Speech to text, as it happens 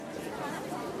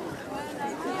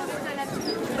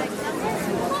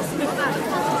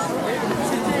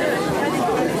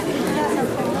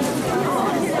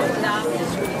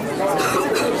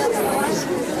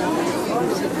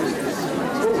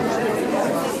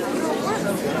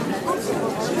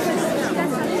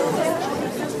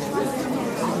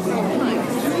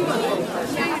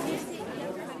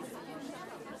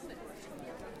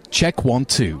Check 1,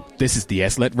 2. This is the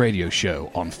SLET Radio Show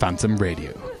on Phantom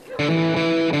Radio.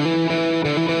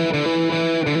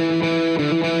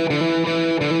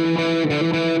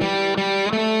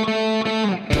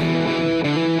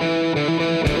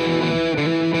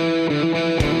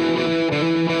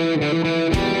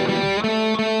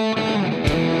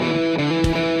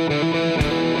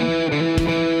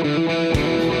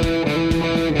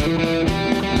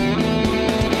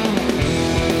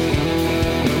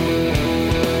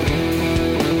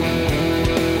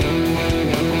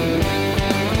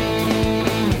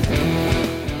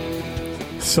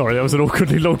 Sorry, that was an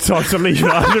awkwardly long time to leave it.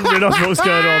 I didn't realise what was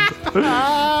going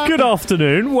on. Good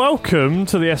afternoon. Welcome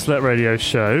to the SLET Radio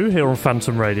Show here on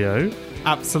Phantom Radio.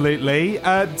 Absolutely.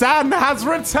 Dan has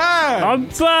returned! I'm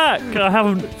back! I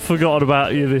haven't forgotten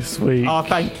about you this week. Oh,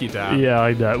 thank you, Dan. Yeah,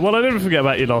 I know. Well, I didn't forget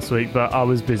about you last week, but I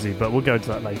was busy. But we'll go into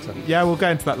that later. Yeah, we'll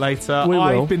go into that later.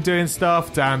 I've been doing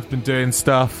stuff. Dan's been doing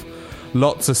stuff.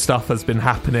 Lots of stuff has been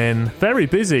happening. Very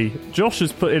busy. Josh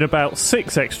has put in about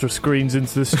 6 extra screens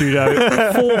into the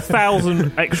studio,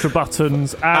 4,000 extra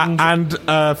buttons, and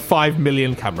 5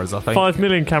 million cameras, I think. 5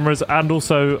 million cameras, and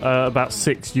also about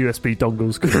 6 USB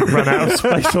dongles because we ran out of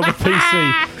space on the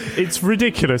PC. It's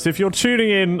ridiculous. If you're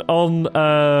tuning in on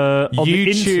YouTube the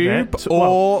internet,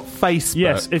 or Facebook.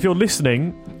 Yes, if you're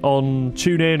listening on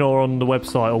TuneIn or on the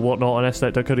website or whatnot on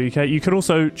slet.co.uk, you can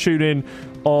also tune in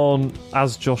on,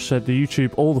 as Josh said, the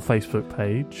YouTube or the Facebook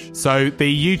page. So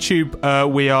the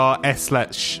YouTube, we are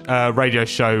SLET Radio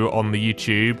Show on the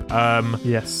YouTube.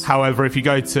 Yes. However, if you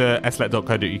go to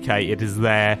slet.co.uk, it is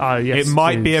there. Yes, it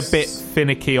might be a bit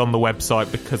finicky on the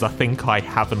website because I think I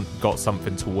haven't got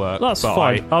something to work. That's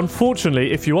fine.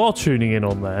 Unfortunately, if you are tuning in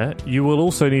on there, you will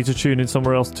also need to tune in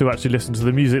somewhere else to actually listen to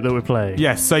the music that we're playing.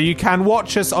 Yes, so you can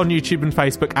watch us on YouTube and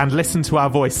Facebook and listen to our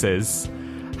voices.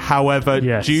 However,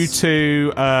 due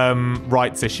to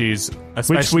rights issues,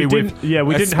 especially with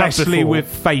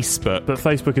Facebook, but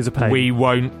Facebook is a pain. We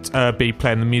won't be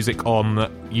playing the music on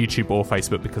YouTube or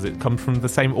Facebook because it comes from the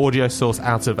same audio source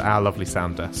out of our lovely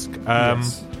sound desk.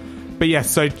 Yes. But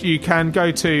yes, so you can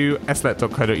go to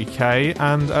slet.co.uk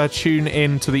and tune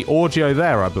in to the audio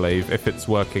there, I believe, if it's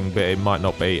working, but it might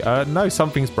not be. No,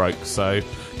 something's broke, so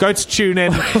go to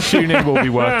TuneIn. TuneIn will be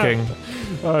working.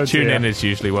 TuneIn is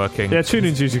usually working. Yeah,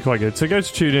 TuneIn's usually quite good. So go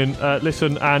to TuneIn,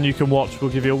 listen, and you can watch. We'll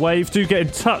give you a wave. Do get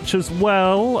in touch as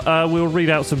well. We'll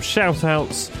read out some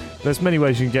shout-outs. There's many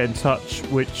ways you can get in touch,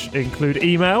 which include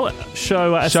email,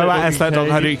 show at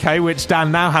slet.co.uk, which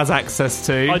Dan now has access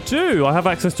to. I do. I have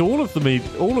access to all of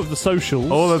the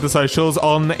socials. All of the socials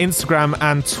on Instagram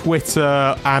and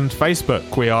Twitter and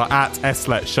Facebook. We are at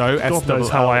SLET Show. God knows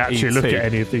how I actually look at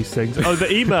any of these things. Oh,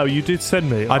 the email you did send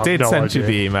me. I did send you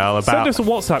the email about... Send us a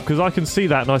WhatsApp, because I can see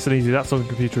that nice and easy. That's on the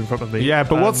computer in front of me. Yeah,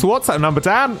 but what's the WhatsApp number,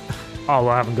 Dan? Oh,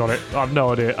 I haven't got it. I have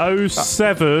no idea.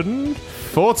 07...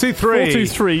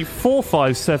 43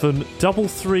 457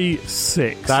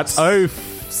 336. That's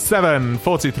 07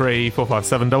 43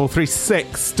 457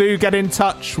 336. Do get in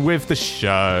touch with the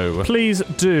show. Please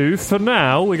do. For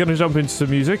now, we're going to jump into some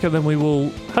music and then we will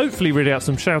hopefully read out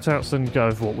some shout outs and go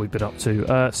over what we've been up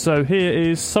to. So here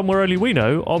is Somewhere Only We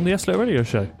Know on the SLET Radio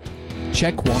Show.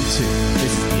 Check 1, 2. This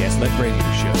is the SLET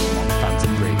Radio Show on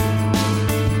Phantom Radio.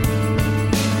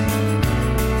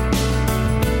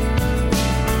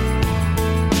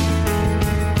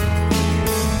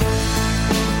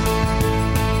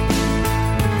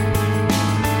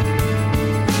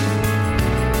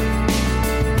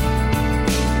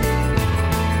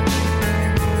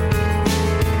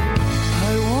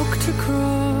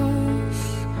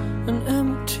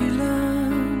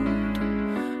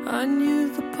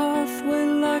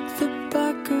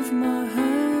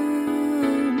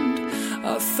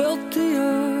 Felt the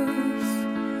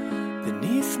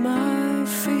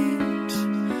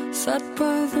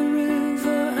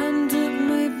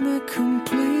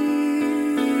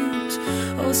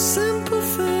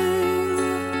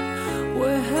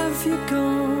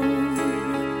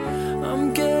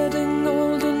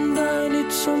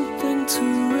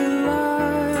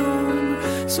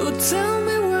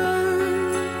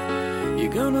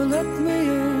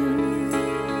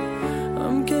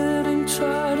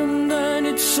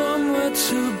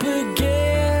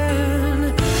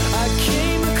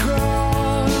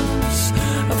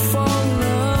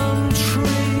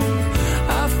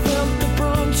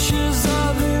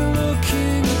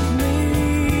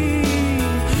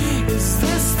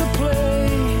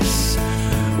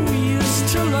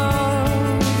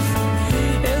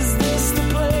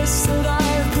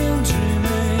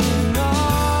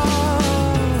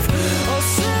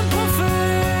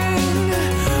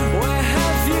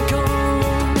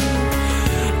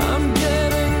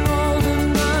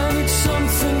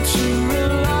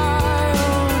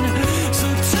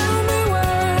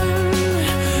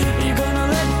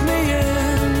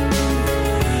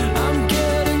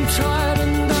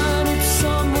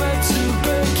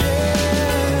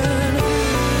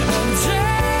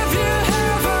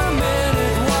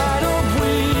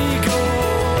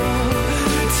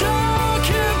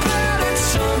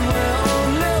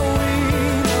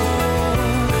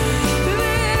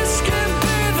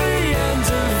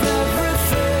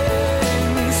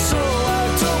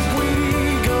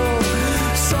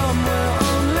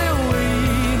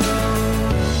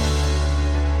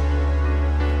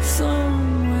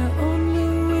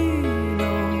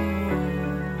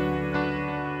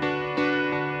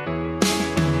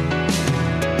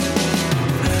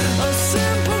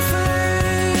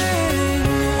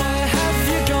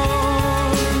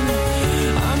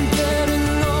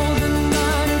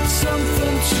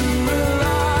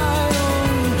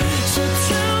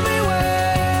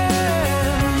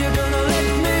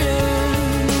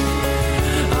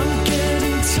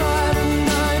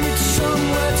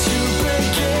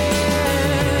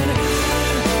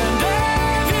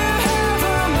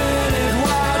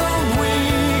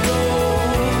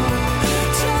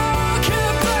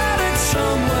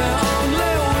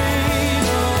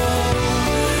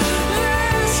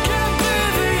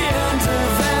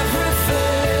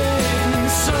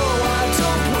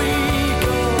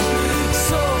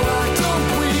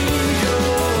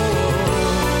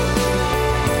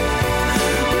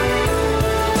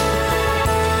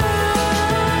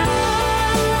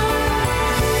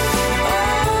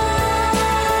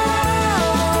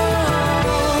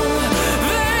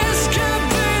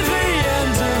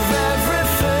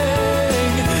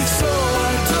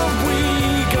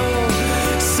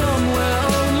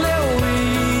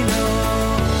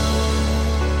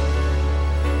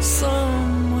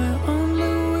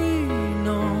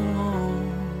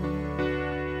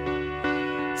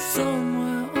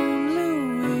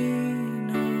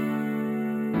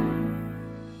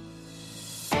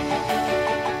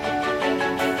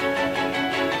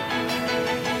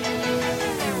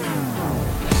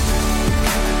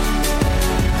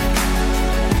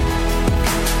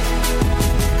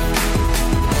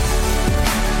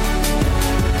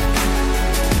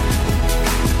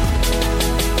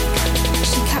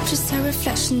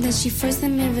She throws the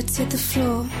mirror to the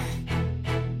floor.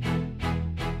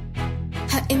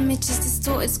 Her image is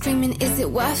distorted, screaming, is it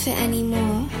worth it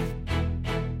anymore?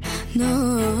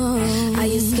 No. Are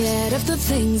you scared of the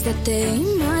things that they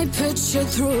might put you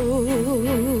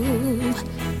through?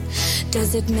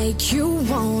 Does it make you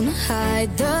wanna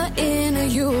hide the inner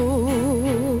you?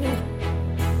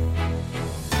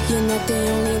 You're not the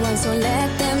only one, so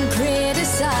let them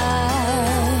criticize.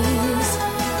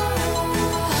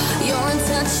 You're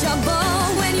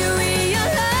untouchable when you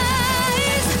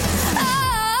realize.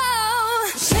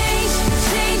 Oh, change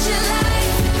your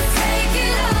life, take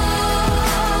it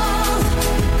all.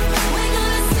 We're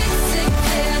gonna stick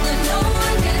together, no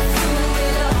one gets through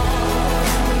it all.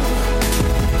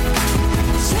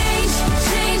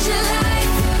 Change your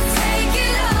life, take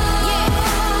it all.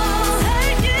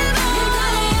 Take it all. You're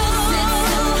gonna use it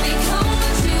to become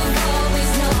what you've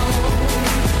always known.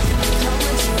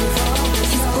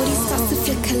 His body starts to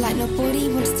flicker like nobody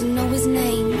wants to know his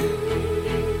name.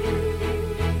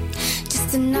 Just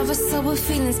another soul with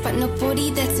feelings, but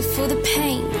nobody there to feel the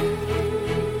pain.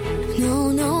 No.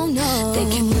 They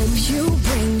can whip you,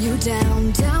 bring you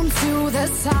down to the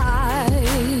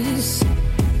size.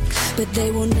 But they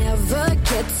will never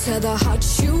get to the heart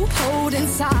you hold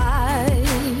inside.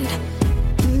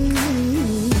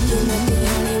 You're not the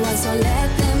only one, so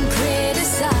let them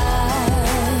criticize.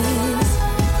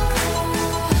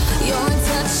 You're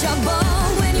untouchable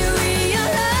when you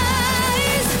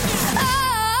realize.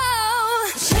 Oh,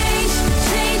 change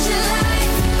your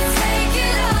life, take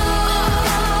it all.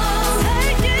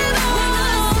 Take it all. We're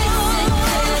gonna stick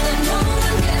together, no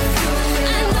one gets through it.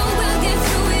 I know we'll get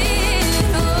through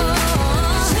it all.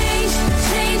 Change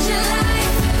your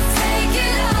life, take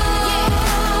it all.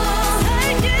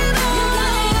 Take it all. You're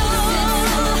gonna use it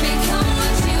to become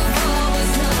what you've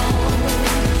always known.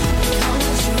 Become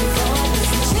what you've always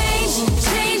known.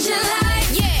 Change your life,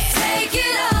 take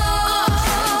it all.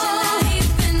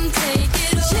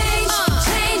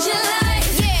 Change your life,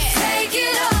 take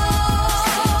it all.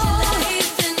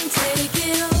 Take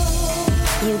it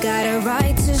all. You got a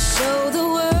right to show the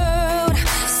world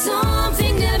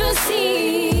something never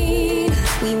seen.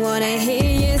 We wanna hear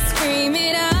you scream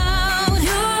it out.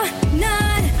 You're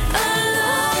not alone.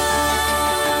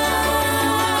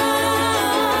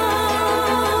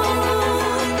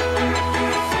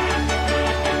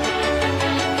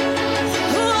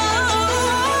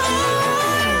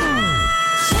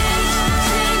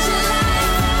 Change your life,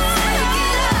 take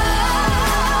it all. Take it all.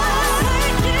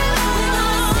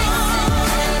 We're gonna stick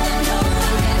together, no one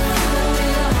gets through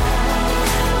it all.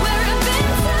 We're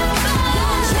invincible.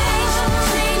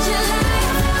 Change your life,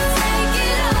 take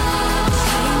it all.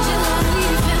 Change your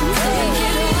life and take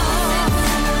it all.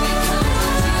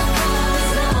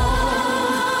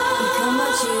 Become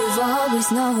what you've always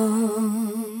known.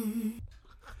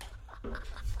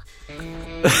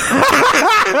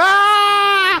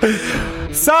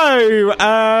 So,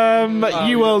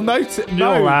 you will note.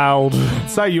 You're loud.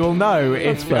 So you will know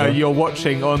if fair. you're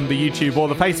watching on the YouTube or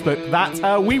the Facebook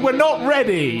that we were not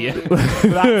ready for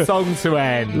that song to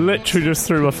end. Literally just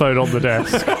threw my phone on the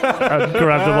desk and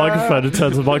grabbed the microphone and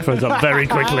turned the microphones up very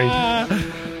quickly.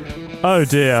 Oh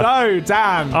dear. So,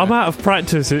 Dan, I'm out of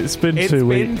practice. It's been 2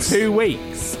 weeks. 2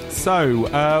 weeks. So,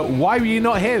 why were you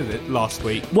not here last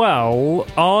week? Well,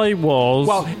 I was...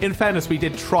 Well, in fairness, we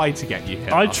did try to get you here.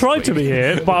 I last tried to week. be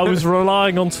here, but I was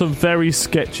relying on some very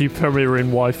sketchy Premier Inn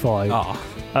Wi-Fi. Ah.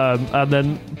 And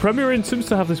then Premier Inn seems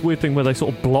to have this weird thing where they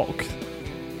sort of block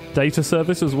data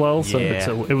service as well, so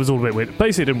Yeah. it was all a bit weird.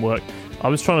 Basically, it didn't work. I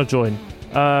was trying to join.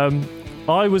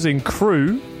 I was in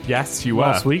Crewe Yes, you were.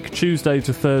 last week, Tuesday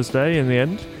to Thursday in the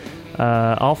end,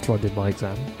 after I did my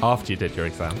exam. After you did your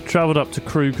exam. Travelled up to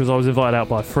Crewe because I was invited out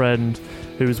by a friend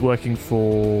who was working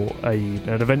for an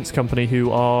events company who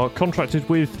are contracted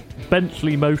with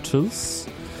Bentley Motors,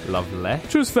 Lovely.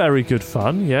 which was very good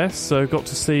fun, yes. So got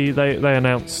to see, they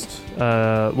announced,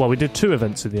 well, we did 2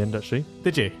 events in the end, actually.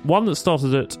 Did you? One that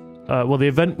started at, the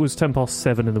event was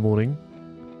 7:10 in the morning,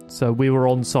 so we were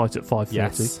on site at 5:30.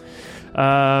 Yes.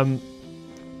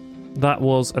 That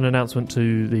was an announcement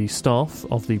to the staff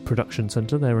of the production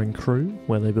centre there in Crewe,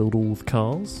 where they build all the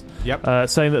cars, Yep.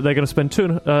 saying that they're going to spend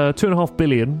 2.5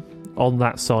 billion on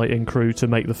that site in Crewe to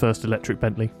make the first electric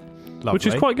Bentley. which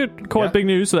is quite good, quite Yeah. big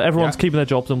news that everyone's Yeah. keeping their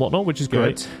jobs and whatnot, which is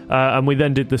Good. great. And we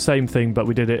then did the same thing, but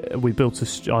we built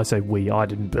I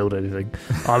didn't build anything.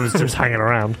 I was just hanging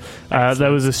around.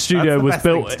 There was a studio That's the was best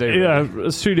thing built. to do, really.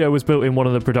 A studio was built in one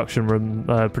of the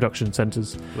production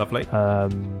centres. Lovely.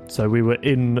 So we were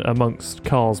in amongst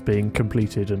cars being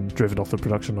completed and driven off the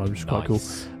production line, which is quite cool.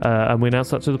 Nice. And we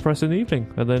announced that to the press in the evening,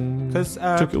 and then 'Cause,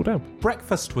 took it all down.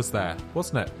 Breakfast was there,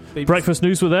 wasn't it? BBC? Breakfast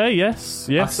News were there, yes.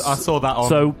 I saw that on.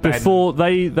 So Ben. before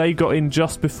they got in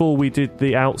just before we did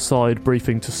the outside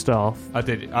briefing to staff. I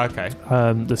did. Okay.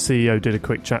 The CEO did a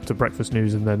quick chat to Breakfast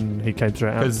News, and then he came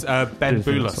straight out. Because Ben did things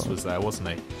Boulos like- was there, wasn't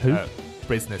he? Who?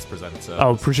 Business presenter.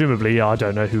 Oh, presumably, yeah. I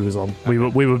don't know who was on. We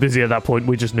were busy at that point.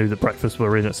 We just knew that Breakfast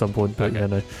were in at some point. But Okay.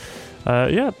 yeah, no.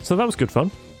 Yeah. So that was good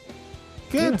fun.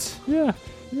 Good. Yeah.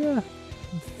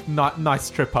 Nice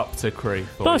trip up to Crewe.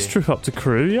 for Nice you. trip up to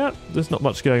Crewe. Yeah. There's not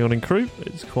much going on in Crewe.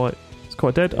 It's quite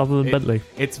dead, other than Bentley.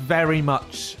 It's very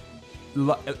much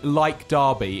like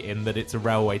Derby in that it's a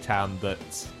railway town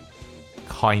that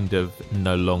kind of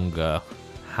no longer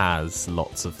has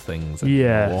lots of things anymore.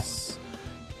 Yes.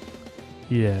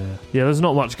 Yeah. There's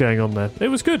not much going on there. It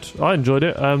was good. I enjoyed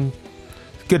it.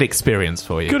 Good experience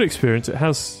for you. Good experience. It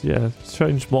has,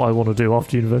 changed what I want to do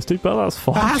after university, but that's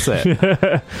fine. Has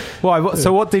it? Why?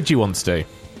 So what did you want to do?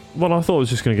 Well, I thought I was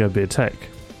just going to go be a tech.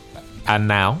 And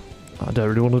now I don't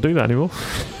really want to do that anymore.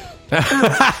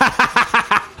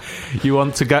 you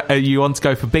want to go? You want to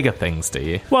go for bigger things, do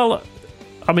you? Well,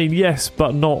 I mean, yes,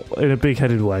 but not in a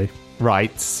big-headed way.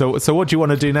 Right. So what do you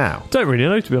want to do now? Don't really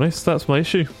know, to be honest. That's my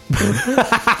issue.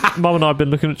 Mum and I have been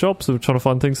looking at jobs and trying to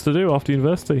find things to do after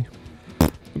university.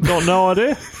 Got no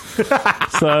idea.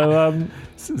 So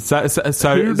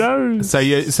who knows? So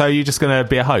you're just going to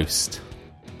be a host?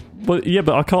 Well, yeah,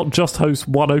 but I can't just host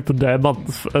one open day a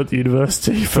month at the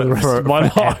university for the rest of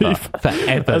my life.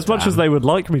 Forever. As much as they would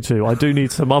like me to, I do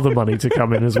need some other money to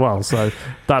come in as well. So that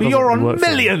doesn't You're really on work for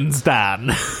me. millions,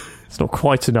 Dan. It's not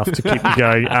quite enough to keep me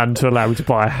going and to allow me to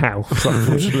buy a house,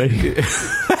 unfortunately.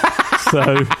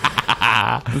 So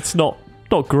it's not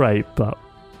great, but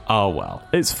Oh well.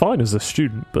 it's fine as a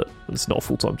student, but it's not a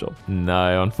full-time job.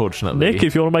 No, unfortunately. Nick,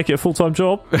 if you want to make it a full-time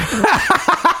job, that'd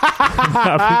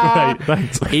be great.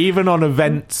 Thanks. Even on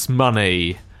events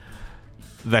money,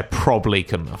 they probably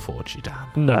couldn't afford you, Dan.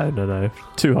 No.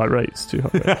 Too high rates.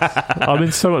 I'm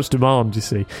in so much demand, you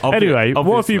see. Anyway,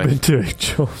 what have you been doing,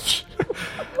 George?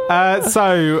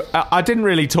 So I didn't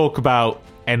really talk about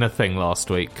anything last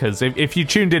week because if you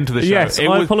tuned into the show, Yes,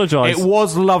 I apologise. It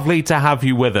was lovely to have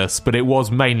you with us, but it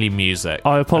was mainly music.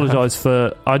 I apologise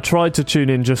for... I tried to tune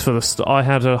in just for the... I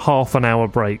had a half an hour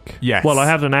break. Yes. Well, I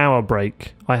had an hour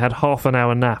break. I had half an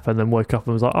hour nap and then woke up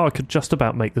and was like, I could just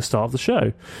about make the start of the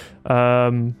show.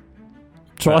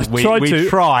 We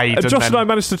tried, and Josh then- and I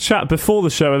managed to chat before the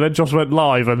show, and then Josh went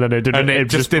live, and then it didn't. and it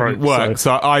just didn't broke, work.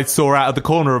 So I saw out of the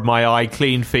corner of my eye,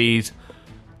 clean feed.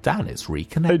 Dan is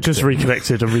reconnected. It just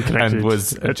reconnected and reconnected, and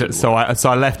was It didn't so work.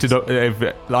 I left it.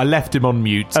 I left him on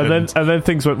mute, and then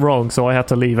things went wrong, so I had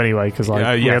to leave anyway because we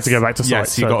had to go back to site.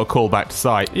 Yes, you got a call back to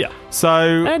site. Yeah.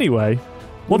 So Anyway,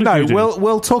 what did you do?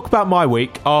 we'll talk about my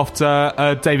week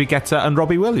after David Guetta and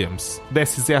Robbie Williams.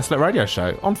 This is the SLET Radio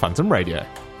Show on Phantom Radio.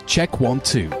 Check 1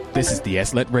 2. This is the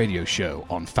SLET Radio Show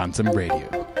on Phantom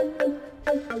Radio.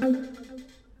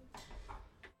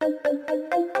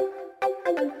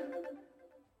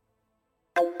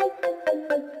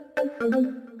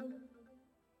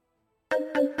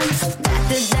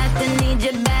 Doctor, need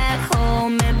you back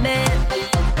home, baby.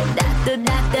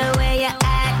 Doctor, where you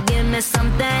at? Give me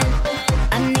something.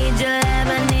 I need your love,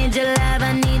 I need your love,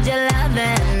 I need your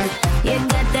loving. You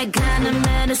got that kind of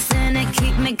medicine that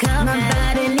keep me coming. My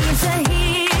body needs a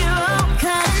hero,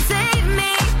 come and save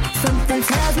me. Something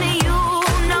tells me you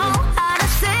know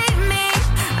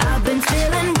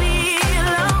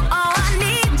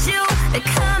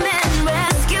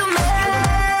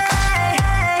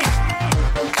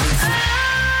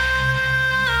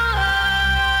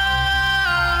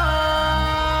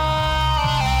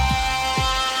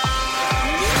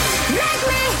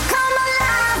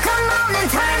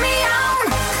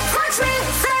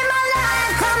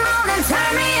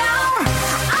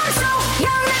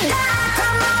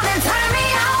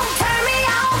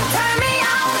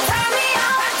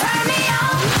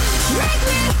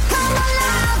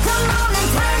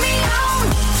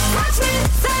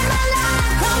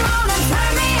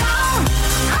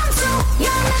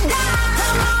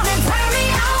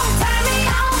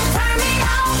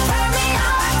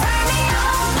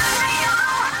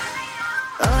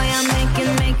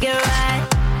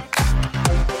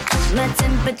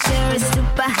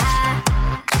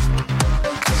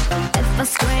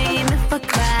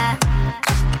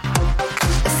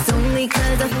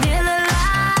to feel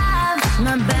alive.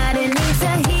 My body needs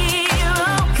a hero,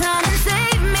 come and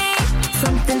save me.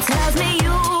 Something tells me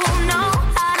you know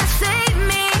how to save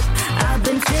me. I've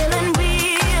been feeling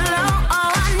real low,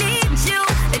 oh I need you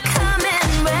to come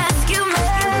and rescue me.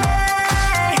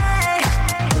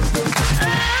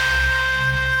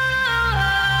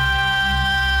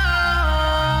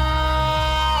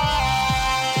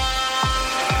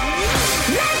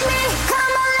 Make me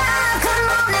come alive, come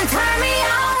on and turn me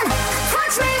on.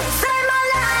 Touch me, save my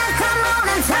life, come on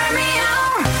and turn me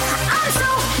on. I'm so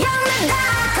young to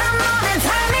die, come on and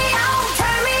turn me on,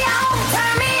 turn me on,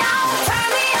 turn me on, turn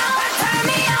me on, turn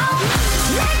me on.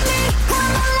 Make me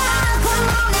come alive, come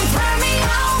on and turn me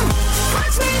on.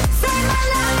 Touch me, save my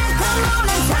life, come on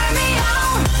and turn me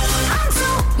on. I'm so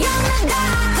young to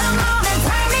die, come on and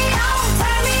turn me on,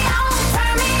 turn me on,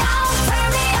 turn me on, turn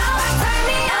me on, turn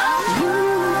me on. You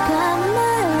got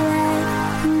my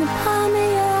life in the palm of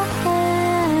your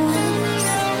hand.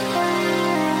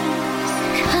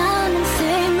 Come and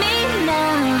save me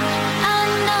now. I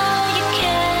know you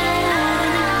can.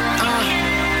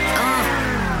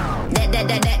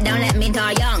 Don't let me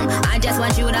die young. I just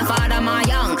want you to father my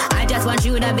young. I just want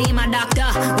you to be my doctor.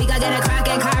 We gotta get a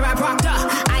cracking chiropractor.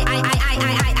 I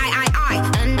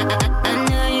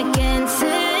know you can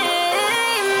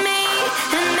save me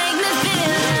and make me feel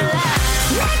alive.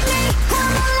 Make me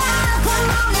come alive, come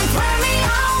on and turn me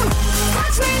on.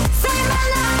 Touch me, save my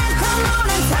life, come on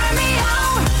and turn me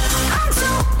on. I'm so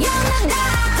young to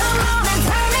die, come on and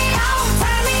turn me on,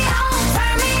 turn me on,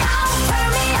 turn me on, turn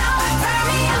me on, turn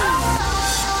me on.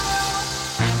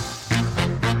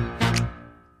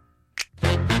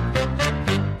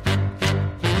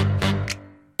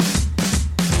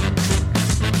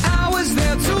 I was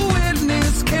there to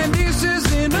witness Candice's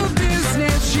in her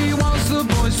business. She wants the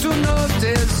boys to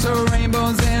notice her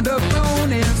rainbows and her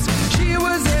bonus. She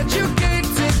was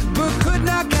educated but could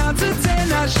not count to 10.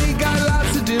 Now she got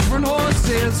lots of different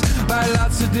horses by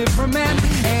lots of different men.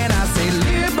 And I say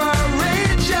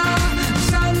liberate your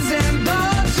sons and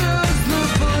daughters. The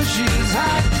bush is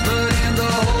hot, but in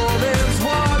the hole there's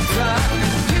water.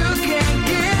 You can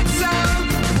get some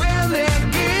when they're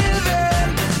given.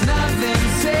 Nothing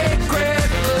sacred,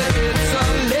 but it's a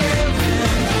living.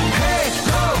 Hey,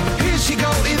 ho, here she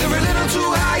go. Either a little too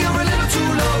high or a little too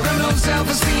low. Got no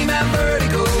self-esteem and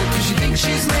vertigo, 'cause she thinks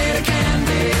she's made of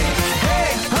candy.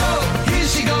 Hey, ho, here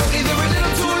she go. Either a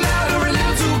little too loud or a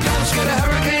little too close. Got a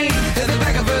hurricane at the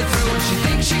back of her throat. She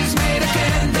thinks she's made of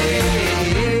candy.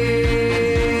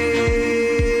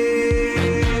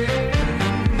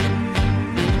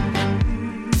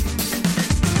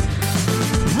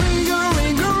 Ringer,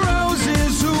 ringer,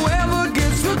 roses. Whoever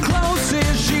gets the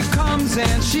closest, she comes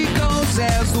and she goes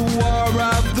as the war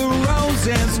of the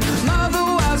roses. Mother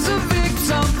was a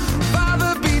victim,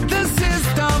 father beat the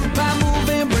system by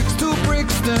moving bricks to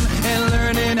Brixton and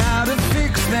learning how to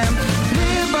fix them.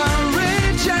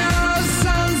 Liberate your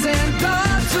sons and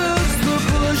daughters. The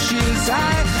bush is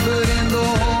high, but in the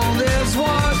hole there's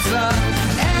water.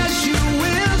 As you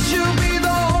will, she'll be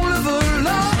the whole of the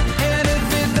law. And if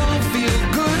it don't feel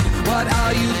good, what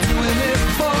are you doing it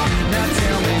for? Now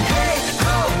tell me, hey,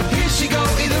 ho, here she go.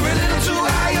 Either a little too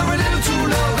high or a little too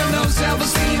low. Got no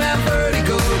self-esteem and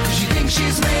vertigo, 'cause she thinks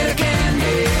she's made of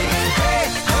candy. Hey,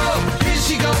 ho, here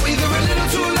she go. Either a little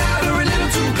too loud or a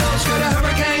little too close. Got a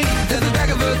hurricane at the back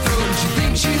of her throat. She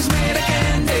thinks she's made of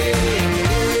candy.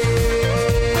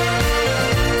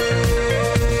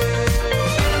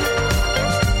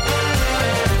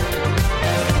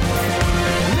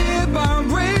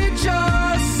 Liberate your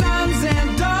sons and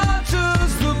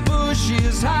daughters. The bush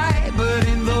is high, but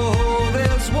in the hole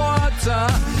there's water.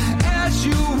 As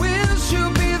you will,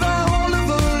 she'll be the whole of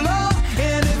the law.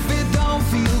 And if it don't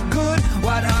feel good,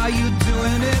 what are you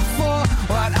doing it for?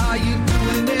 What are you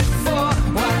doing it for?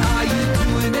 What are you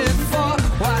doing it for?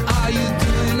 What are you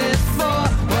doing it for?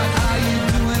 What are you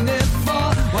doing it for?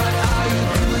 What are you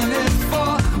doing it for?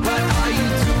 What are you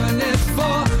doing it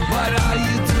for? What are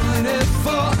you doing it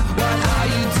for? What are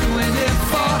you doing it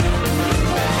for?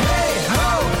 Hey, ho,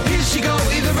 here she go.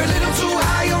 Either a little too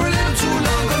high or a little too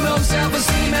low. Got no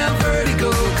self-esteem and vertigo,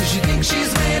 'cause she thinks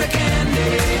she's made of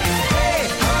candy. Hey,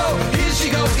 ho, here she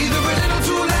go. Either a little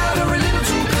too loud or a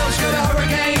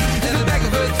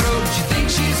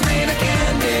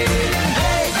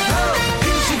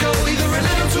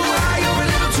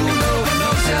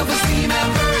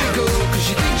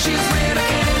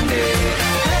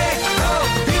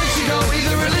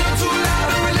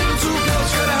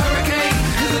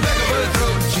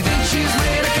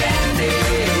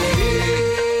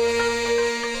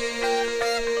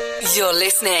You're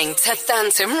listening to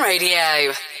Phantom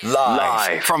Radio.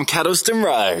 Live from Kettleston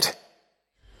Road.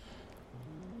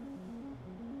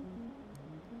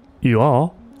 You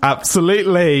are?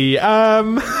 Absolutely. I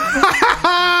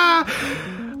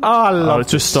love it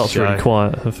just stops show. really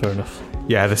quiet. Fair enough.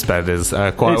 Yeah, this bed is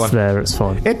quite It's one. there, it's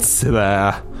fine. It's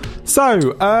there.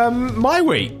 So, my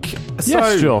week.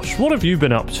 Yes, Josh, what have you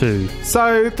been up to?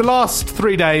 So, the last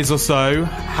 3 days or so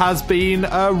has been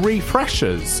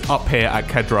refreshers up here at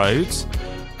Ked Road.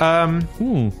 I've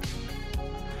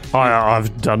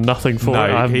done nothing for it. I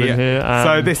haven't been here.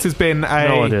 So, this has been no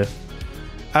idea.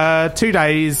 2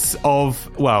 days of,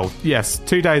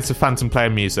 2 days of Phantom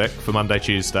playing music for Monday,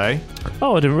 Tuesday.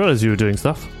 Oh, I didn't realise you were doing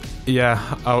stuff.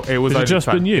 Yeah, it was. Has it just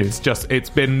been you? It's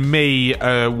been me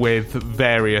with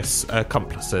various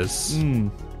accomplices.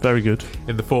 Very good.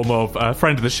 In the form of a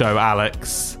friend of the show,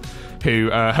 Alex, who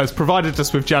has provided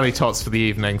us with jelly tots for the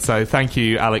evening. So thank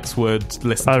you, Alex Wood.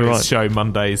 Listen to his show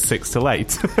Mondays 6 till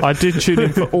 8. I did tune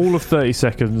in for all of 30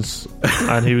 seconds,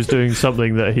 and he was doing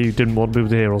something that he didn't want people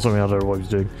to hear, or something. I don't know what he was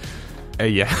doing.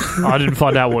 Yeah. I didn't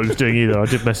find out what he was doing either. I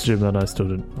did message him, and I still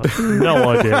didn't. I have no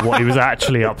idea what he was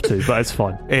actually up to, but it's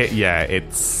fine. He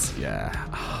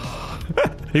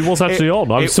was actually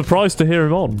on. I was surprised to hear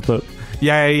him on, but...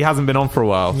 Yeah, he hasn't been on for a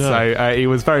while, No. so he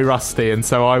was very rusty, and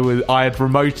so I had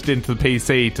remoted into the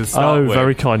PC to start with.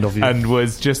 Very kind of you. And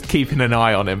was just keeping an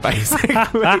eye on him, basically.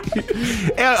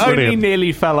 It only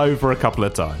nearly fell over a couple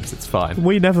of times. It's fine.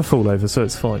 We never fall over, so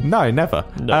it's fine. No, never.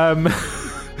 No.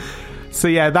 So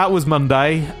yeah, that was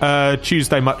Monday.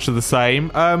 Tuesday, much of the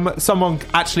same. Someone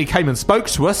actually came and spoke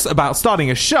to us about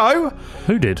starting a show.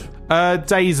 Who did?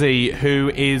 Daisy,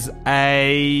 who is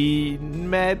a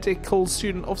medical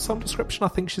student of some description. I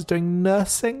think she's doing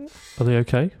nursing. Are they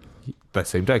okay? They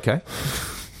seemed okay.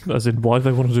 As in, why do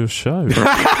they want to do a show? Like,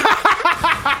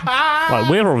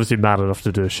 we're obviously mad enough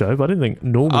to do a show, but I didn't think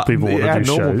normal people want to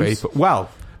do normal shows. People. Well,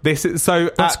 this is so.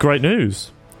 That's great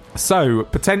news. So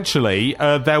potentially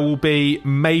there will be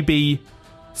maybe,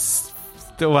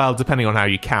 depending on how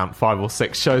you count, 5 or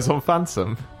 6 shows on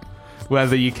Phantom.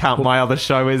 Whether you count my other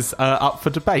show is up for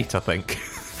debate, I think.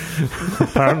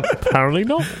 Apparently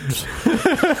not.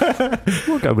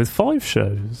 We'll go with 5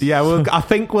 shows. Yeah, well, I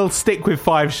think we'll stick with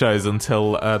 5 shows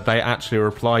until they actually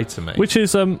reply to me. Which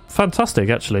is fantastic,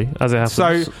 actually, as it happens.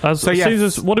 So yes.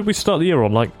 Caesars, what did we start the year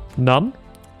on? Like, none?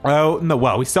 Oh, no,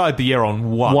 well, we started the year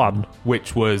on 1. 1.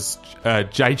 Which was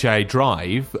JJ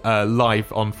Drive,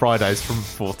 live on Fridays from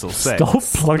 4 till 6. Stop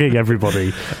plugging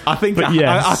everybody. I think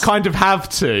yes. I kind of have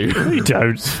to. We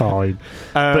don't, it's fine.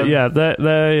 But yeah,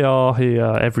 they are here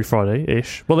every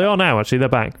Friday-ish. Well, they are now, actually. They're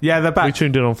back. Yeah, they're back. We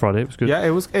tuned in on Friday. It was good.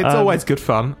 Yeah, it's always good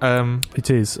fun.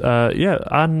 It is. Yeah,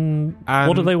 and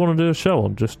what do they want to do a show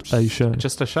on? Just a show?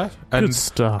 Just a show. Good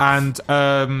stuff.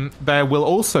 And there will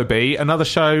also be another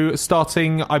show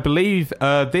starting, I believe,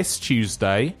 this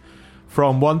Tuesday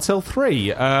from 1 till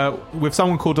 3 with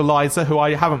someone called Eliza, who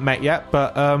I haven't met yet,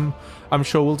 but I'm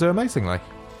sure will do amazingly.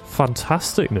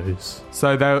 Fantastic news.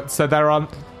 So there are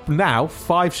now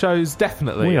 5 shows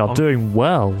definitely. We are doing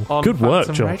well. Good work,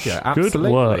 Phantom Josh. Radio. Absolutely.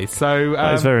 Good work. So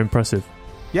that is very impressive.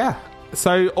 Yeah.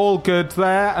 So all good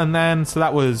there, and then so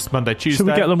that was Monday, Tuesday. Should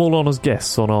we get them all on as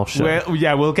guests on our show?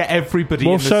 We'll get everybody.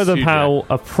 We'll in the show them studio. how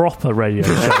a proper radio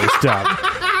show is done,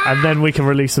 and then we can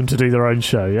release them to do their own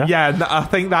show. Yeah. Yeah, I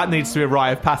think that needs to be a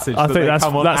rite of passage. I think that's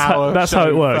how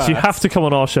it works. First. You have to come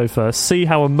on our show first, see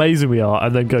how amazing we are,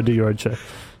 and then go do your own show.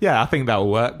 Yeah, I think that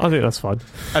will work. I think that's fine.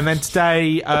 And then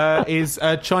today is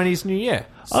Chinese New Year.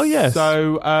 Oh yes.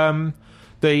 So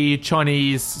the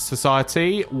Chinese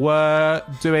Society were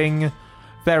doing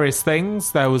various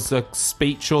things. There was a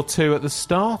speech or two at the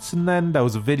start, and then there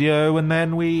was a video, and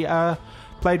then we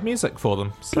played music for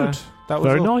them. So Good. that was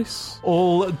Very nice.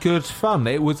 All good fun.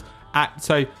 It was at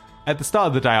the start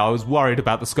of the day, I was worried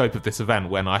about the scope of this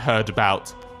event when I heard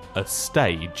about a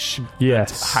stage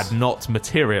Yes. that had not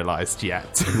materialised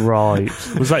yet. Right.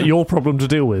 Was that your problem to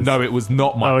deal with? No, it was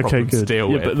not my problem good. to deal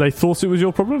Yeah, with. but they thought it was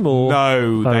your problem, or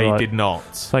No, they right. did not.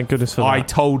 Thank goodness for I that.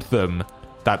 told them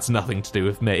that's nothing to do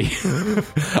with me.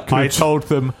 I told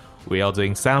them we are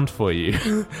doing sound for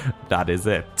you. That is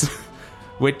it.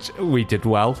 Which we did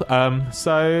well. That's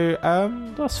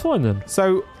fine then.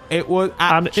 So it was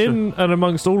And in and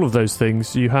amongst all of those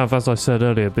things, you have, as I said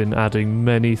earlier, been adding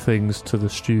many things to the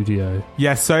studio.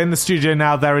 Yes, so in the studio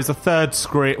now there is a third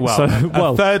screen.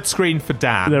 A third screen for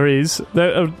Dan. There is.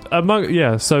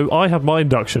 So I had my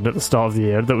induction at the start of the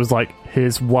year that was like,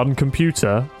 here's one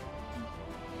computer,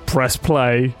 press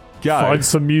play, Go. find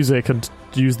some music and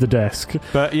use the desk.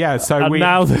 But yeah, so And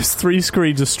now there's 3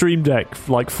 screens, a Stream Deck,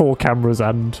 like 4 cameras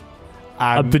and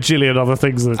a bajillion other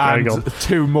things that are going on.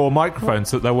 2 more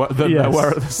microphones that there were at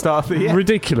the start of the year.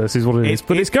 Ridiculous is what it is,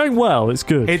 but it's going well. It's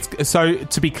good. So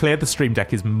to be clear, the Stream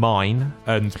Deck is mine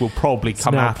and will probably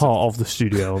come now out part of the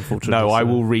studio. Unfortunately, no, I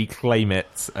will reclaim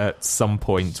it at some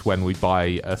point when we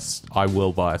buy I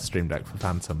will buy a Stream Deck for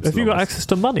Phantom. Have you got access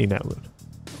to money now? Then?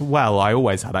 Well, I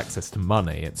always had access to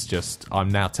money. It's just I'm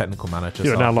now technical manager.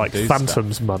 You're so now I can like do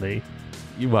Phantom's stuff. money.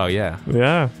 Well, yeah.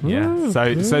 Yeah.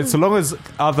 So long as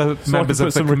other So members I can put of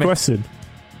the some requests in.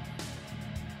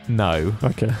 No.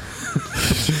 Okay.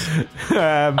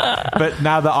 But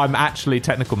now that I'm actually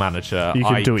technical manager, You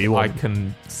can do what you want. I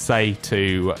can say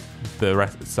to the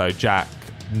rest. So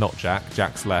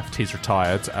Jack's left. He's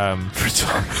retired.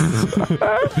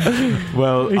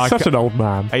 Well, He's such an old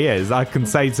man. He is. I can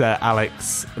say to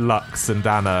Alex, Lux, and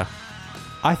Anna,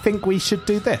 I think we should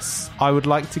do this. I would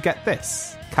like to get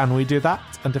this. Can we do that?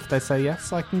 And if they say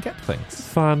yes, I can get things.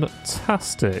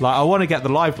 Fantastic. Like, I want to get the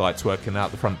live lights working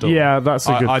out the front door. Yeah, that's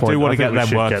a good I point. do want to I get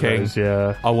think we them should get working. those,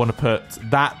 yeah. I want to put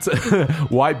that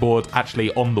whiteboard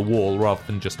actually on the wall rather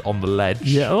than just on the ledge.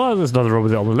 Yeah, well, there's nothing wrong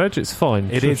with it on the ledge. It's fine.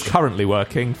 It is currently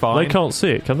working fine. They can't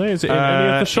see it, can they? Is it in any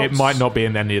of the shots? It might not be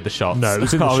in any of the shots. No, it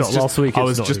was in the shot last week. I It's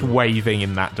was not just even. waving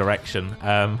in that direction.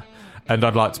 And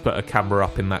I'd like to put a camera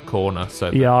up in that corner.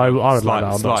 So Yeah, I would like that.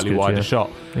 That's slightly good, wider yeah. shot.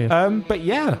 Yeah. But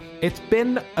yeah, it's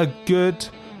been a good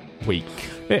week.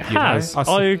 It you know? has.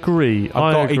 I agree.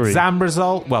 I've got exam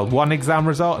result. Well, one exam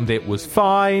result, and it was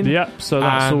fine. Yep, so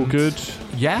that's all And good.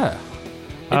 Yeah.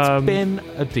 It's been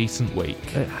a decent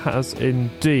week. It has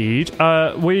indeed.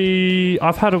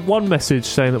 I've had one message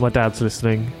saying that my dad's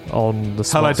listening on the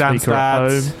smart Hello, Dan's speaker at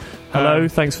dad. home. Hello,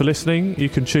 thanks for listening. You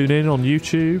can tune in on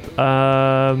YouTube.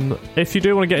 If you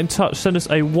do want to get in touch, send us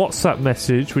a WhatsApp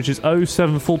message, which is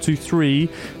 07423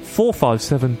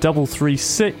 457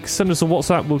 336. Send us a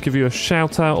WhatsApp, we'll give you a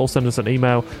shout out, or send us an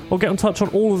email, or get in touch on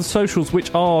all of the socials, which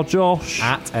are Josh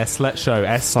At SLET Show.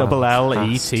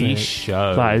 SLLET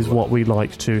Show. That is what we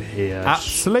like to hear.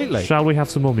 Absolutely. Shall we have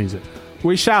some more music?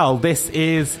 We shall. This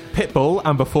is Pitbull,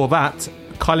 and before that,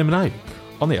 Kylie Minogue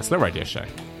on the SLET Radio Show.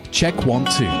 Check 1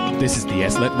 2. This is the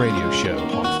SLET Radio Show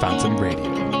on Phantom Radio.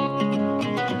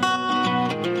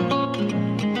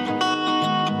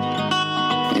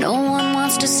 No one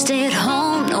wants to stay at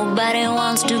home. Nobody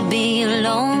wants to be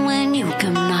alone. When you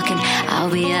come knocking, I'll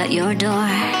be at your door.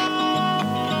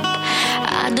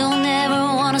 I don't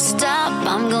ever want to stop.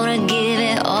 I'm gonna give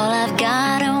it all I've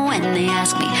got. And when they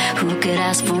ask me, who could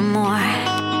ask for more?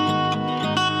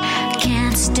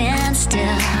 Can't stand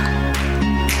still.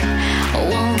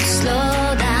 Won't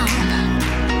slow down.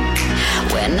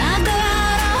 When I go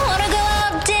out, I wanna go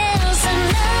out dancing.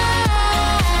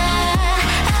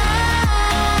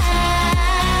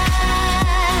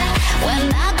 When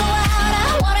I go out,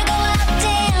 I wanna go out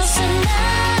dancing.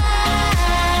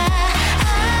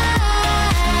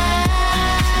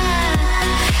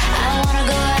 I wanna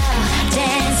go out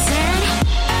dancing.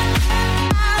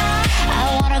 I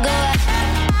wanna go out.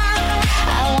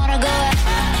 I wanna go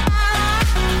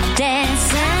out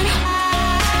dancing.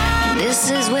 This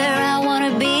is where I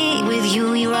wanna be with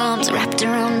you, your arms wrapped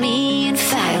around me, and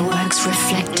fireworks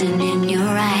reflecting in your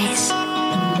eyes.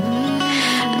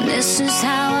 This is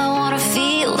how I wanna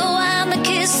feel, the wine, the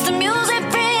kiss, the music,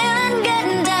 feeling,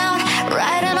 getting down,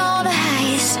 riding all the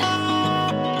highs.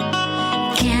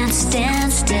 Can't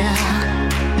stand still,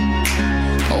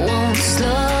 won't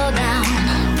slow down.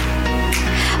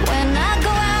 When I go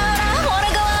out, I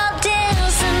wanna go out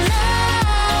dancing.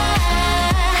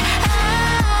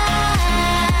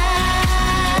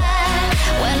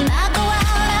 When I go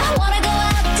out, I wanna go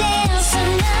out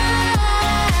dancing.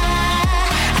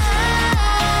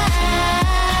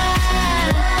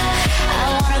 I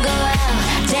wanna go out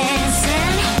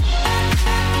dancing.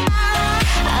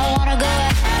 I wanna go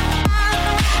out.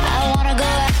 I wanna go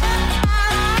out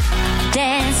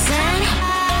dancing.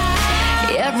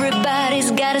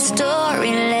 Everybody's got a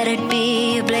story, let it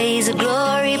be a blaze of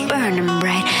glory, burning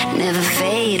bright, never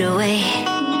fade away.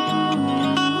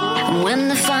 When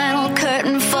the final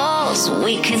curtain falls,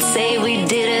 we can say we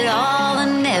did it all, a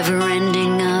never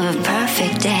ending of a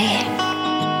perfect day.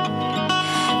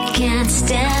 Can't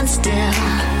stand still,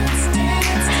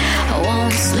 I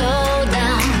won't slow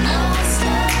down.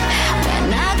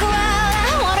 When I go out,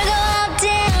 I wanna go out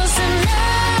dancing.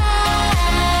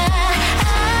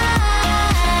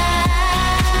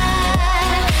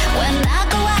 When I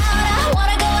go out, I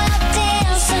wanna go out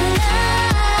dancing.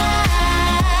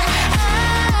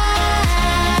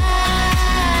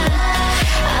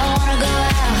 I wanna go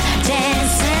out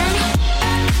dancing.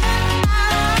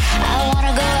 I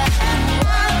wanna go out.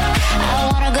 I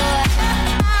wanna go out.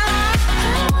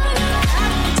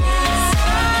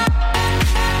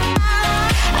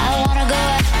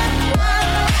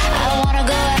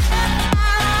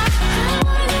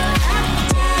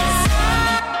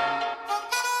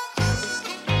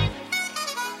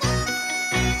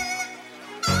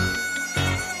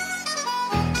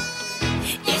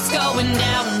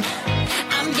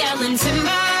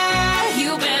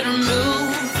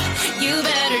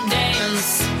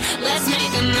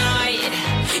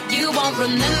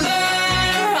 remember,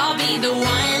 I'll be the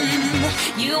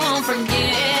one you won't forget.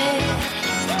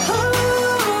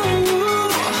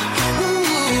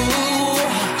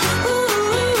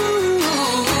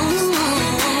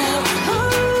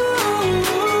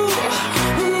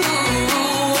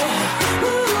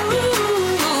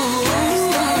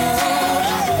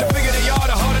 The bigger they are,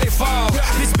 the harder they fall.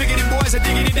 These bigoted boys are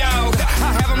diggity dog.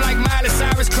 I have them like Miley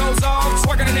Cyrus, clothes off,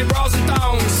 twerking in their bras and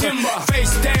thongs. Timber,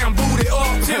 face down, booty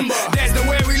up. Timber, that's the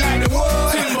way we like the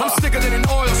wood. Timber, I'm sicker than an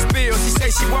oil spill. She say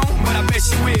she won't, but I bet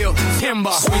she will.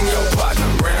 Timber, swing your partner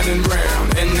round and round,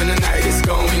 and then the night is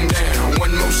going down.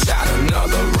 One more shot,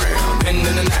 another round, and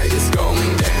then the night is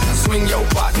going down. Swing your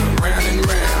partner round and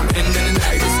round, and then the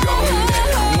night is going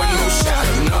down. One more shot,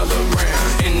 another round,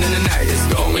 and then the night is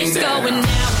going It's down. going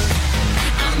down.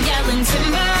 I'm yelling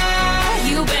timber.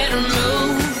 You better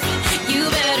move. You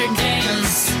better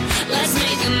dance. Let's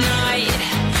make a night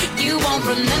you won't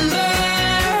remember.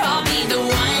 I'll be the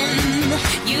one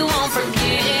you won't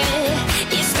forget.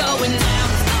 It's going down.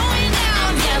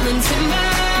 I'm yelling timber.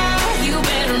 You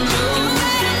better move.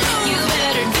 You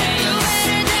better dance.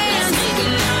 Let's make a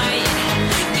night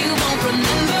you won't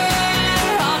remember.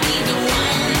 I'll be the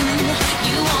one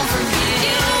you won't forget.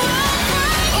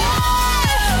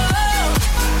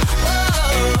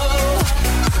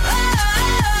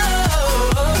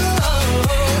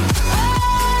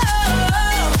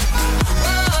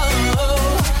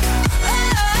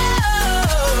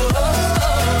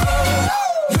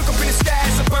 Look up in the sky,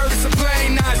 it's a bird, it's a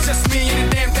plane. Nah, it's just me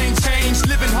and the damn thing changed.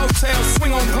 Live in hotels,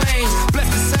 swing on planes.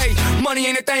 Blessed to say, money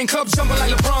ain't a thing. Club jumping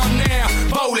like LeBron now.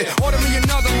 Bowling, order me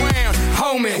another round.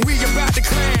 Homie, we about to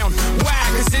clown. Why?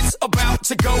 Cause it's about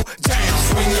to go down.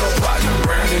 Swing your partner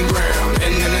round and round,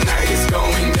 and then the night is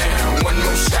going down. One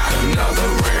more shot, another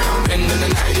round, and then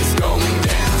the night is going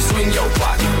down. Swing your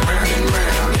partner round and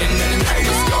round, and then the night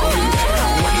is going down.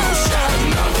 One more shot,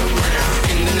 another round,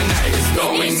 and then the night is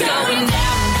going It's down. going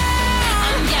down.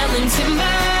 I'm yelling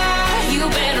timber. You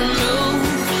better move.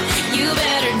 You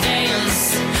better dance.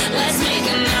 Let's make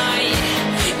a night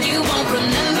you won't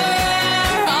remember.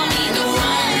 I'll be the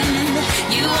one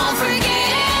you won't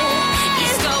forget.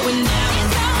 It's going down.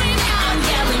 I'm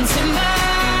yelling timber.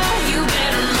 You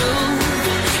better move.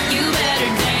 You better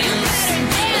dance.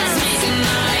 Let's make a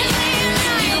night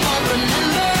you won't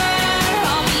remember.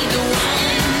 I'll be the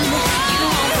one you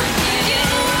won't forget.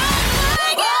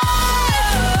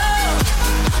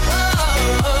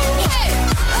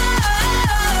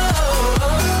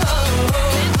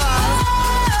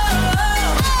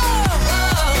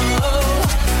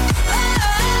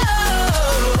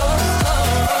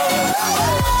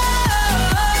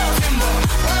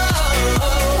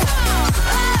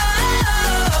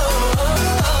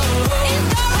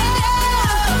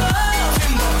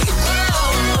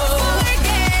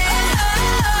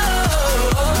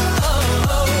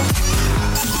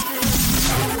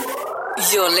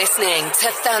 You're listening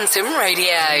to Phantom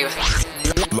Radio.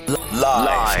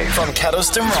 Live from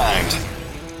Kettleston Road.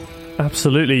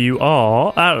 Absolutely, you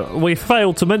are. We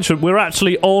failed to mention we're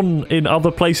actually on in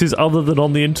other places other than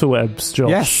on the interwebs,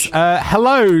 Josh. Yes.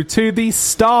 Hello to the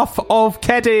staff of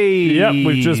Keddy. Yep,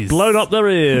 we've just blown up their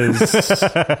ears.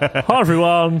 Hi,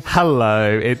 everyone.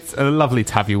 Hello. It's lovely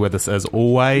to have you with us as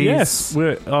always. Yes,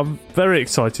 I'm very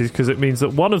excited because it means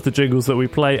that one of the jingles that we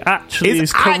play actually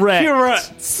is correct.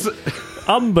 Accurate.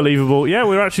 Unbelievable. Yeah,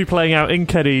 we're actually playing out in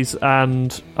Keddy's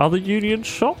and other Union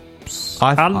shops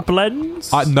and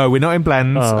Blends. No, we're not in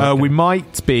Blends. Oh, okay. We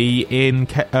might be in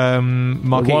Market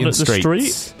the one Inn at the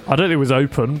Streets. street. I don't think it was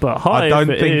open, but hi. I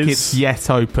don't if it think is. it's yet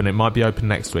open. It might be open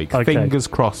next week. Okay. Fingers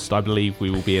crossed. I believe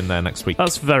we will be in there next week.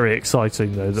 That's very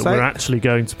exciting, though, that So- we're actually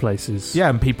going to places. Yeah,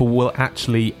 and people will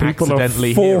actually People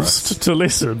accidentally are hear forced us. to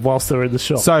listen whilst they're in the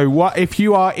shop. So, what if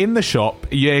you are in the shop?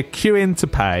 You're queuing to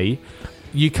pay.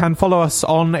 You can follow us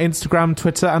on Instagram,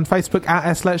 Twitter, and Facebook at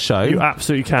SLet Show. You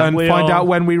absolutely can. And We find are- out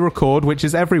when we record, which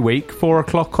is every week, 4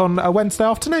 o'clock on a Wednesday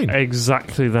afternoon.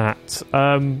 Exactly that.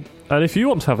 And if you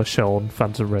want to have a show on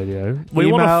Phantom Radio, we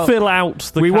Email- want to fill out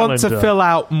the we calendar. want to fill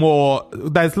out more.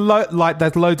 There's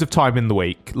there's loads of time in the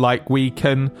week. Like, we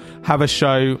can have a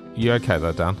show. You okay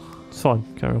there, Dan? It's fine,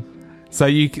 carry on. So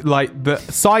you the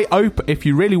site if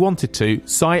you really wanted to.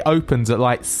 Site opens at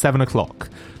like 7 o'clock.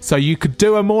 So you could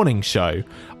do a morning show,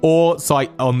 or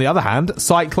site on the other hand,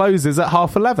 site closes at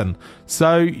 11:30.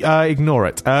 So ignore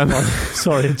it.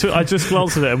 Sorry, I just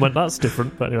glanced at it and went, "That's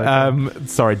different." But anyway,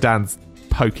 Sorry, Dan's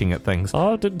poking at things.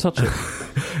 I didn't touch it.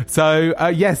 So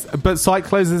yes, but site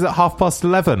closes at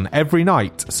 11:30 every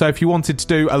night. So if you wanted to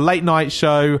do a late night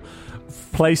show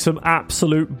play some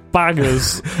absolute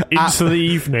bangers into the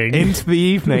evening. Into the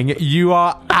evening, you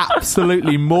are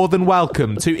absolutely more than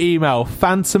welcome to email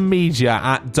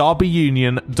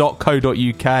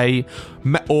phantommedia@derbyunion.co.uk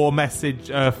or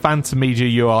message Phantom Media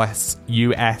US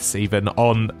even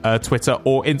on Twitter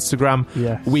or Instagram.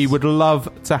 Yes. We would love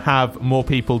to have more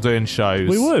people doing shows.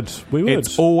 We would.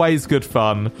 It's always good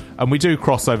fun, and we do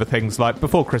crossover things. Like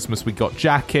before Christmas, we got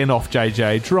Jack in off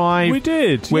JJ Drive. We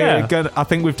did. I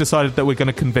think we've decided that we're going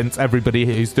to convince everybody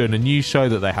who's doing a new show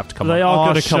that they have to come. They on are our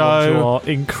going to come show. on to our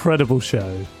incredible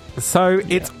show. So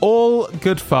it's all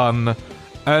good fun,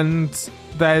 and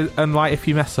like if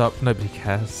you mess up, nobody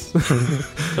cares.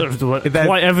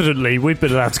 Quite evidently, we've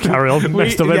been allowed to carry on and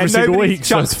messed up every single week.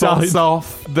 So it's chucked us fine.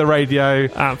 off the radio.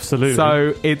 Absolutely.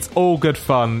 So it's all good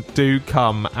fun. Do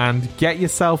come and get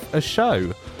yourself a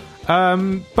show.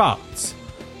 But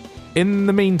in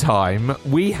the meantime,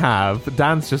 we have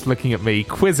Dan's just looking at me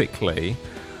quizzically.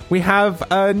 We have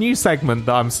a new segment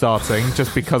that I'm starting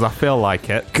just because I feel like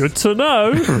it. Good to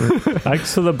know.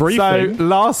 Thanks for the briefing. So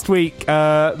last week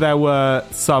there were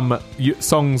some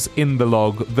songs in the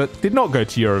log that did not go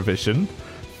to Eurovision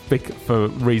for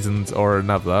reasons or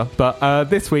another. But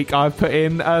this week I've put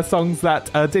in songs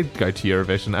that did go to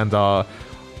Eurovision and are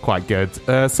quite good.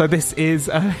 So this is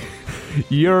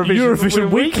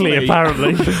Eurovision Weekly,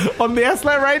 apparently. on the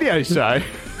SLET Radio Show.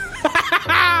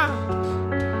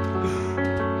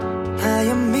 I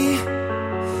am me,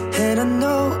 and I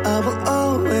know I will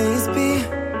always be.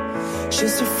 Je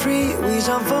suis free, oui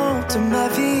j'invente ma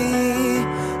vie.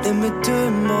 Ne me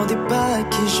demandez pas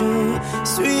qui je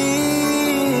suis.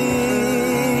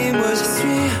 Moi je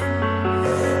suis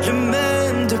le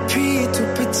même depuis tout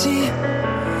petit.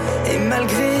 Et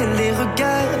malgré les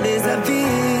regards, les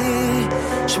avis,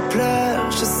 je pleure,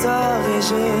 je sors et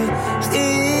je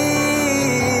ris.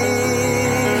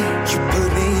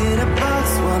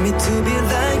 Me to be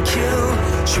like you.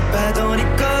 Je suis pas dans les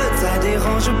codes, ça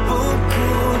dérange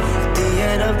beaucoup. At the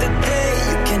end of the day,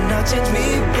 you cannot change me,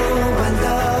 boo.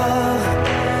 Alors,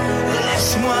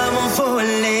 laisse-moi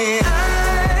m'envoler.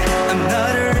 I'm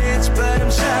not rich, but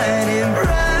I'm shining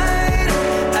bright.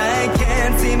 I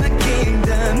can't see my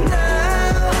kingdom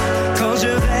now. Quand je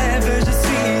rêve, je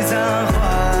suis un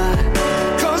roi.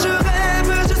 Quand je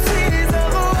rêve, je suis un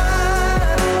roi.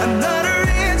 I'm not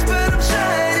rich, but I'm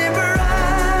shining bright.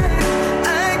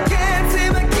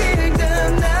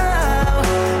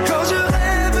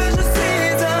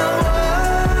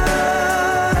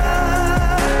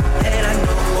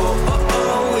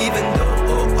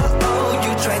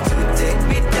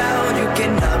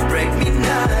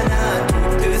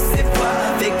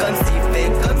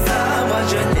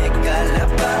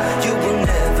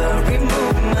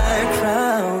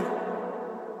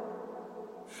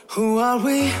 Who are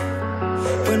we?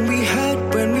 When we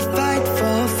hurt, when we fight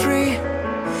for free.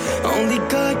 Only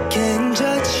God can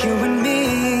judge you and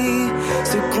me.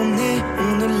 Ce qu'on est,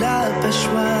 on ne l'a pas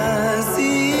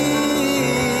choisi.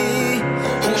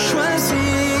 On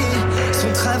choisit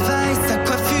son travail, sa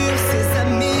coiffure, ses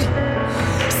amis,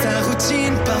 sa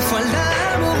routine, parfois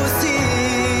l'amour aussi.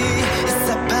 Et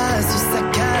ça passe ou ça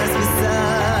casse, mais ça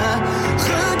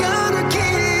regarde qui.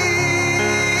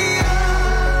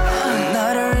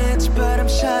 But I'm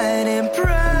shining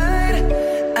bright.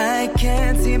 I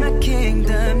can't see my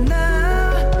kingdom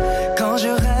now. Quand je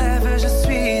rêve, je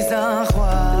suis un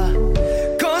roi.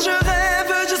 Quand je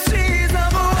rêve, je suis un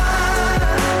roi.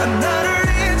 I'm not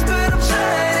rich, but I'm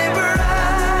shining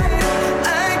bright.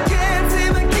 I can't see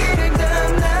my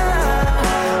kingdom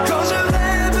now. Quand je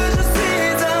rêve, je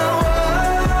suis un roi.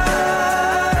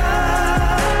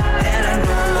 And I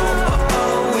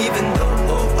know, even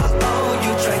though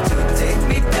you try to take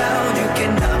me down, you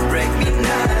cannot break me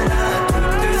now.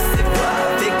 Tout de ces voix,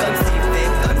 fais comme si, fais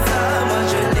comme ça. Moi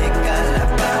je les cala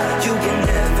pas. You will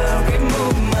never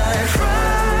remove my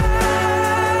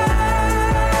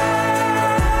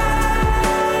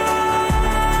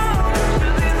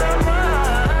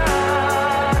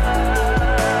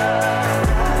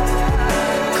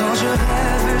Quand je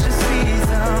rêve, je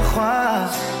suis un roi.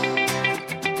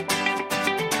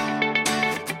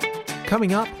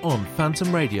 Coming up on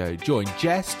Phantom Radio, join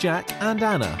Jess, Jack and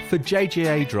Anna for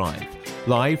JJA Drive,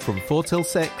 live from 4 till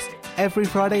 6 every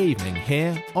Friday evening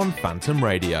here on Phantom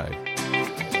Radio.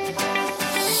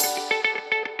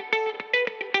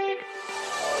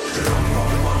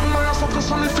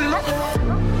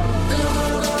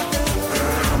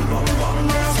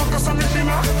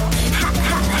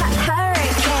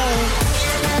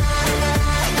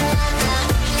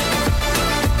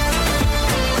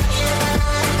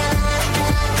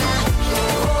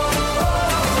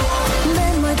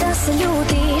 Menoit d'un salut,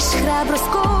 hrabre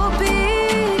skopi.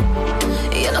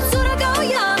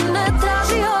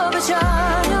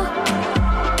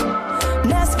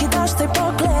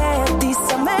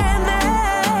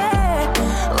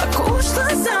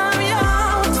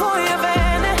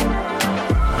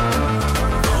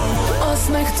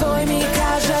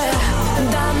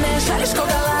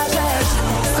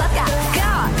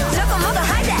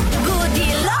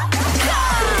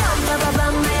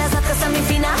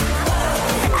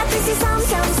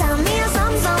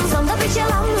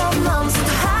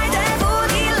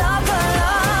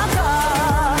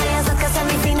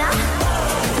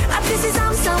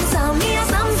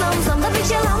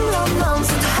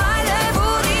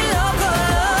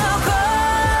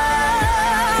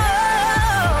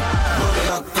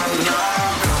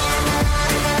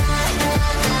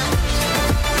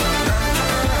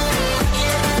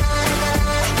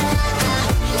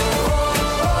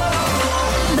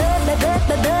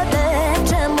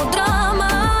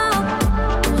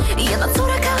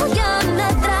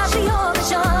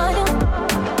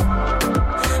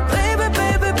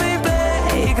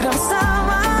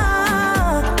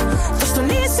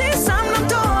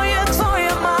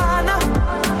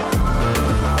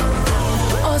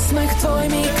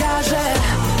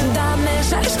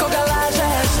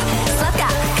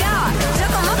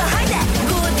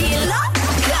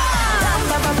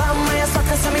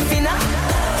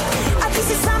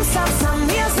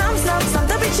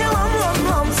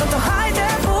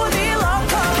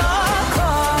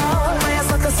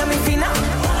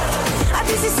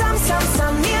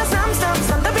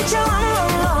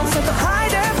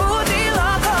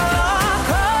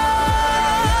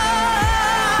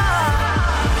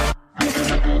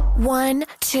 1,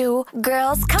 2,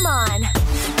 girls, come on.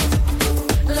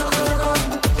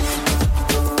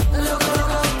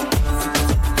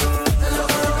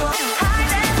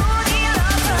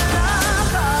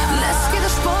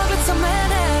 Neskydaš pogled sa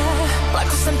mene,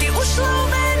 lako sam ti ušla u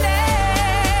mene.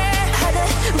 Hajde,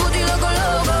 budi logo,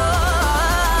 logo.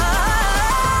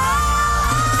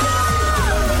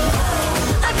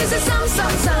 A ti si sam,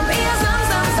 i ja znam,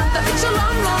 da bit će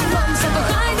long, Samo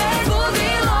hajde, budi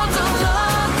logo,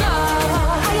 logo.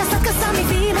 A ja slatka sam i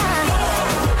fina.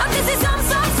 A ti si sam,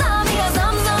 i ja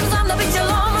znam, da bit će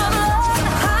long,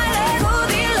 Hajde,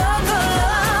 budi logo,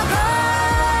 logo.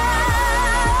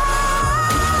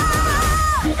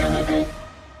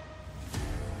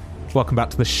 Welcome back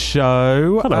to the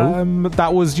show. Hello.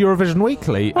 That was Eurovision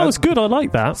Weekly. Oh, it's good. I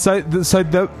like that. So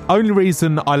the only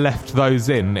reason I left those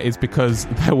in is because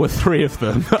there were 3 of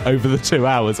them over the 2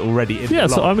 hours already in Yeah,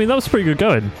 the so, lot. I mean, that was pretty good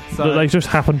going. So- That they just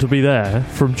happened to be there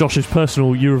from Josh's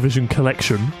personal Eurovision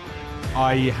collection.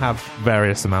 I have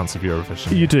various amounts of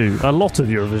Eurovision. You do. A lot of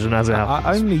Eurovision, as it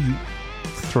happens. Only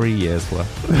 3 years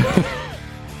worth.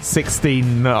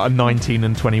 16, 19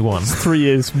 and 21. 3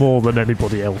 years more than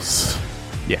anybody else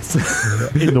Yes.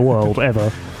 in the world, ever.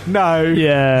 No.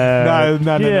 Yeah.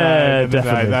 No. Yeah,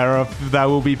 definitely. There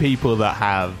will be people that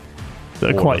have.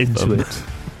 That are all quite of into them. it.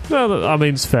 No, I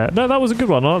mean, it's fair. No, that was a good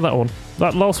one. I like that one.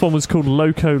 That last one was called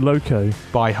Loco Loco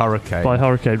By Hurricane. by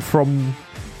Hurricane from...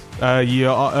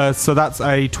 So that's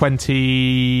a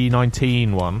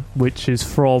 2019 one. Which is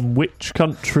from which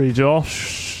country,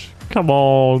 Josh? Come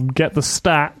on, get the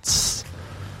stats.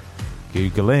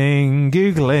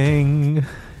 Googling.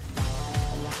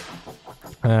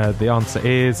 The answer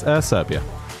is Serbia.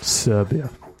 Serbia.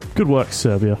 Good work,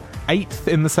 Serbia. 8th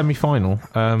in the semi-final.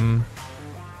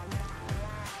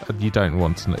 You don't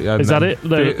want to know. Is that it?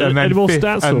 Any more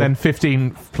stats? And or- then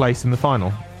 15th place in the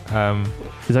final.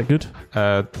 Is that good?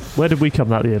 Where did we come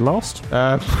that year? Last?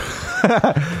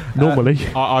 Normally.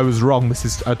 I was wrong. This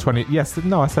is 20. Yes,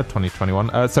 no, I said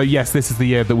 2021. So yes, this is the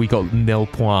year that we got 0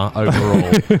 points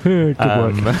overall. Good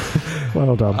work.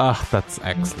 Well done. That's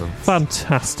excellent.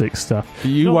 Fantastic stuff.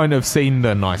 You won't have seen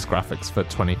the nice graphics for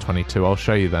 2022. I'll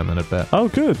show you them in a bit. Oh,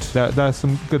 good. There's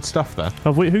some good stuff there.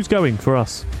 Who's going for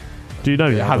us? Do you know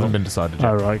It yet? hasn't been decided yet.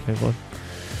 Oh, right. Okay, fine.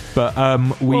 But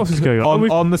we else is going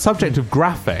on? on the subject of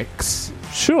graphics,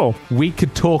 Sure. we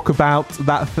could talk about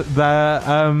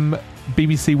the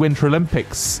BBC Winter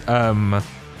Olympics. Yes,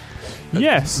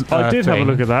 I did have a thing.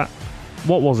 look at that.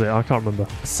 What was it? I can't remember.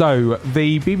 So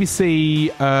the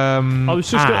BBC I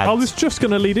was just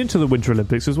going to lead into the Winter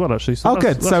Olympics as well, actually. So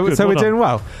good. that's So good. we're Well done. doing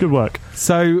well. Good work.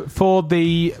 So for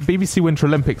the BBC Winter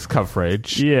Olympics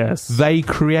coverage, Yes. they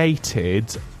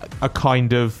created a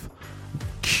kind of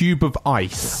cube of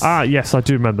ice. Yes, I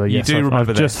do remember. You Yes, do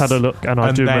remember I've just this. had a look, and I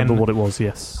And do remember then- what it was.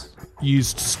 Yes,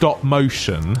 Used stop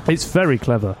motion it's very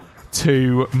clever.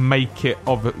 to make it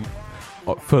of.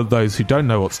 For those who don't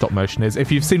know what stop motion is,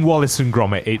 if you've seen Wallace and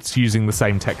Gromit, it's using the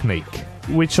same technique.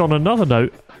 Which, on another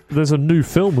note, there's a new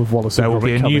film of Wallace There and will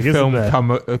be Gromit a coming, new isn't film there?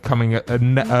 coming.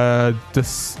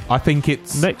 I think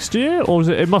it's Next year, or is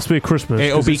it? It must be a Christmas.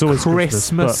 it'll 'cause be it's always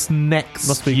Christmas but next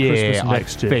must be year. Christmas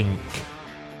next I year.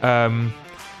 think.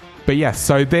 But yes,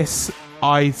 so this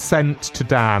I sent to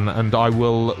Dan, and I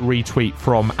will retweet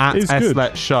from at It's good.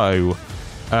 SLet Show.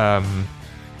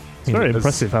 It's very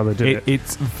impressive how they did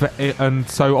it. And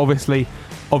so obviously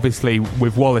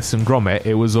with Wallace and Gromit,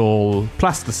 it was all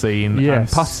plasticine and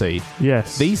Yes. putty.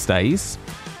 Yes. These days,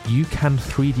 you can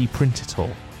 3D print it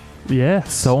all.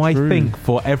 Yes. So I true. think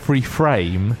for every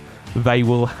frame, they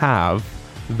will have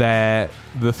the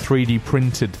 3D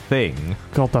printed thing.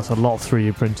 God, that's a lot of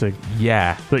 3D printing.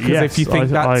 Yeah, But 'Cause yes, if you think I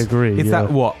that's, agree, Is yeah.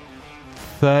 that what?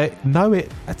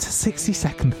 It's a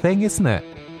 60-second thing, isn't it?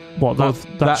 What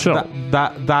that shot?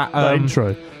 That That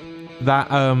intro.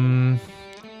 that ad.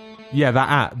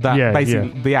 That Yeah,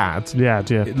 basically the ad. Yeah,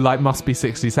 yeah. It, like must be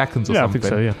 60 seconds or Yeah, I something.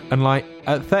 think so, yeah. And like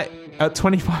at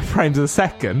 25 frames a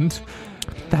second,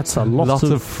 that's a lot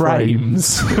of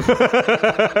frames.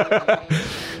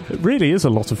 It really is a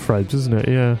lot of frames, isn't it?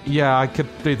 Yeah. Yeah, I could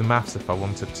do the maths if I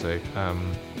wanted to.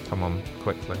 Come on,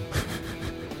 quickly.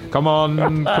 Come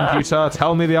on, computer,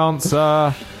 tell me the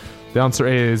answer. The answer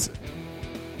is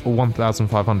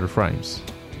 1,500 frames.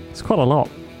 It's quite a lot.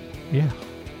 Yeah.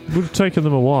 Would have taken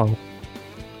them a while.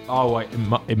 Oh, wait,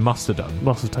 it must have done.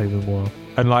 Must have taken them a while.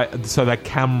 And so their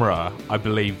camera, I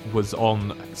believe, was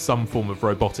on some form of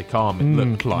robotic arm, it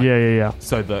looked like. Yeah.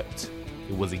 So that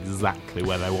it was exactly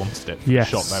where they wanted it for Yes.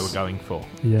 the shot they were going for.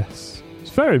 Yes. It's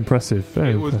very impressive.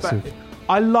 Very It was impressive.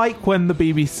 I like when the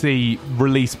BBC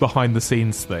release behind the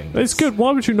scenes things. It's good.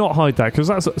 Why would you not hide that?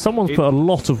 Because someone's put a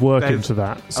lot of work there's into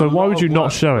that. So a why lot would you of not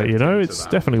work show it? You went know, into it's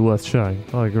that. definitely worth showing.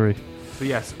 I agree. So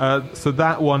yes, so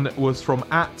that one was from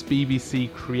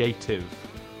 @BBC Creative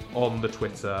on the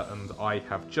Twitter, and I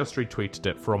have just retweeted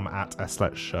it from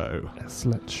 @SLetShow.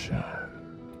 Let's show.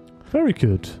 Very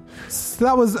good. So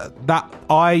that was that.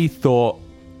 I thought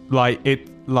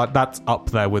that's up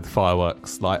there with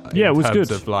fireworks. Yeah, it was terms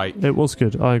good. Of, It was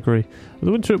good. I agree.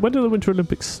 When do the Winter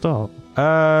Olympics start?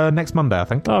 next Monday, I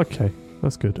think. Okay,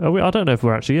 that's good. I don't know if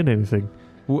we're actually in anything.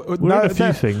 We're in a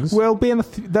few things. We'll be in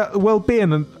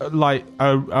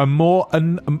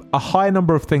a high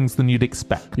number of things than you'd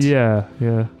expect. Yeah.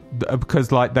 Because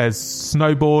there's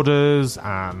snowboarders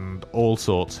and all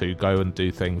sorts who go and do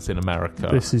things in America.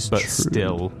 This is but true.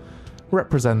 still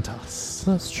represent us.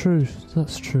 That's true.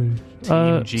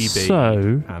 Team GB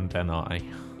So and NI.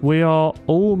 we are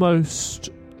almost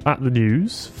at the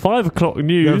news. 5 o'clock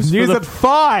news. News for at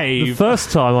 5. the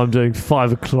first time I'm doing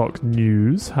 5 o'clock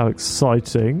news. How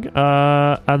exciting.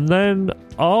 And then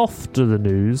after the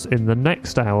news, in the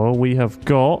next hour, we have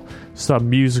got some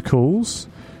musicals.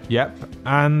 Yep.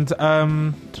 And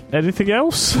Anything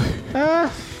else?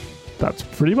 That's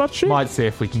pretty much it. might see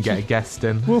if we can get a guest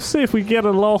in. We'll see if we get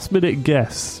a last minute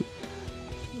guess.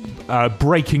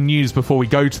 Breaking news before we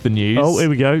go to the news. Oh, here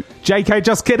we go. JK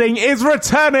Just Kidding is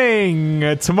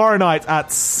returning tomorrow night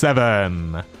at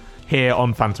 7 here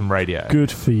on Phantom Radio. Good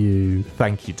for you.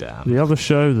 Thank you, Dan. The other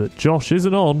show that Josh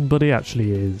isn't on, but he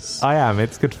actually is. I am.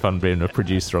 It's good fun being a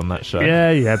producer on that show.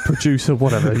 Yeah, producer,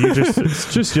 whatever.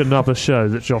 It's just another show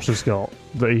that Josh has got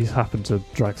that he's happened to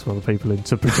drag some other people in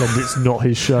to pretend it's not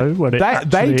his show when it They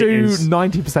actually do is.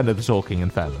 90% of the talking, in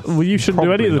fairness. Well, you shouldn't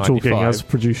do any of the Probably talking 95. as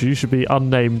producer. You should be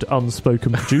unnamed,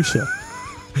 unspoken producer.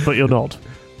 But you're not.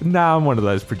 No, I'm one of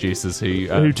those producers who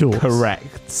talks.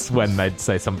 corrects when they'd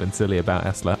say something silly about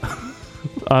Esla.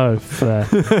 Oh, fair.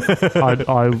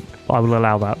 I will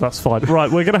allow that. That's fine. Right,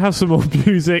 we're going to have some more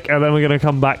music, and then we're going to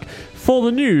come back for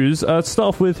the news. To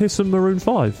start off with, here's some Maroon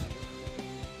 5.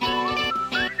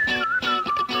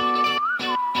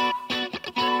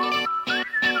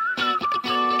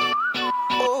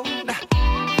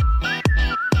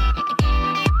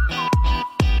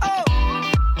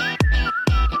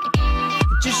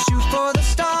 Just shoot for the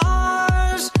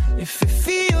stars. If it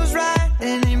feels right,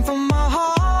 and aim for my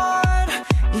heart.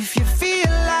 If you feel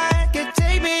like it,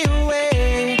 take me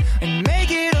away and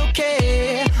make it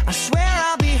okay. I swear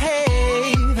I'll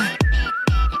behave.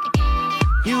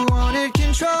 You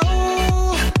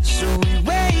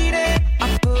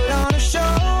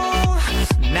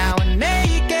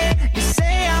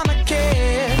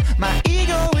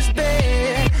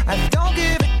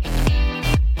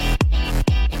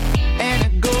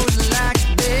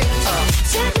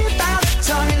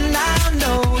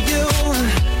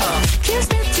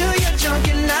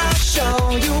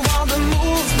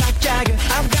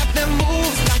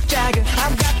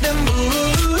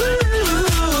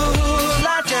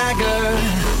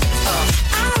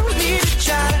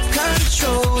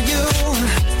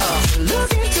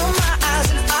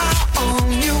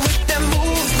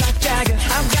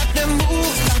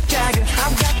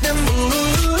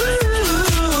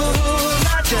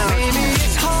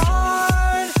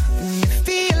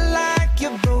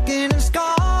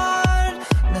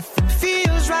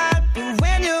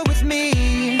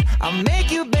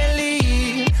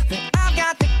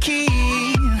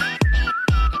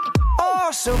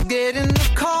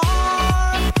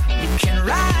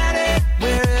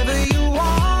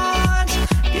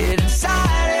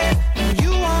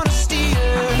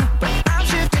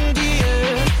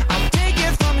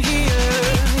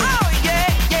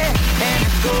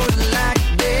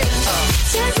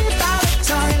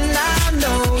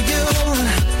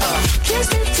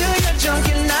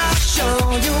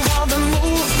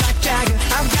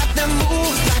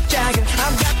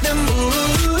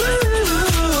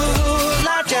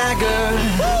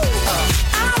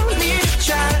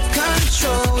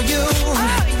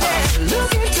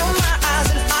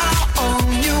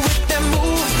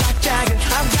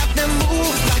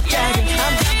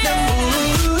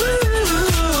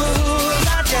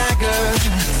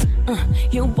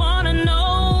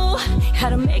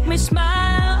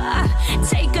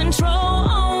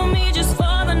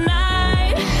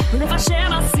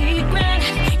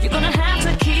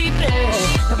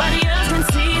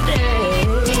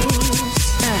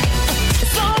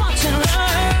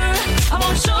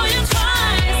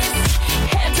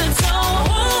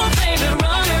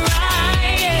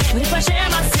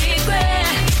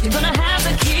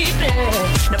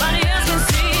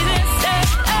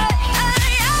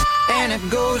that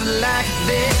goes like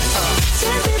this.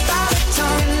 Take me by the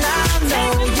tongue and I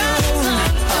know you.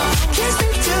 Kiss me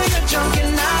till you're drunk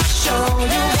and I'll show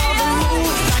you all the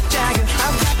moves like Jagger.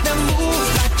 I've got the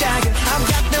moves like Jagger. I've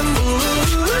got the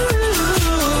moves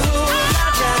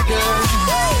like Jagger.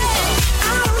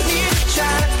 I don't need to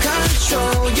try to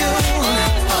control you.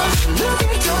 Look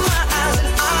into my eyes and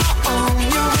I'll own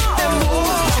you with the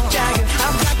moves like Jagger.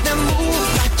 I've got the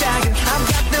moves like Jagger. I've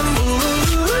got the moves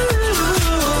like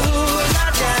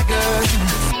Jagger.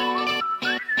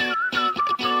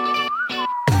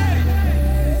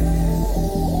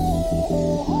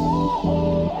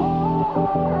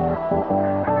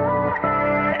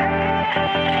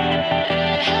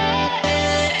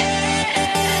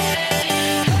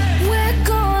 We're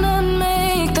gonna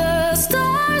make the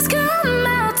stars come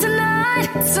out tonight.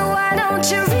 So why don't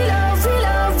you reload,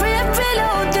 reload,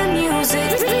 reload the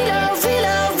music? Reload,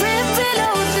 reload,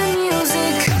 reload the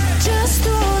music. Just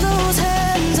throw those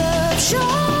hands up, show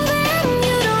them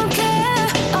you don't care.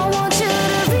 I want you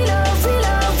to reload,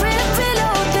 reload,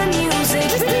 reload the music.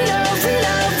 Reload,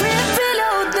 reload,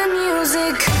 reload the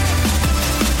music.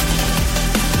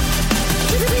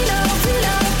 Reload,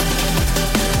 reload.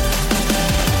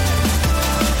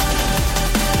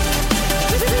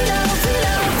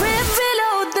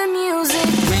 Reload the music.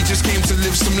 We just came to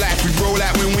live some life, we roll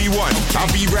out when we want.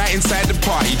 I'll be right inside the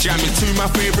party, jamming to my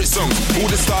favourite songs. All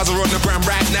the stars are on the ground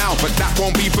right now, but that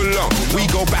won't be for long. We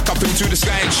go back up into the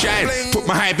sky and shine, put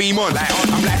my high beam on.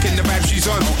 I'm liking the vibe she's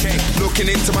on, looking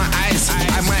into my eyes.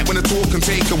 I might wanna talk and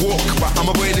take a walk, but I'm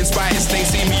avoiding spiders. They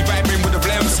see me vibing with the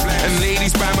blems, and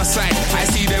ladies by my side. I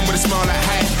see them with a smile like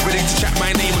hi, ready to chat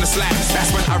my name on the slide.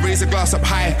 That's when I raise a glass up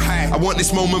high. I want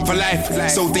this moment for life,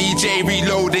 so DJ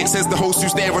reload it, says the host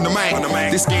who's there on the mic.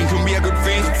 This game can be a good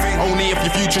thing, only if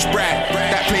your future's bright.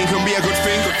 That plane can be a good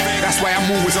thing, that's why I'm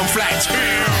always on flight.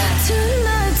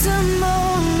 Tonight's a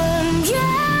moment,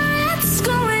 yeah, it's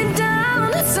going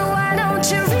down. So why don't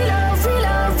you reload,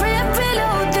 reload,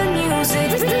 reload the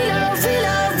music? Reload,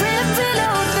 reload,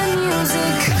 reload the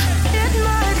music. It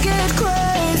might get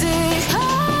crazy,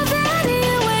 oh, that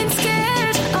you ain't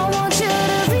scared. I want you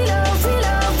to reload,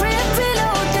 reload,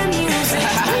 reload the music.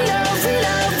 Reload,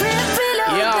 reload, reload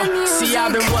the music. See,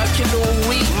 I've been working all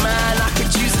week, man. I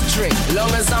could use a drink.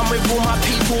 Long as I'm with all my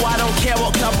people, I don't care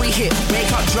what club we hit.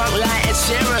 Wake up drunk like Ed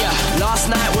Sheeran. Last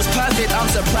night was perfect, I'm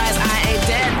surprised I ain't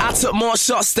dead. I took more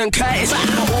shots than Curtis.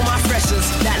 For all my freshers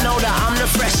that know that I'm the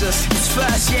freshest. It's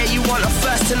first, yeah, you want a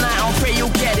first tonight, I'll pray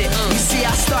you'll get it. You see,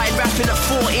 I started rapping at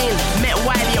 14, met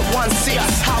Wiley at 1-6.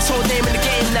 Household name in the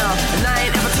game now, and I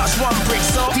ain't ever touched one brick.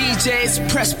 So DJs,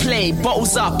 press play,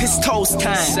 bottles up, it's toast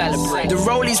time. Celebrate. The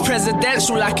Rollies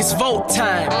presidential like it's vote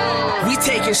time. We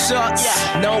taking shots,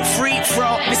 no free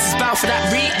throw. This is bound for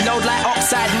that reload like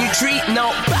oxide, new treat,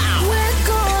 no bow. We're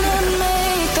gonna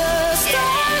make the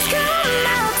stars come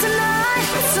out tonight.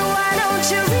 So why don't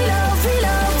you reload,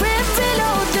 reload,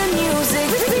 reload the music?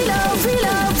 Reload,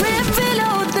 reload,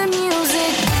 reload the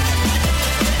music.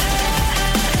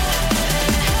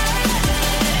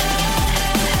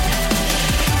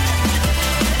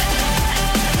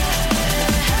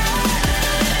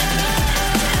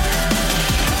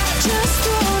 Just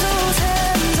throw those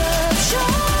hands up, show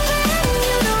them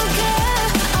you don't care.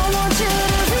 I want you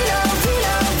to reload,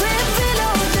 reload,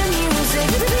 reload the music.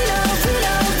 Reload,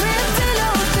 reload,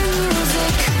 reload the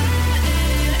music.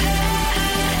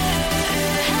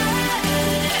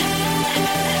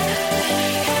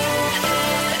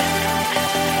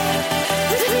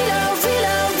 Reload,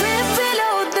 reload,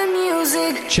 reload the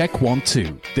music. Check 1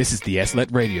 2. This is the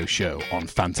SLET Radio Show on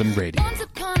Phantom Radio. Once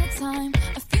upon a time,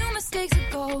 a few mistakes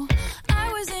ago,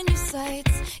 I was in your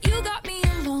sights. You got me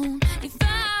alone. You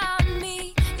found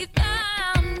me. You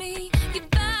found me. You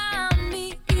found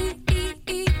me.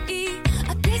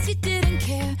 I guess you didn't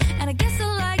care, and I guess I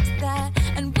liked that.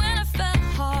 And when I felt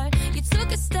hard, you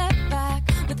took a step back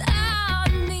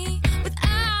without me.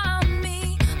 Without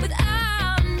me.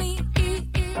 Without me.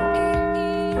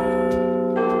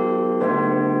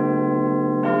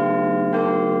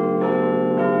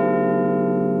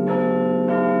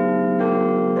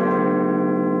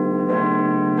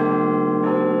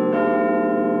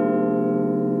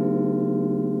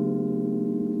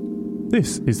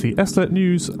 This is the SLET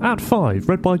News at 5,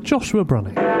 read by Joshua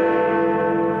Brunning.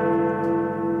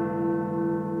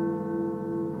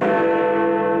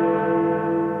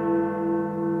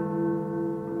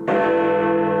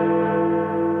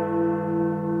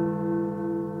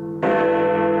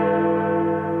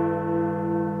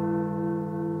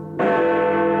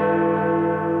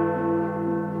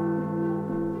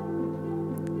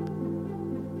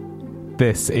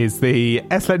 This is the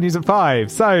SLET News at 5.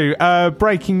 So,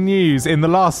 breaking news in the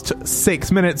last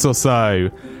 6 minutes or so.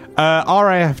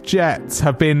 RAF jets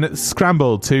have been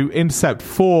scrambled to intercept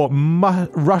 4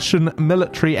 Russian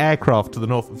military aircraft to the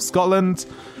north of Scotland.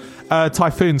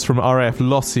 Typhoons from RAF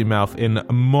Lossiemouth in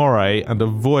Moray and a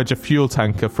Voyager fuel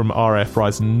tanker from RAF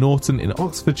Rise Norton in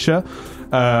Oxfordshire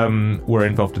were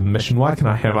involved in the mission. Why can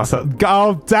I hear myself?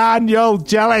 Go, Daniel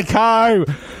Jellicoe!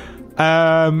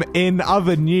 In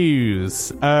other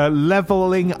news,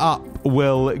 levelling up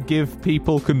will give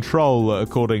people control,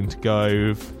 according to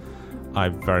Gove. I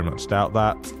very much doubt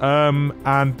that.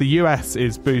 And the US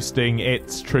is boosting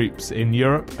its troops in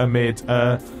Europe amid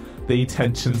the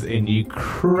tensions in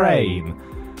Ukraine.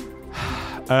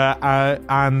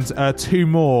 And 2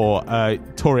 more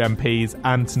Tory MPs,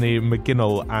 Anthony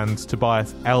McGinnell and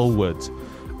Tobias Elwood,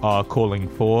 are calling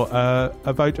for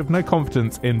a vote of no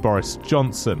confidence in Boris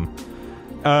Johnson.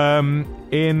 I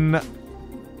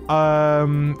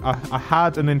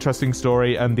had an interesting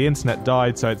story and the internet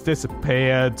died, so it's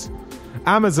disappeared.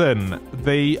 Amazon,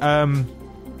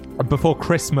 before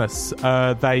Christmas,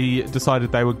 they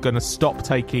decided they were going to stop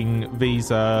taking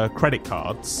Visa credit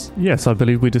cards. Yes, I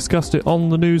believe we discussed it on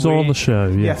the news or on the show.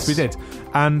 Yes, we did.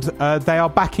 And they are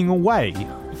backing away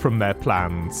from their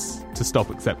plans to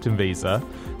stop accepting Visa,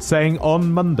 saying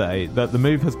on Monday that the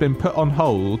move has been put on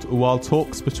hold while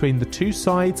talks between the two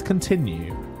sides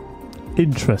continue.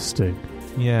 Interesting.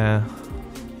 Yeah.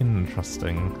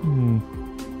 Interesting.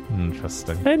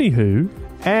 Interesting.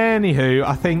 Anywho,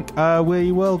 I think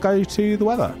we will go to the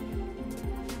weather.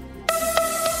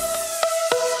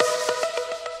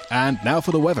 And now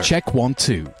for the weather. Check 1,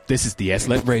 2. This is the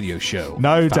SLET Radio Show.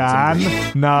 No, Dan.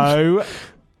 No.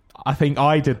 I think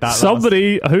I did that.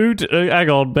 Somebody hang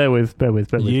on, bear with.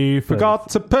 You forgot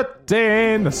to put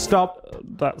in a stop.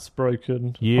 That's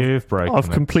broken. I've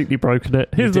completely broken it.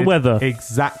 Here's the weather.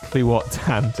 Exactly what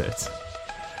Dan did.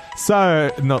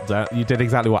 So, not Dan, you did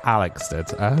exactly what Alex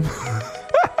did.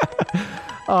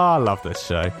 I love this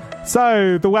show.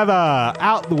 So, the weather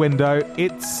out the window.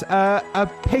 It's a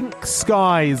pink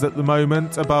skies at the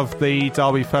moment above the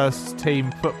Derby first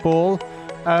team football.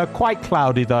 Quite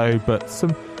cloudy though, but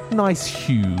some nice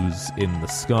hues in the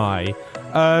sky.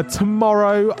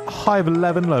 Tomorrow, high of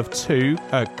 11, low of 2.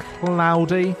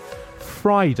 Cloudy.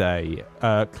 Friday,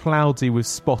 cloudy with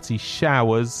spotty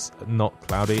showers. Not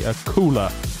cloudy, cooler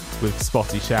with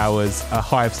spotty showers. A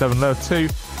high of 7, low of 2.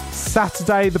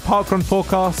 Saturday, the parkrun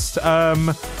forecast.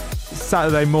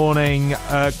 Saturday morning,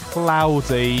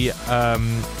 cloudy.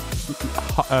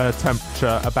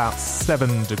 Temperature about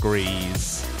 7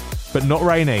 degrees, but not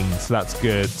raining, so that's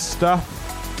good stuff.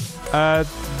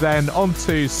 Then on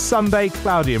to Sunday,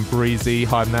 cloudy and breezy.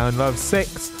 High of 9, low of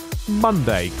 6.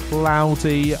 Monday,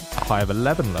 cloudy, high of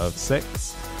 11, low of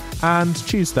 6. And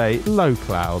Tuesday, low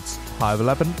clouds, high of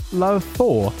 11, low of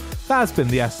 4. That's been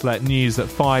the SLET News at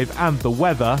 5 and the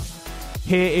weather.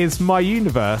 Here is My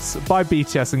Universe by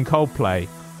BTS and Coldplay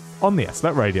on the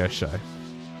SLET Radio Show.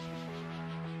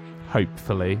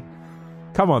 Hopefully.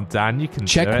 Come on, Dan, you can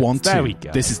Check do it. 1, 2. There we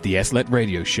go. This is the SLET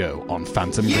Radio Show on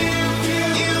Phantom Radio.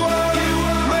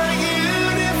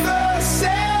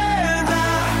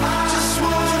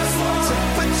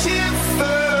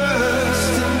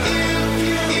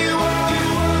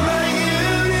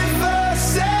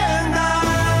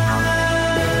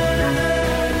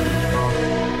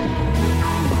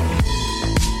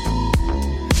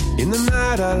 In the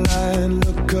night I lie and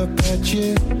look up at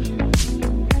you.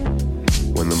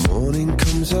 When the morning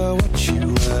comes I watch you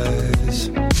rise.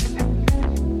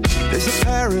 There's a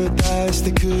paradise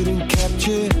they couldn't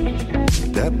capture.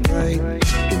 That bright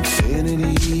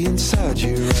infinity inside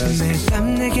your eyes. 매일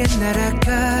밤 내게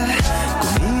날아가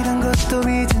꿈이란 것도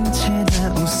잊은 채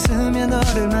나 웃으며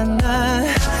너를 만나.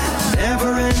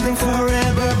 Never ending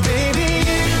forever baby.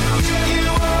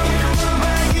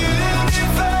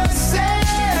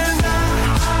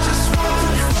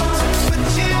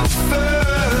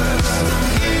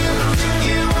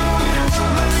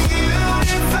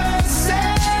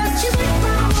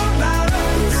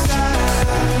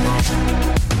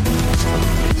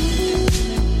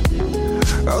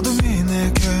 어둠이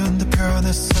내게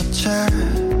흔들펴냈었지.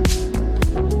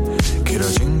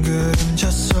 길어진 그림자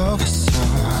속에서.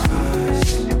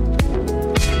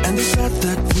 And they said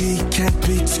that we can't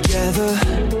be together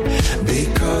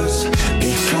because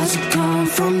we come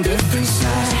from different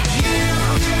sides.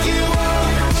 You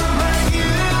are my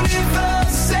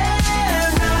universe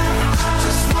and I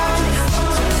just want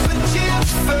to put you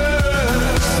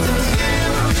first.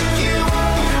 You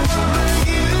are my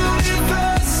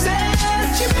universe and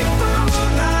you make my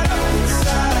world light up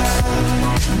inside.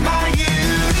 My universe.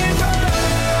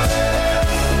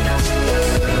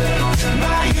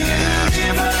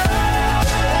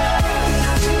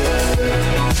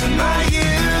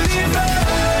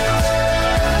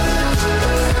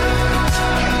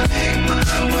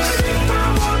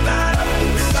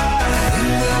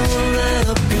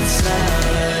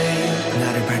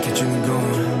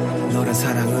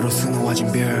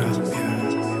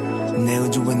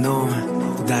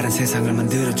 세상을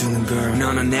만들어주는 girl.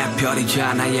 너는 내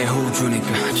별이자 나의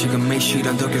호주니까 지금 이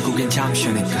시련도 결국엔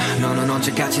잠시니까 너는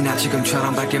언제까지나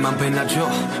지금처럼 밝게만 빛나줘.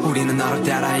 우리는 너를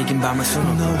따라 이긴 밤을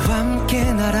수놓고 너와 함께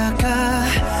날아가.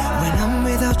 When I'm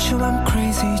without you I'm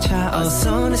crazy. 자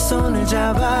어서 내 손을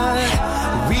잡아.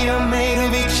 We are made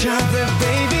of each other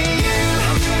baby.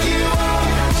 You are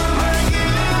my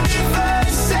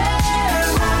universe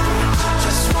and I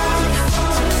just want to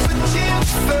put you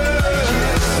first.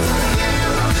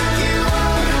 You are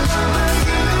my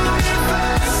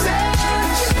universe and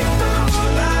you know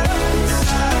that I'm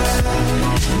inside.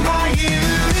 My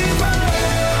universe.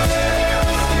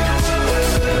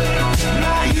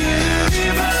 My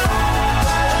universe.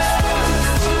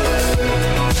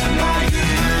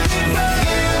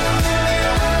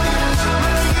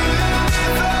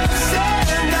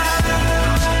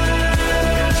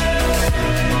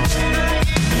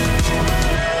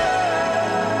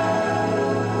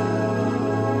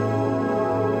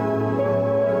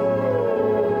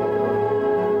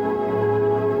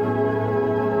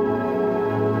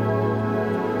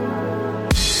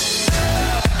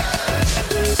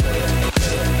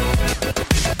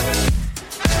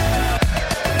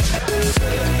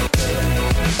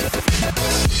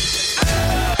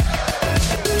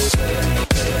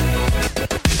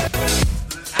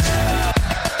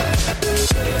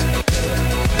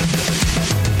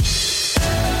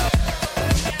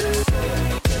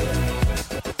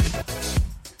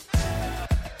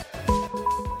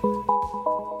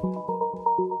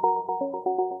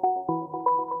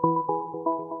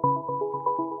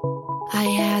 I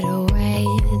had a way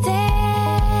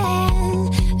then,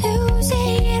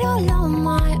 losing it all on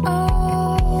my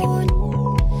own.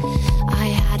 I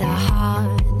had a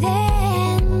heart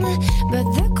then, but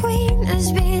the queen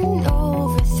has been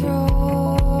overthrown.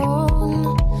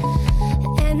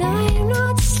 And I'm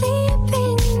not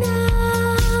sleeping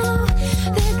now.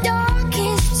 The dark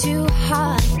is too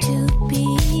hard to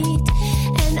beat,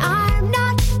 and I'm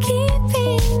not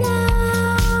keeping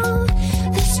out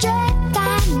the strength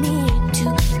I need to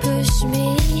push me.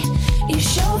 You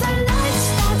show the lights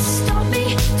that stop me,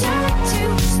 turn to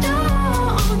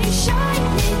stone. You shine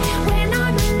me when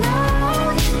I'm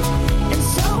alone, and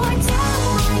so I tell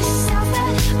myself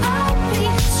that I'll be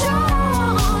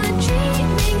strong. And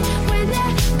dreaming when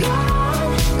they're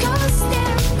gone, 'cause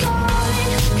they're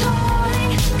calling,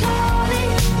 calling,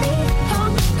 calling me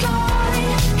home,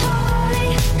 calling,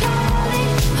 calling,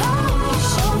 calling home. You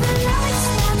show the lights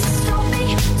that stop me,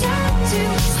 turn to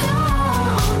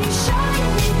stone. You shine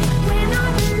me when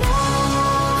I'm alone.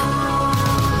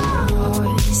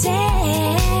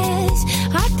 Voices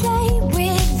I play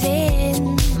within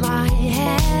my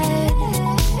head,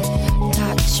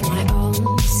 touch my own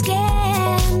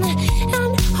skin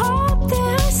and hope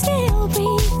they'll still be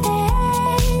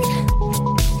there.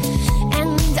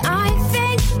 And I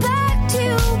think back to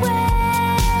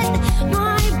when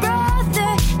my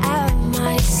brother and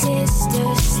my sister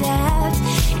slept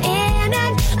in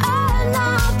an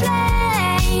unloved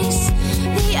place.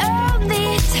 The only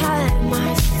time I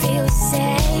feel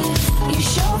safe. You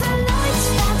show the lights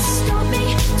that stop me,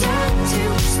 turn to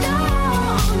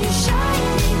stone. You shine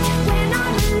me when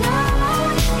I'm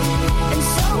alone, and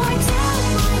so I tell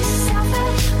myself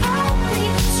that I'll be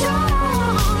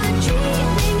strong. And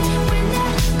dreaming when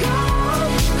they're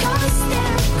gone, 'cause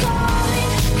they're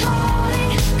calling,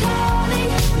 calling,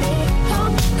 calling me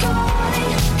home,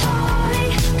 calling,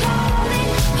 calling,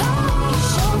 calling home. You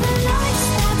show the lights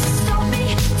that stop me,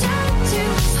 turn to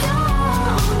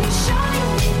stone. You shine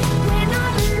me when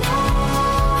I'm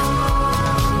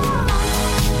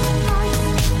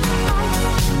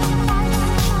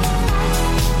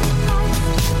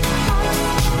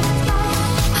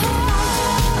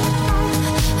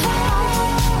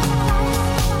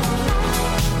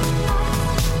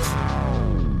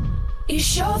You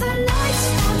show the lights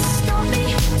that stop me,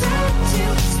 turn to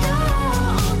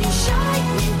stone. You shine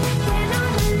me when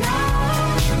I'm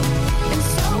alone, and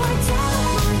so I tell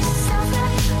myself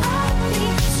that I'll be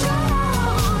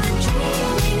strong. And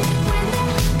dreaming when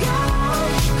they're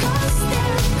gone, 'cause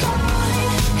they're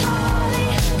calling,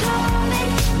 calling,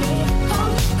 calling me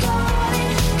home,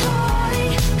 calling,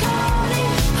 calling,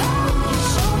 calling home. You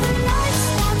show the lights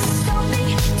that stop me,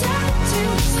 turn to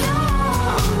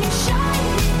stone. You shine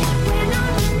me when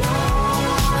I'm alone.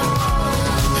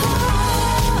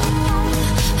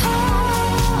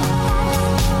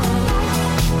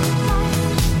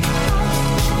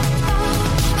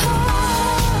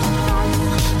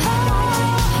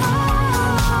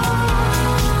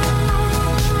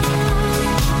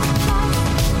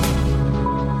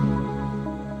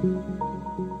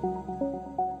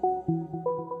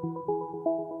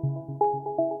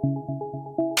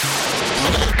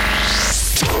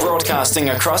 Broadcasting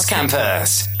across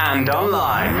campus and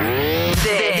online.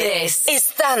 This is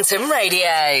Phantom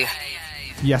Radio.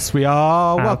 Yes, we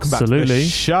are. Welcome back to the Absolutely.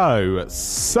 show.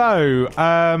 So,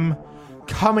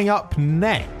 coming up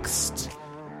next,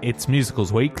 it's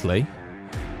Musicals Weekly.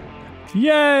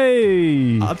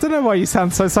 Yay! I don't know why you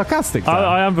sound so sarcastic. Dan.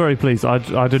 I am very pleased. I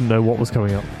didn't know what was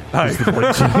coming up. That's the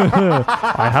point.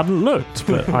 I hadn't looked,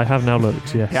 but I have now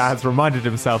looked, yes. He has reminded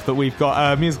himself that we've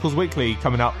got Musicals Weekly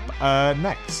coming up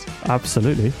next.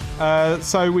 Absolutely.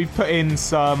 So we've put in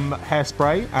some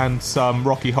Hairspray and some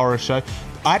Rocky Horror Show.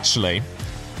 Actually,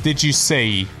 did you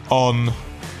see on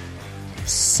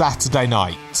Saturday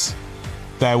night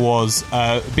there was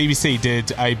BBC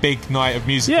did a big night of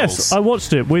musicals? Yes, I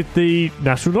watched it with the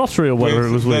National Lottery or whatever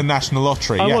it was the with. National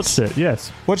Lottery. I yes. watched it, yes.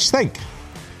 What did you think?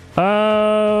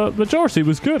 Majority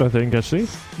was good, I think, actually.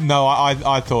 No,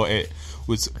 I thought it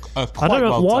was quite I don't know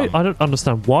well why. done. I don't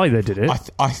understand why they did it.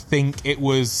 I think it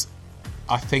was.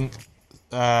 I think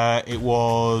it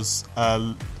was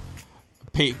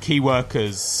key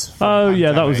workers. Oh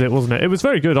yeah, that was it, wasn't it? It was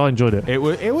very good. I enjoyed it. It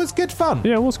was good fun.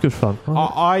 Yeah, it was good fun.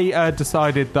 I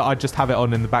decided that I'd just have it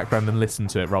on in the background and listen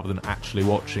to it rather than actually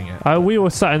watching it. We were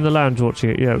sat in the lounge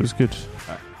watching it. Yeah, it was good.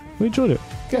 We enjoyed it.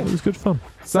 Good. It was good fun.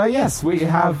 So yes, we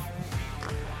have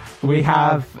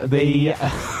the.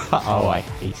 Oh, I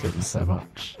hate him so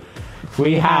much.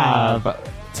 We have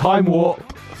Time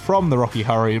Warp from the Rocky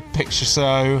Horror Picture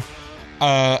Show.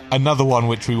 Another one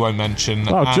which we won't mention.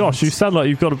 Oh, and Josh, you sound like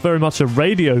you've got very much a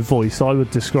radio voice. I would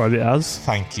describe it as.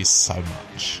 Thank you so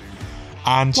much.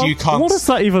 And Well, you can't. What does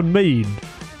that even mean?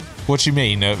 What do you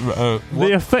mean? The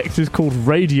What? effect is called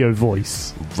radio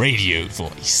voice. Radio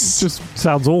voice. Just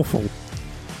sounds awful.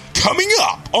 Coming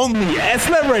up on the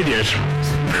SLM Radio Show.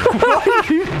 What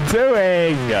are you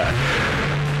doing?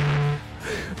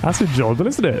 That's enjoyable,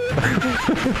 isn't it?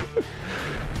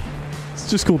 It's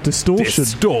just called distortion.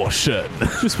 Distortion.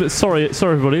 Just a bit, sorry,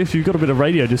 everybody, if you've got a bit of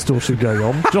radio distortion going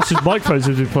on. Josh's microphones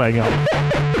have been playing up.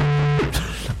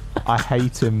 I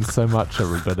hate him so much,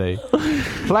 everybody.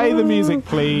 Play the music,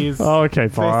 please. Oh, okay,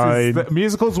 fine. This is the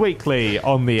Musicals Weekly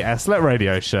on the SLET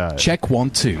Radio Show. Check 1,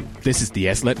 2. This is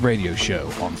the SLET Radio Show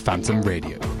on Phantom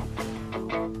Radio.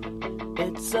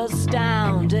 It's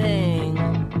astounding.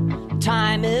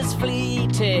 Time is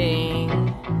fleeting.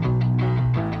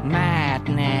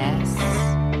 Madness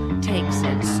takes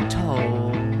its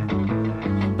toll.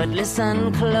 But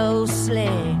listen closely.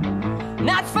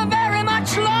 Not for very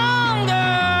much longer.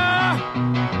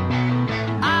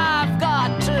 I've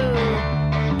got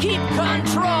to keep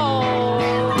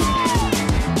control.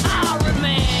 I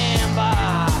remember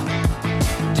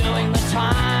doing the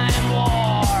time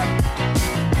warp,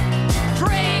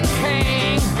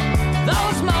 drinking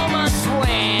those moments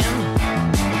when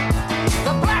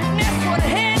the blackness would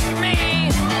hit me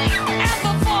and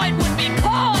the void would be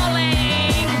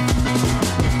calling.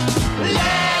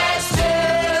 Let's do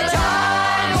the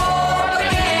time warp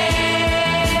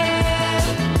again.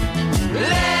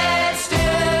 Let's do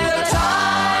the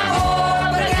time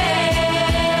warp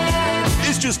again.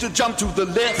 It's just a jump to the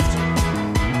left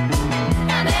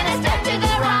And then a step to the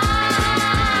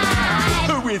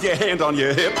right. with your hand on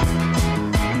your hip.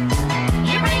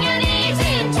 You bring an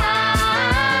easy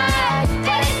time,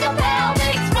 but it's the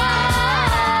pelvic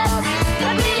thrust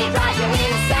that really drives you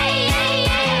insane.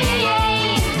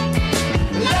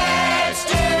 Let's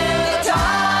do the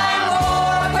time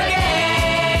warp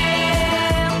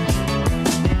again.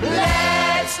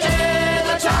 Let's do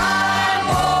the time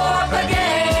warp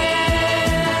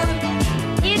again.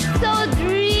 It's so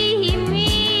dreamy,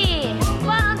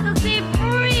 fantasy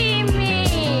free me.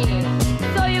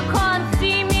 So you call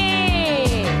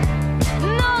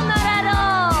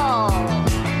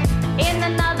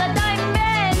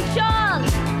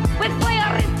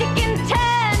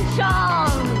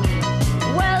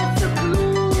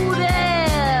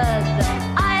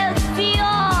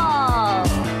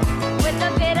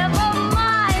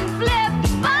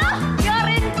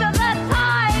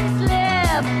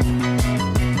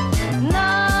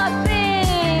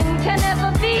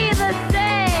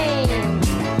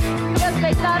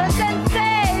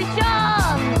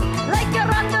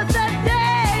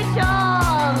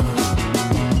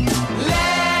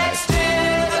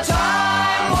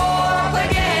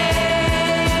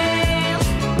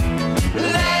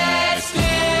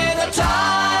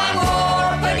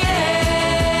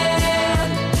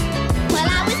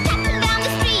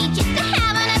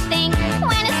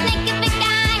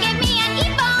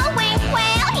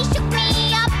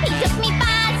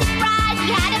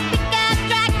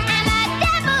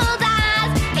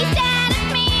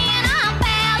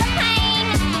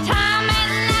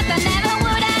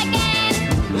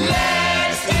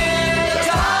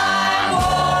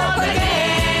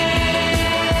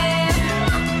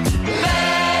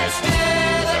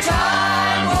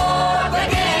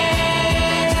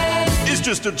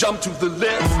just a jump to the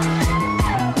left.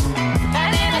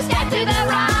 And then a step to the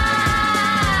right.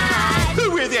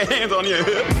 With your hand on your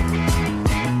hip.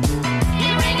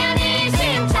 You bring your knees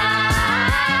in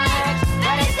tight.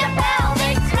 But it's the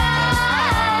pelvic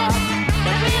thrust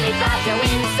that really drives you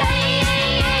insane.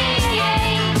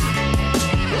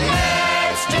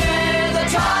 Let's do the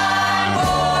time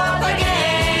warp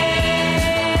again.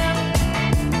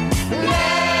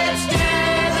 Let's do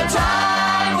the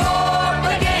time warp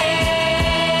again.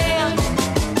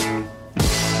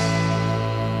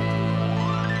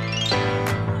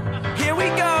 Here we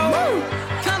go.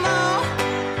 Come on.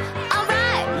 All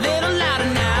right. Little louder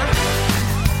now.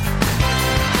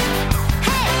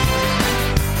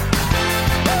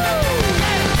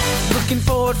 Looking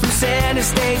forward from center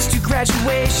stage to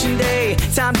graduation day.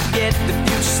 Time to get the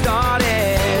future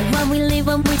started. When we leave,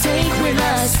 when we take with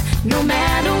us, no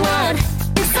matter what,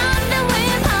 it's something that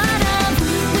we're part of.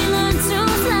 We learn to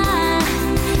fly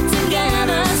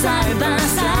together, side by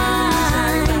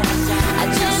side. I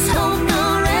just hope the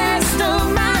rest of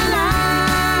my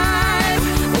life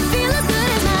will feel as good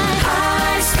as my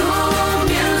High School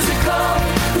Musical.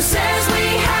 Who says we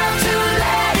have to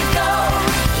let it go?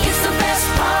 It's the best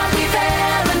part we've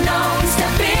ever known.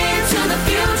 Step into the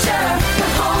future,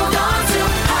 but hold on to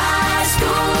High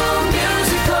School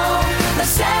Musical.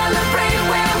 Let's celebrate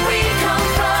where we come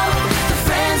from. The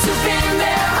friends who've been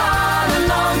there all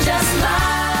along, just like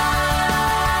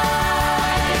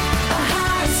a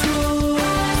high school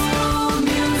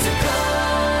musical.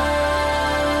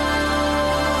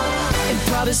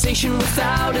 Improvisation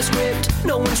without a script,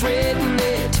 no one's written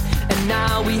it, and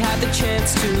now we have the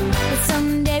chance to. But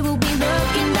someday we'll be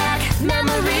looking back.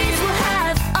 Memories we'll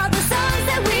have all the songs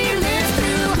that we lived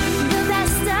through. The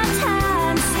best of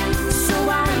times, so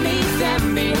I leave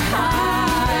them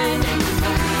behind.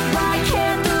 Why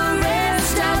can't the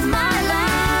rest of my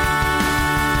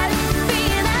life be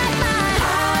like my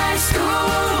High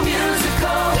School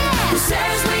Musical. Who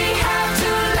says we have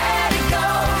to let it go?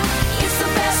 It's the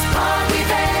best part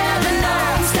we've ever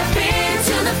known. Step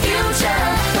into the future,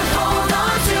 but hold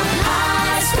on to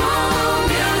High School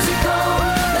Musical.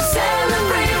 Let's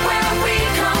celebrate where we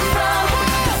come from.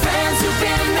 The friends who've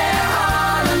been there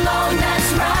all along, that's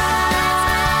right.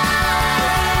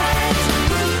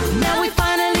 Now we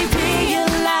finally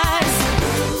realize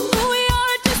who we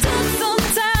are. It just took some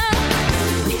time.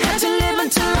 We had to live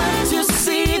and to learn to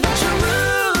see the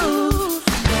truth.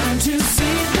 Learn to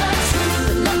see the truth.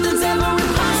 That nothing's ever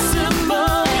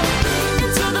impossible.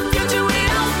 Into the future we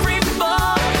all free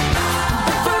fall.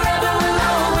 But forever we'll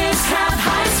always have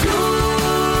high school.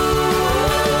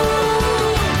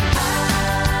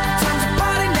 Time to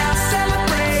party now,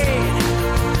 celebrate.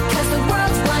 'Cause the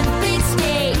world's one big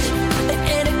stage. And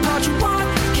any part you want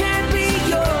can be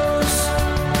yours.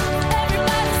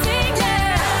 Everybody sing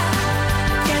yeah.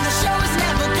 And the show is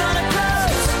never gonna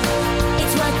close.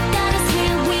 It's what got us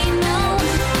here, we know.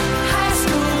 High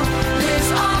school lives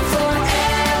on forevermore.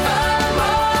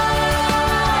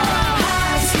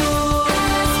 High school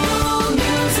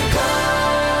musical.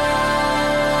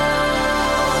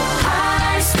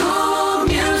 High school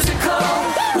musical.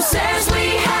 Who says we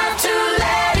have to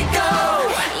let it go?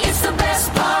 It's the best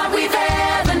part we've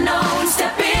ever known.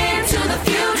 Step into the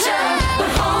future, but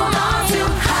hold on to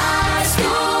High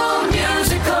School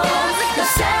Musical.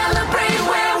 Let's celebrate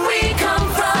where we come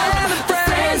from. The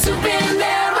friends who've been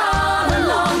there all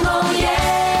along, oh yeah.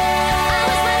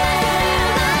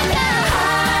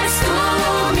 High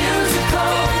School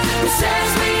Musical. Who says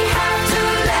we have to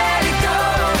let it go?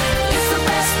 It's the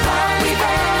best part we've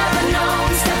ever known.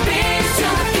 Step into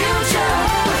the future,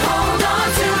 but hold on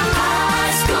to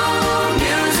High School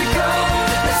Musical.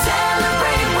 Let's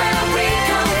celebrate where we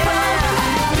come from.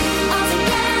 All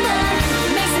together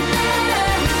makes it better.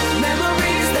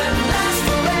 Memories that last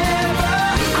forever.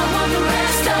 I want the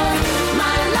rest of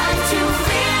my life to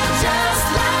feel just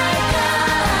like a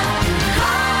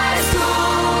high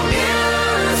school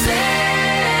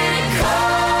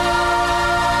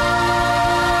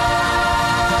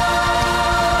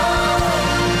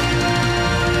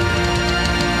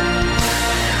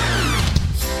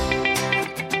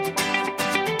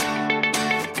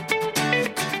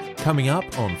Coming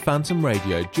up on Phantom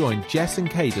Radio, join Jess and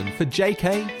Caden for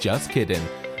JK Just Kidding.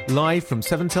 Live from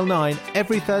 7 till 9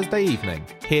 every Thursday evening,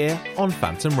 here on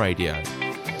Phantom Radio.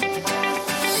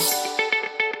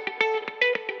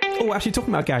 Oh, actually,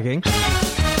 talking about gagging.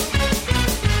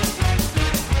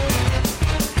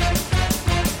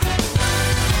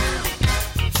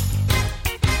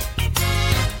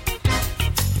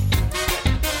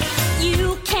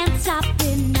 You can't stop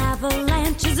an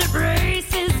avalanche as it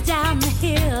races down the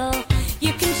hill.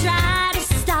 You can try to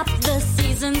stop the sea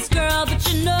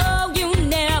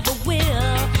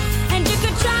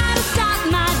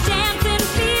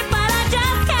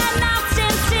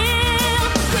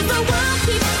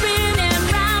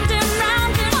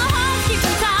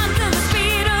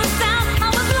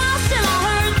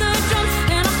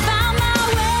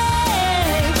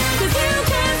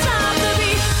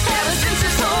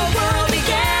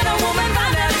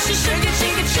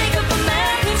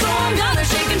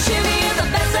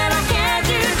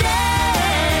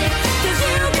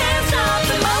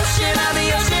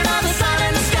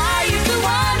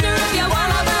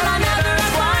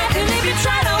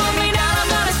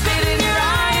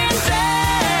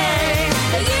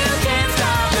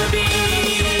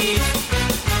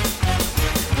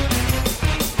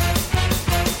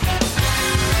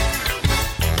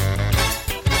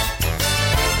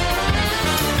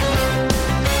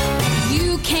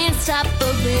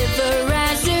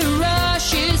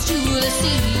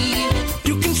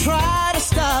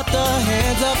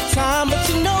hands of time, but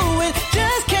you know it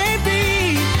just can't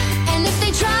be. And if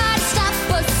they try to stop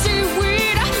us,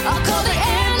 seaweed, I'll call the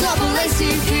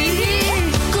NAACP.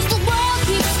 'Cause the world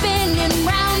keeps spinning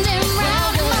round and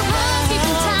round, and my heart's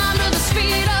keeping time to the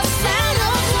speed of sound.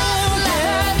 Till I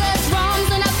heard the drums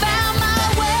and I found my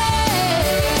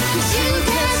way. 'Cause you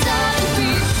can't stop the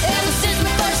beat. Ever since we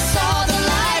first saw the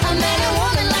light, a man and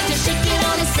woman like to shake it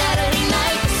on a Saturday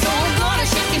night. So I'm gonna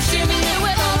shake and shimmy it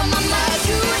with all of my might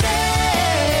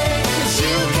today. 'Cause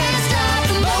you can't stop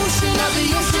the motion of the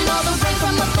ocean or the rain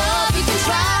from above. You can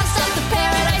try to stop the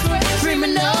paradise we're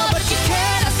dreaming of, but you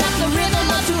can't stop the rhythm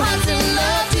of two hearts in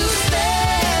love to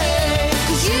stay.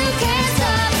 'Cause you can't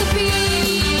stop the beat.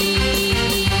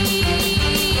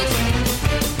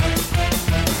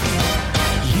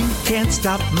 You can't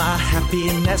stop my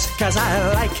happiness, 'cause I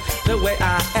like the way I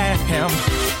am.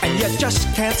 And you just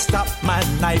can't stop my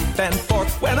knife and fork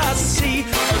when I see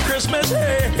a Christmas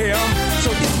ham. So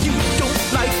if you don't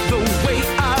like the way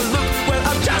I look, well,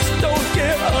 I just don't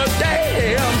give a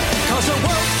damn. 'Cause the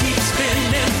world keeps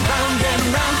spinning round and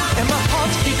round, and my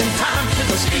heart's keeping time to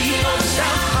the speed of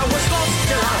sound. I was lost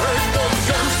till I heard those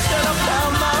drums, and I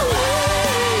found my way.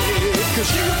 'Cause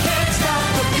you can't stop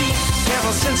the beat.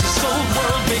 Ever since this old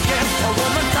world began, a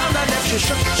woman found out if she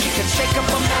shook, she could shake up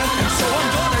a man. And so I'm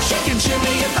gonna shake and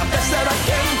shimmy it the best that I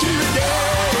can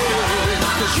today.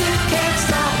 'Cause you can't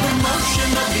stop the motion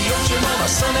of the ocean or the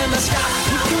sun in the sky.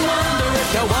 You can wonder if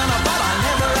you wanna, but I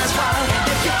never ask why. And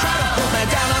if you try to put me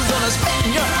down, I'm gonna spit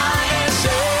in your eye and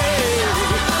say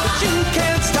that you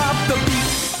can't stop the beat.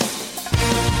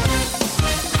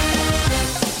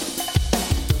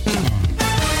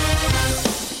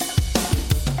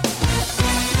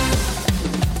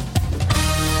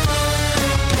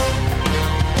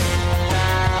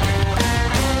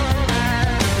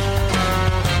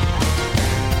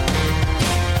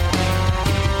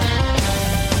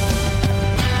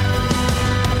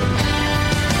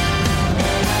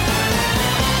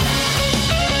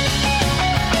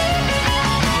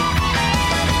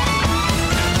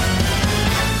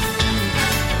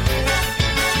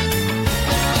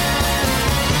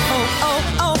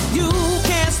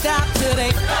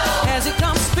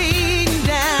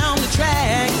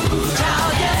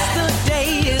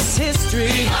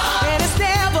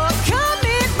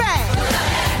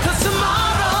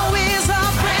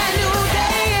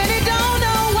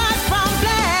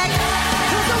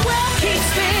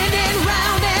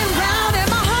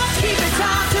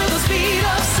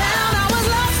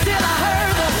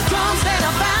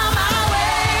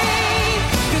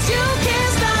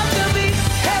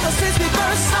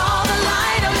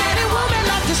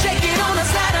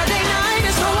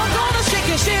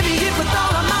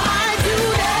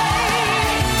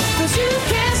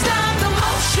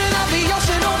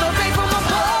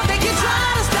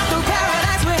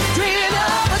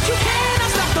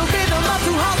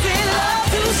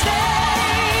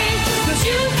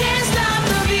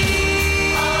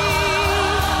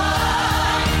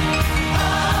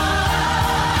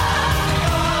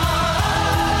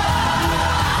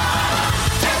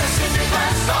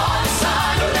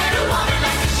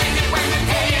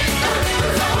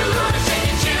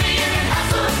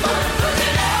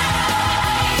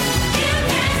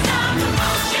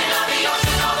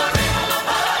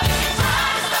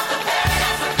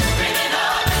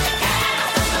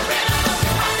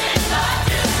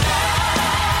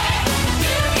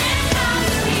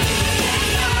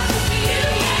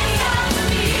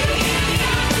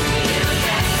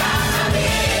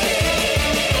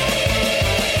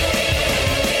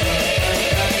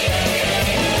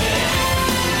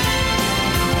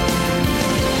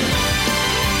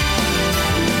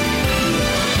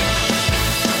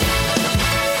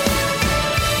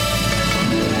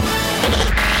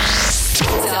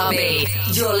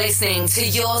 You're listening to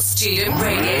your student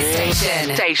radio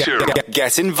station.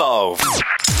 Get involved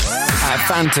at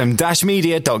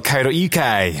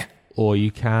phantom-media.co.uk. Or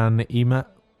you can email...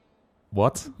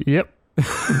 What? Yep.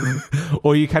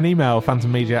 Or you can email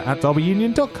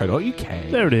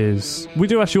phantommedia@derbyunion.co.uk. There it is. We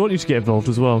do actually want you to get involved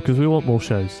as well, because we want more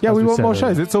shows. Yeah, we want said more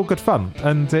earlier. shows. It's all good fun,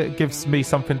 and it gives me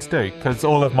something to do, because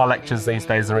all of my lectures these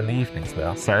days are in the evenings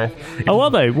now. So, Oh, are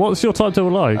they? What's your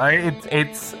timetable like?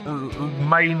 It's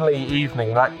mainly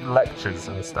evening lectures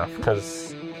and stuff,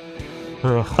 because...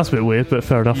 That's a bit weird, but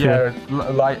fair enough. Yeah,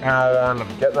 let me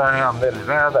get there. I'm nearly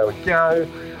there. There we go.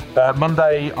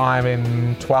 Monday, I'm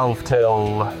in 12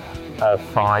 till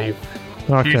 5.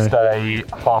 Okay. Tuesday,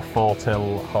 4:30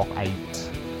 till 8:30.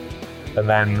 And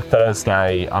then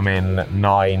Thursday, I'm in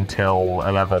 9 till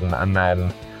 11, and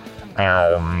then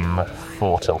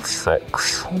 4 till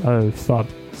 6. Oh, fun.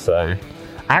 So,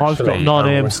 I've got Actually, 9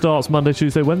 a.m. starts Monday,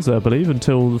 Tuesday, Wednesday, I believe,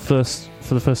 until for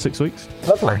the first 6 weeks.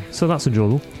 Lovely. So that's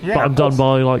enjoyable. Yeah, but I'm of done course.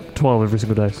 by like 12 every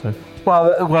single day. So.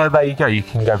 Well, there you go. You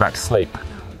can go back to sleep.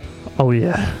 Oh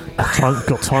yeah,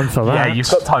 got time for that. Yeah, you've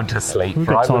got time to sleep, We've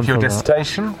got right? time With your for that.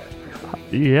 dissertation.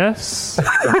 Yes.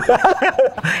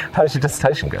 How's your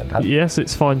dissertation going, Dan? Yes,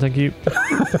 it's fine, thank you.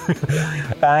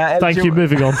 Thank you.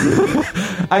 Moving on.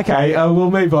 Okay, we'll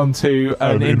move on to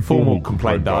an informal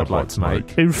complaint that I'd like to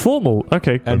make. Informal.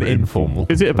 Okay. An informal.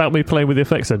 Is it about me playing with the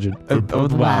effects engine?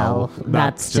 Well,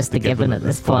 that's just a given at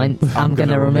this point. I'm going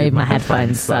to remove my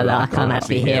headphones so that I can't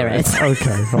actually hear it.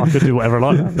 Okay, I can do whatever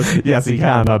I like. Yes, you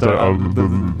can. I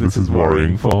don't. This is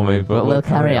worrying for me, But we'll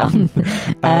carry on.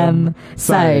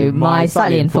 So, my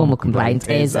slightly informal complaint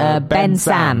is Ben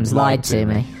Sams lied to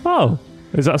me. Oh,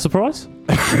 is that a surprise?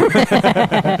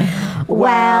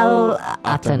 Well,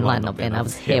 I don't like not being able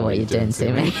to hear what you're doing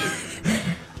to me.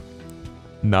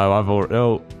 No, I've already.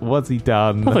 Oh, what's he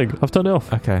done? Nothing. I've turned it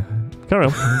off. Okay. Carry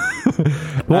on.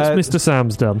 What's Mr.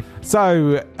 Sam's done?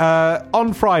 So,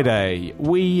 on Friday,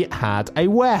 we had a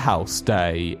warehouse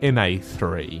day in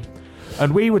A3.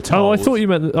 And we were told... Oh, I thought you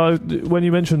meant... when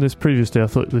you mentioned this previously, I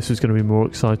thought this was going to be more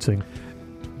exciting.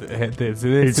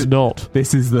 It's not.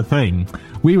 This is the thing.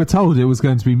 We were told it was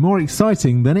going to be more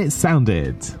exciting than it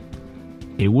sounded.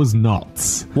 It was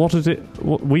not. What is it?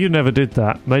 We never did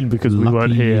that, mainly because we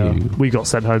weren't here. you. We got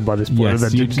sent home by this point Yes,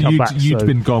 and then didn't come back. You'd so-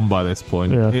 been gone by this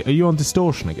point. Yeah. Are you on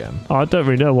distortion again? I don't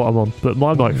really know what I'm on, but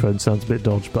my microphone sounds a bit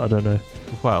dodged, but I don't know.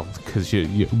 Well, because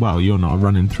you're not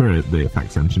running through it, the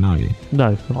effects engine, are you?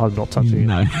 No, I'm not touching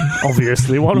No. it.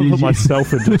 Obviously. Why don't I put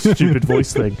myself into a stupid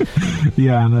voice thing?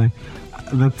 Yeah, I know.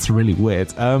 That's really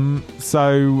weird.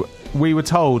 So we were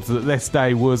told that this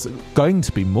day was going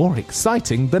to be more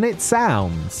exciting than it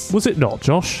sounds. Was it not,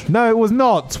 Josh? No, it was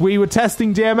not. We were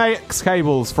testing DMX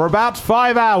cables for about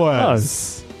 5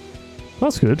 hours. Oh,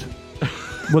 that's good.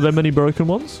 Were there many broken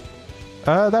ones?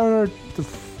 There were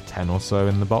 10 or so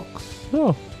in the box.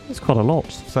 Oh, that's quite a lot.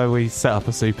 So we set up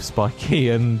a super spiky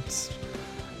and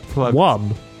plugged...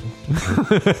 One?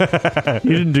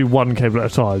 You didn't do one cable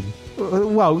at a time.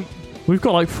 Well... We've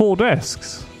got like 4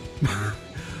 desks.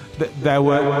 There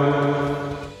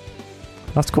were...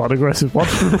 That's quite an aggressive one.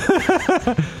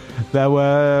 There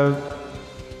were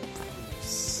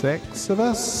 6 of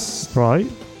us. Right.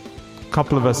 A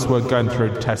couple of us were going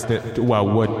through testing. Well,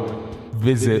 were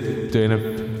doing a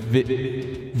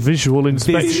visual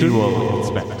inspection.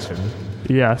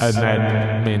 Yes. And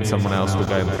then me and someone else were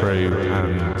going through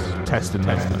and testing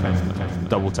them and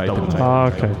double taping them. Ah,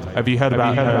 okay. Have you heard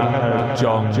about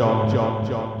John's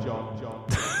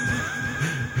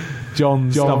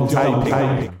double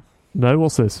taping? No,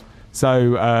 what's this?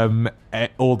 So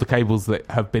all the cables that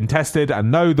have been tested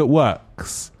and know that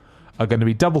works are going to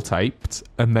be double taped,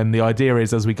 and then the idea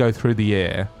is as we go through the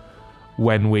year,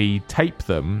 when we tape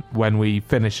them, when we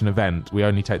finish an event, we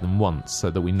only tape them once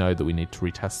so that we know that we need to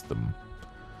retest them.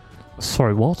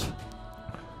 Sorry, what?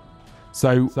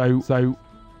 So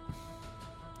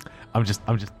I'm just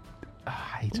I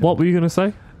hate What were you going to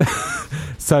say?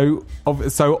 So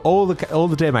all the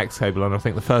DMX cable, and I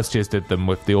think the first years did them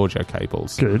with the audio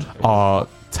cables. Good. Are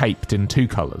taped in 2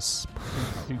 colours.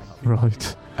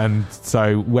 Right. And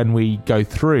so when we go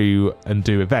through and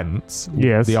do events,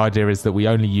 yes, the idea is that we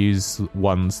only use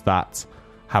ones that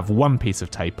have 1 piece of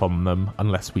tape on them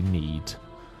unless we need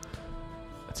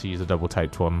to use a double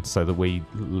taped one, so that we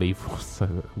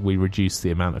reduce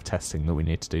the amount of testing that we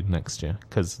need to do next year,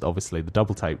 because obviously the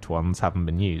double taped ones haven't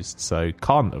been used, so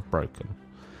can't have broken.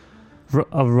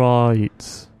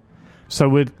 Right. So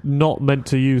we're not meant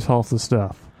to use half the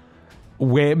stuff.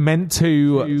 We're meant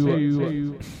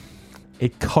to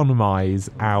economise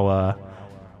our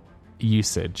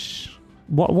usage.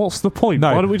 What's the point?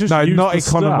 No, why don't we just no, use not the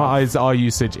economise our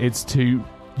usage. It's to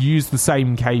use the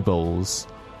same cables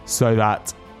so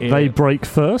that they break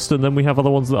first, and then we have other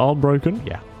ones that aren't broken.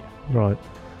 Yeah, right.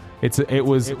 It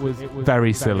was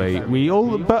very silly.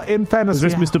 But in fairness, is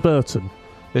this Mr. Burton?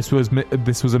 This was a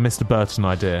Mr. Burton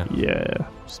idea. Yeah,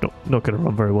 it's not going to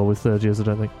run very well with third years, I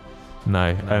don't think.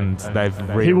 No, and they've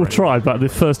he will try, but the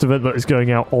first event that is going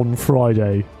out on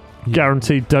Friday,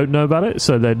 guaranteed don't know about it,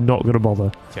 so they're not going to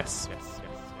bother. Yes.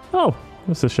 Oh,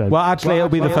 that's a shame. Well, actually, it'll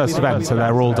be the first event, so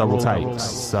they're all double tapes,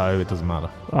 so it doesn't matter.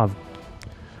 I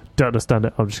don't understand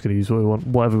it. I'm just going to use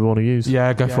whatever we want to use.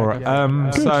 Yeah, go for it.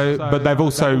 But they've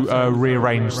also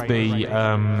rearranged the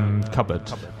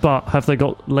cupboard. But have they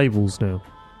got labels now?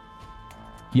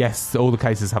 Yes, all the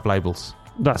cases have labels.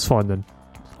 That's fine then.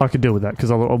 I can deal with that,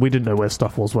 because we didn't know where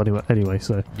stuff was anyway,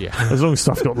 so yeah. As long as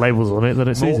stuff got labels on it, then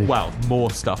it's easy. Well, more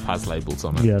stuff has labels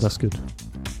on it. Yeah, that's good.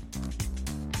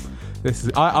 This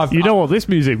is. I've, You know what this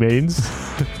music means?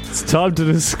 It's time to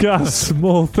discuss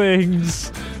more things.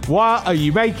 What are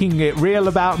you making it real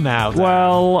about now, Dan?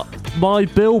 Well, my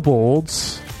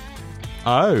billboards.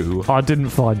 Oh. I didn't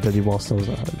find any whilst I was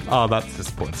at home. Oh, that's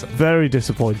disappointing. Very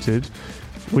disappointed.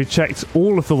 We checked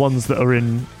all of the ones that are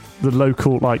in the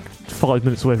local, like 5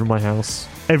 minutes away from my house.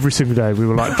 Every single day we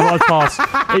were like, drive past.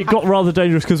 It got rather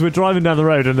dangerous because we're driving down the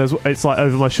road and it's like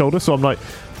over my shoulder. So I'm like,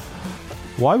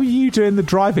 why were you doing the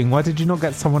driving? Why did you not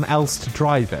get someone else to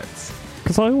drive it?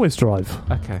 Because I always drive.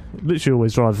 Okay. Literally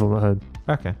always drive when I'm at home.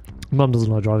 Okay. Mum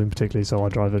doesn't like driving particularly, so I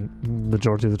drive it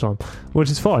majority of the time, which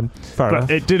is fine. Fair but enough.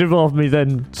 It did involve me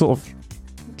then sort of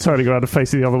turning around and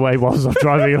facing the other way whilst I'm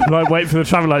driving and like wait for the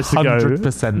traffic lights to go.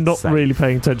 100% Not safe. really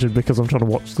paying attention because I'm trying to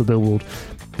watch the billboard.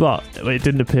 But it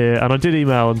didn't appear, and I did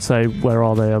email and say, where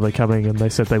are they? Are they coming? And they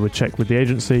said they would check with the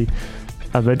agency,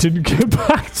 and they didn't get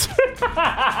back to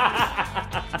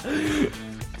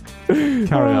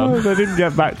Carry on. They didn't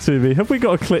get back to me. Have we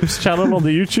got a clips channel on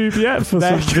the YouTube yet for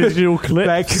some visual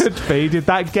clips? There could be. Did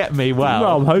that get me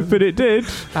well? I'm hoping it did.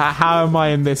 How am I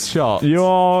in this shot? You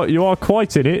are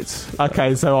quite in it.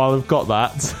 Okay, so I'll have got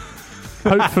that.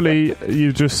 Hopefully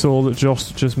you just saw that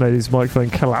Josh just made his microphone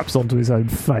collapse onto his own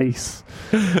face.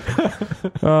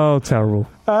 Oh, terrible.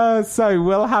 So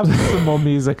we'll have some more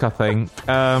music, I think.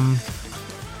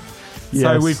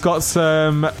 So Yes. we've got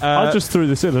some... I just threw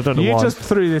this in, I don't know you why. just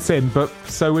threw this in, but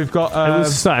so we've got... it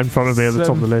was sat in front of me at the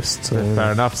top of the list. So.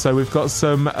 Fair enough. So we've got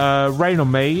some Rain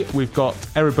on Me, we've got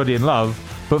Everybody in Love,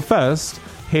 but first,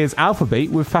 here's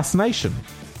Alphabeat with Fascination.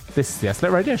 This is the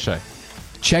S-Let Radio Show.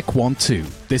 Check 1, 2.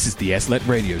 This is the S-Let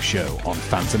Radio Show on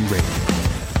Phantom Radio.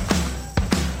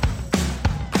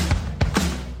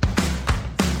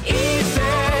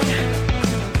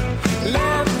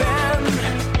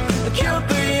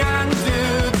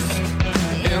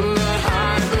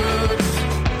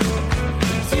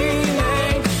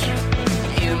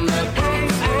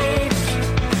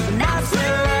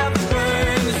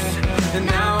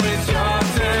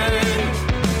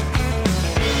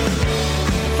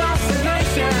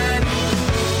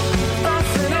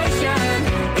 Fascination,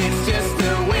 it's just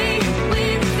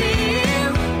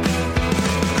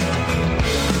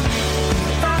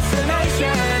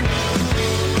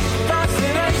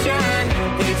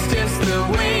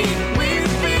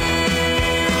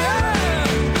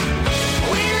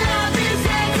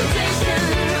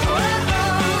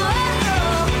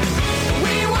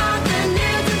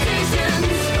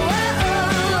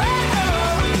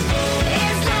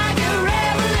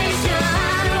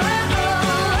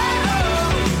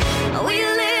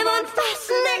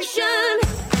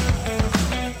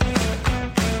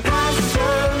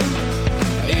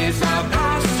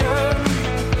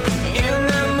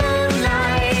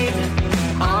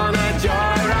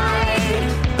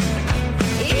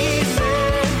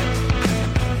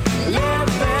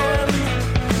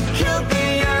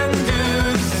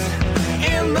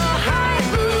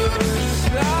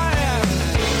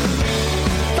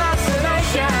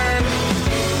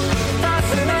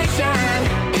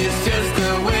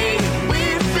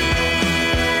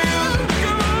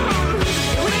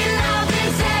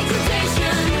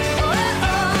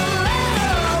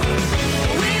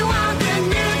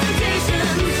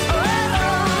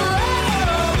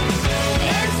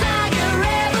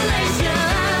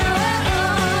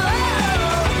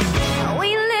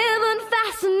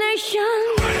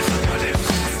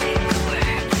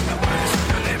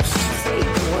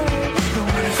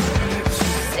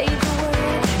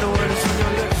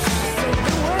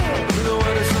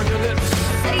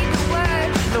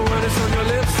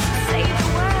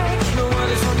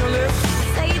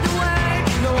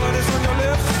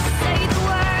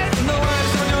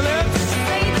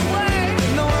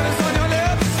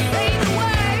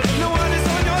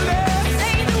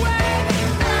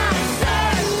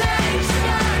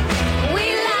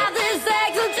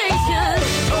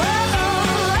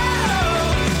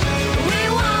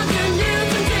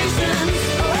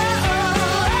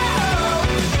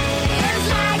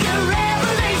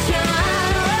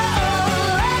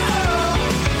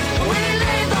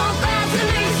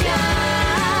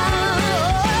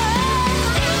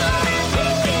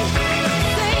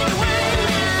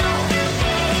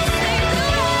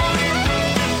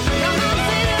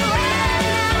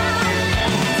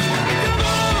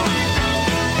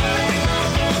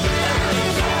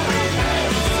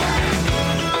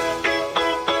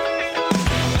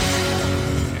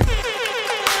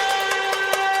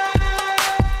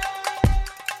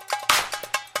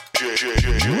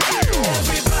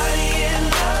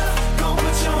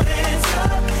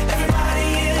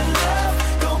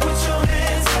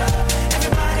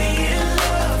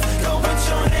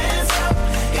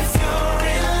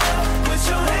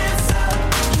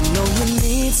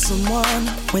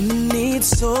When the need's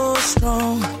so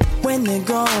strong, when they're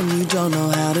gone, you don't know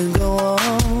how to go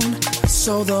on.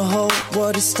 So the whole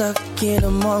world is stuck in a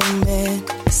moment,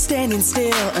 standing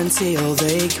still until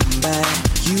they come back.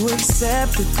 You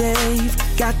accept that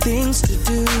they've got things to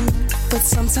do, but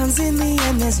sometimes in the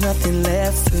end there's nothing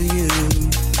left for you.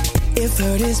 If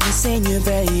hurt is missing you,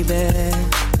 baby,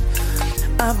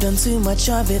 I've done too much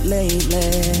of it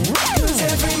lately. 'Cause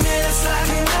every minute's like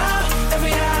an hour,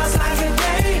 every hour's like a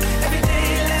day, every day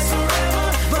lasts forever.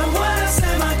 But what else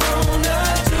am I gonna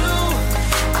do?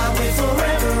 I wait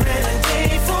forever and a day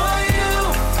for you.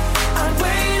 I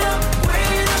wait up,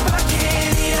 I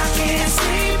can't eat, I can't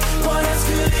sleep. What else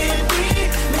could it be?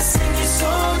 Missing you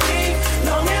so deep.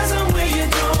 Long as I'm where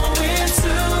you're going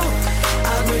to,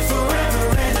 I wait forever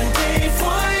and a day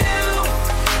for you.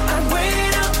 I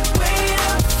wait up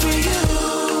for you.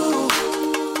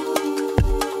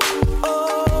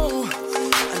 Oh,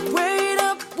 I wait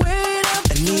up.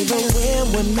 And even when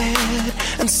we're mad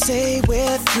and say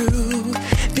we're through,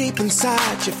 deep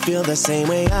inside you feel the same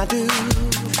way I do.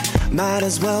 Might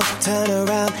as well turn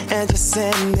around and just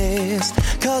send this,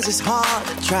 'cause it's hard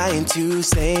trying to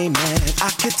stay mad. I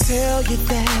could tell you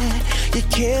that you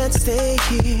can't stay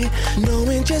here,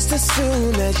 knowing just as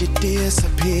soon as you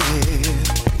disappear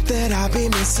that I'll be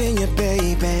missing you,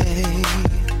 baby.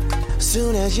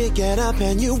 Soon as you get up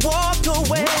and you walk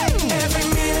away. Every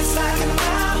minute's like an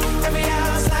hour, every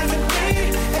hour's like a day,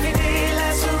 every day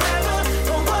lasts forever.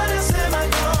 But what else am I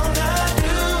gonna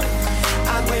do?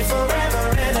 I wait forever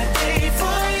and a day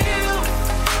for you.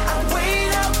 I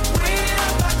wait up,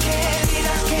 I can't eat,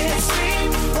 I can't sleep.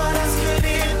 What else could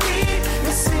it be?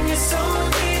 Missing you so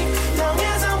deep. Long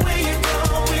as I'm where you're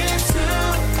going to,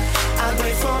 I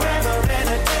wait forever and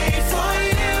a day for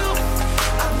you.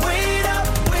 I wait up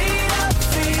for you.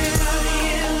 Everybody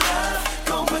in love,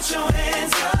 go put your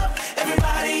hands up.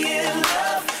 Everybody in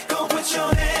love, go put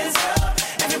your hands up.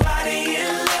 Everybody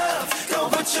in love, go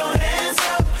put your hands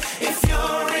up. If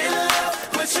you're in love,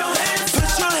 put your hands up.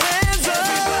 Put your hands up.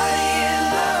 Everybody in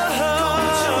love, go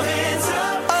put your hands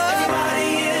up. Everybody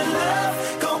in love,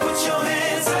 go put your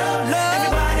hands up.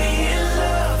 Everybody in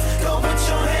love, go put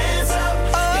your hands up.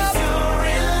 If you're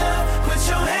in love, put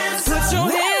your hands up. Put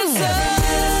your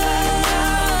hands up.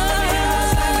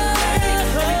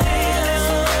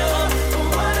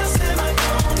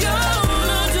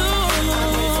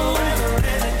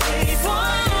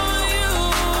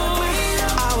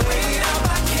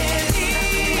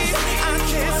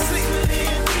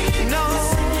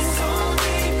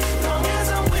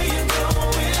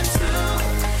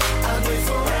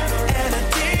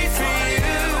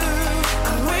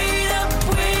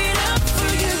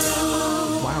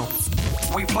 Wow.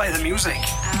 We play the music.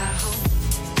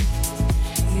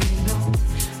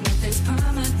 Nothing's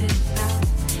permanent now.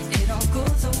 It all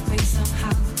goes away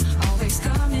somehow. Always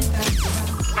coming back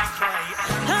around.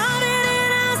 I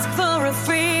didn't ask for a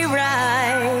free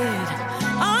ride.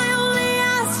 I only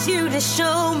asked you to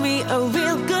show me a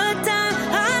real good time.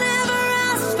 I never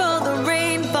asked for the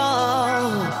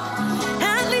rainfall.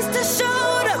 At least I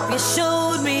showed up. You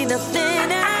showed me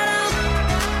nothing at all.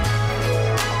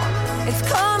 It's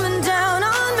coming down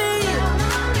on me.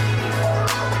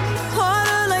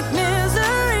 Harder like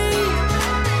misery.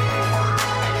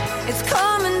 It's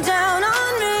coming down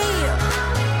on me.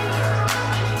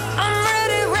 I'm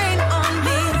ready, rain on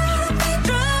me.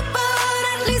 Drop, but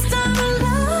at least I'm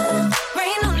alive.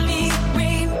 Rain on me,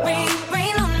 rain, rain,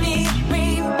 rain on me,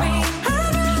 rain, rain.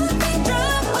 I'd rather be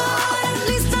drop, but at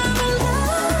least I'm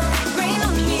alive. Rain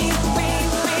on me, rain,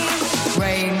 rain.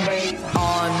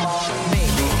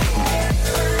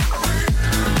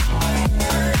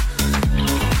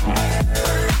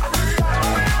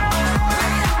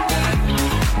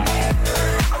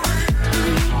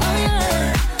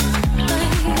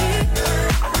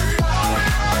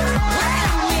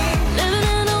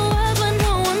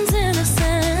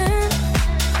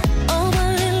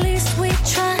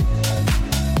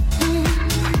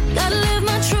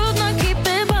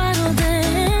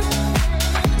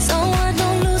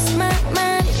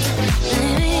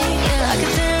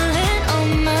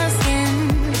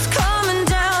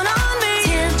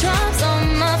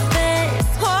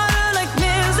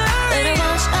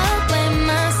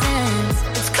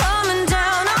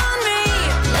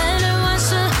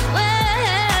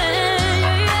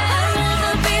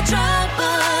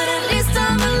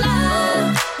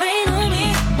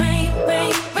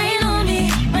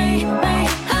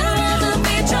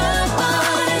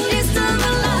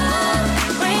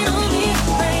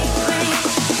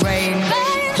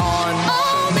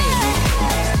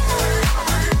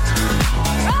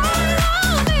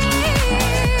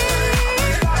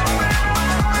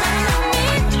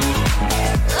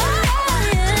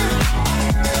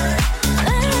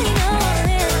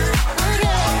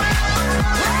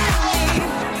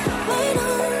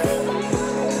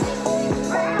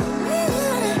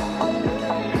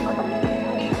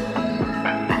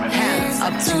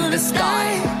 to the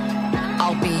sky.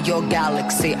 I'll be your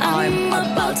galaxy, I'm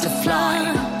about to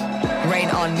fly. Rain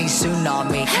on me,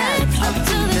 tsunami, head up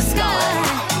to the sky.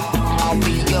 I'll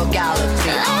be your galaxy,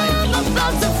 I'm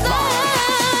about to fly.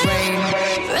 Rain on me.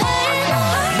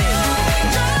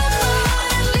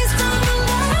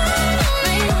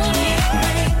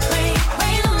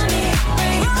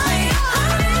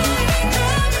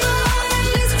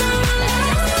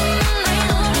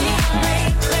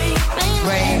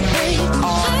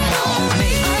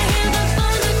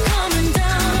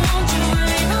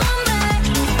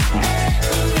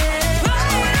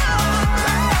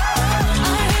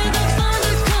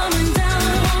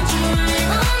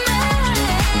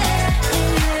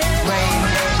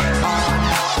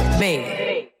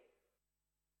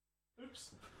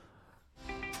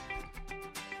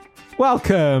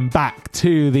 Welcome back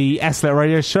to the SLET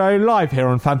Radio Show, live here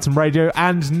on Phantom Radio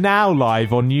and now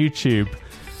live on YouTube.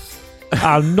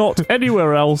 And not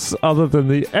anywhere else other than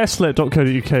the slet.co.uk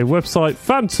website,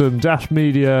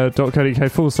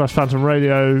 phantom-media.co.uk/Phantom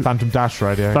Radio.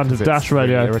 Phantom-Radio.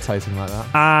 Phantom-Radio. Really irritating like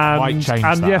that. And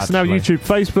that, yes, now actually. YouTube,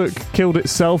 Facebook killed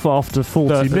itself after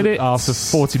 40 minutes. After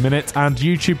 40 minutes, and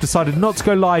YouTube decided not to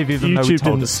go live even though we YouTube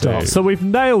told didn't it start. to. So we've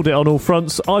nailed it on all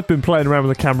fronts. I've been playing around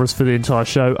with the cameras for the entire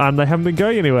show, and they haven't been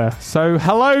going anywhere. So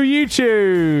hello,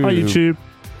 YouTube. Hi, YouTube.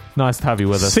 Nice to have you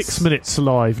with us. 6 minutes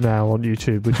live now on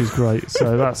YouTube, which is great.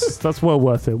 So that's well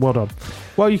worth it. Well done.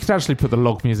 Well, you could actually put the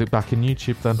log music back in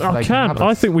YouTube then. So I they can. have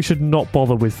I us. think we should not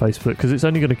bother with Facebook because it's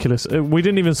only going to kill us. We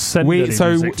didn't even send any music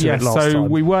to it last time.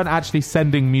 we weren't actually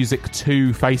sending music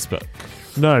to Facebook.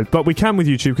 No, but we can with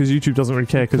YouTube because YouTube doesn't really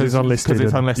care because it's unlisted. Because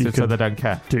it's and unlisted, you so can they don't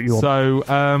care. do what you want. So,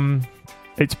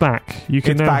 it's back. You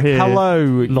can it's now back. hear Hello,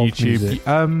 log YouTube. music.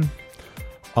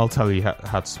 I'll tell you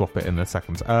how to swap it in a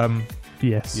second.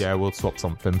 Yes. Yeah, we'll swap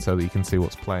something so that you can see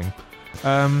what's playing.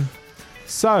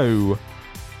 So,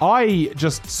 I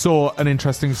just saw an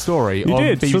interesting story You on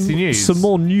did. BBC News. Some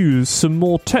more news, some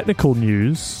more technical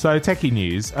news. So, techie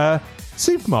news.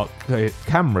 Supermarket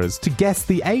cameras to guess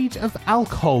the age of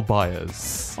alcohol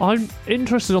buyers. I'm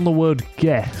interested on the word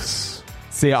guess.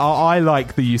 See, I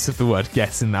like the use of the word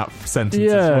guess in that sentence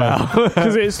as Yeah, well.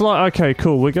 because it's like, okay,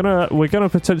 cool. We're gonna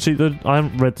potentially. I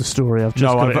haven't read the story. I've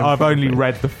just I've only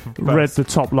read the read the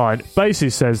top line. Basically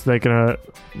says they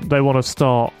want to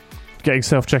start getting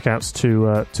self checkouts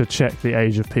to check the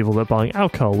age of people that are buying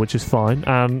alcohol, which is fine.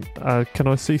 And can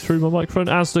I see through my microphone?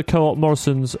 Asda, Co-op,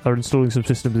 Morrison's are installing some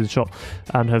systems in the shop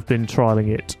and have been trialling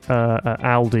it at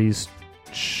Aldi's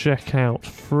checkout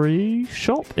free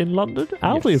shop in London.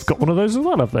 Aldi have got one of those as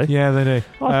well, have they? Yeah, they do.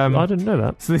 I didn't know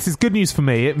that. So this is good news for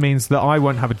me. It means that I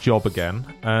won't have a job again.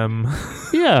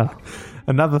 Yeah.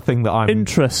 Another thing that I'm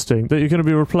interesting that you're going to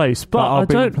be replaced, but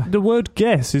the word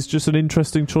guess is just an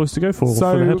interesting choice to go for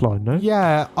the headline. No,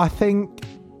 yeah, I think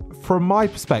from my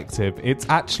perspective, it's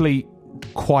actually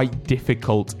quite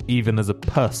difficult, even as a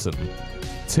person,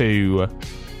 to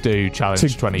do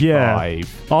challenge 25. Yeah,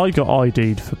 I got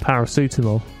ID'd for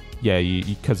paracetamol. Yeah,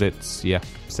 because it's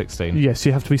 16. Yes,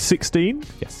 you have to be 16.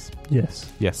 Yes,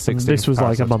 16. And this was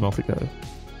like a month ago.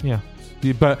 Yeah.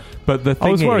 But the thing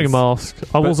I was wearing a mask. I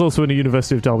but- was also in a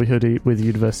University of Derby hoodie with a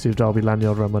University of Derby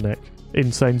lanyard around my neck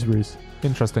in Sainsbury's.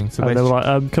 Interesting. So and they were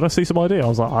like, "Can I see some ID?" I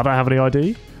was like, "I don't have any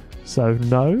ID, so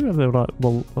no." And they were like,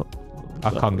 "Well,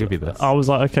 I can't give you this." I was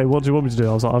like, "Okay, what do you want me to do?"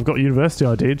 I was like, "I've got university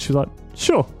ID." And she was like,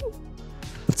 "Sure."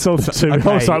 Sold it to me. I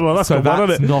was like, "Well, that's so gone well,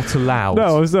 that's isn't it?" not allowed.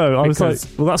 No, I was like,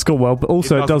 "Well, that's gone well," but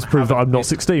also it does doesn't prove that have I'm not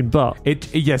 16. But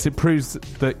it proves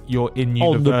that you're in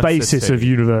on university the basis of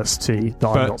university that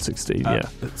I'm But, not 16.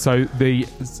 So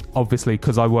obviously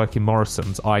because I work in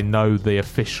Morrison's, I know the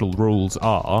official rules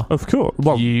are. Of course.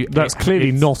 Well, that's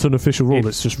clearly not an official rule.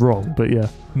 It's just wrong. But yeah.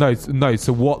 No.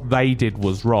 So what they did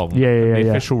was wrong. The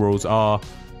official rules are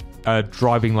a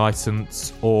driving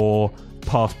license or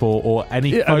passport or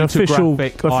any an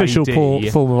photographic official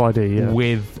ID form of ID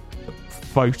with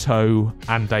photo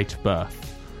and date of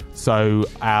birth. So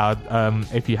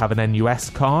if you have an NUS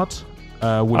card with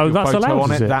your that's photo allowed,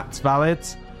 on is it, it? that's valid.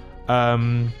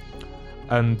 And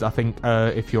I think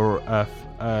if you're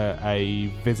a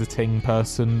visiting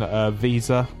person,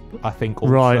 visa, I think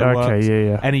also Right, okay, works.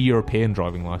 yeah. Any European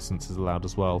driving license is allowed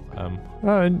as well.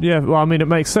 Yeah, well, I mean, it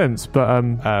makes sense, but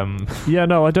yeah,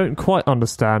 no, I don't quite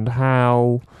understand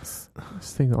how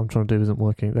this thing that I'm trying to do isn't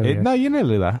working. There we go. No, you're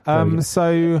nearly there. There we go.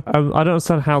 So I don't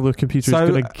understand how the computer is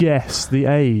going to guess the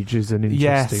age is an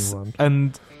interesting one.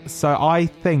 And so I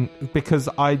think because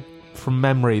from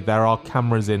memory, there are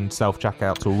cameras in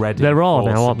self-checkouts already. There are for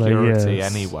now, aren't there? security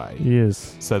Yes. anyway.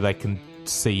 Yes. So they can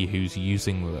see who's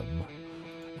using them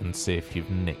and see if you've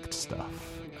nicked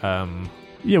stuff.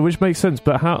 Yeah, which makes sense,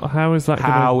 but how is that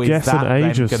going to guess an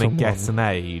age of someone? Guess an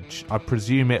age? I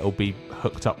presume it'll be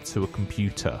hooked up to a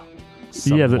computer.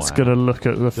 Yeah, that's going to look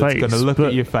at the face. It's going to look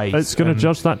at your face. It's going to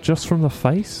judge that just from the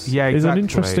face? Yeah, exactly. It's an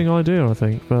interesting idea, I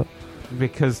think. But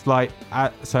because, like,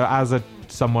 so as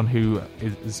someone who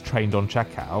is trained on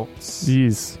checkouts,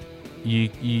 yes, you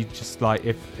just like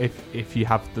if you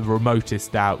have the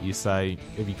remotest doubt, you say,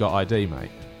 "Have you got ID,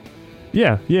 mate?"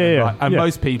 Yeah. And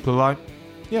most people are like,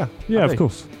 yeah, of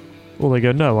course. Or they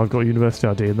go, "No, I've got university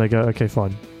ID," and they go, "Okay,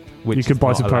 fine." Which you can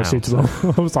buy some allowed.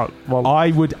 paracetamol. I was like, well, I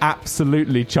would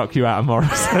absolutely chuck you out of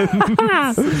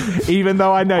Morrison's, even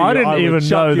though I know I didn't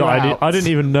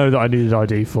even know that I needed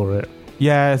ID for it.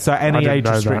 Yeah, so any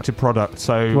age-restricted product.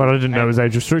 So I didn't know it was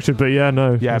age-restricted, but yeah,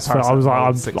 no. Yeah, so I was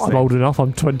like, I'm old enough.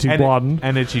 I'm 21.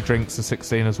 Energy drinks are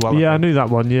 16 as well. Yeah, I knew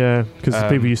that one. Yeah, because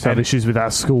people used to have and- issues with that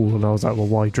at school, and I was like, well,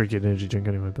 why drink an energy drink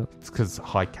anyway? But It's because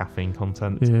high caffeine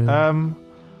content. Yeah.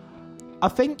 I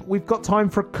think we've got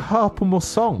time for a couple more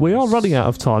songs. we are running out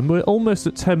of time. We're almost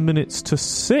at 10 minutes to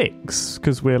 6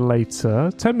 because we're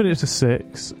later. 10 minutes to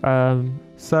 6. Yes.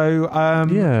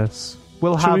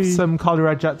 We'll Shall have we- some Carly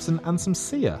Rae Jepsen and some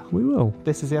Sia. We will.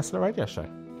 This is the SLET Radio Show.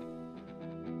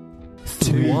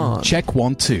 2. Check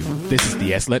 1 2. This is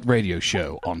the SLET Radio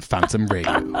Show on Phantom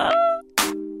Radio.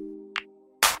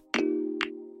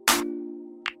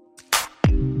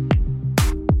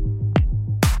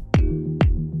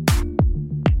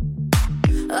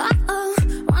 Uh-oh,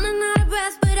 running out of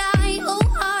breath, but I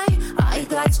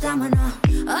got stamina.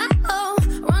 Uh-oh,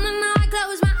 running out, I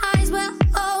close my eyes, but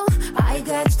I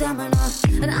got stamina.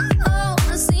 And uh-oh,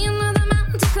 I see another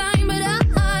mountain to climb, but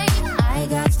I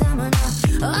got stamina.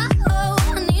 Uh-oh,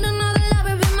 I need another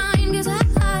lover of mine, 'cause I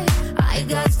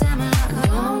got stamina.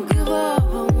 Don't give up, I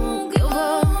won't give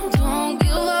up. Don't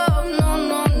give up,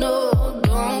 no,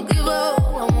 don't give up, I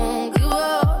won't give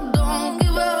up. Don't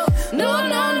give up, no.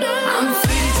 I'm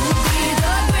free to be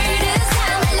the greatest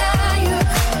alive.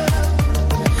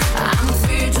 I'm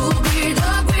free to be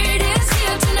the greatest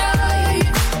here tonight.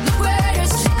 The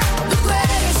greatest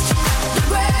alive. The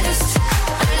greatest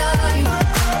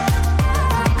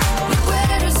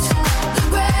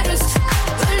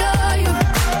alive.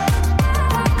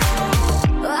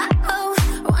 Uh-oh,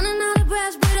 running out of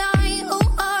breath, but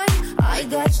I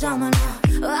got stamina.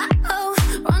 Uh-oh,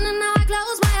 running out, I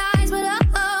close my eyes, but I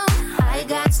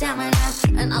got stamina.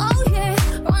 And oh yeah,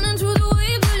 running through the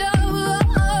waves of love,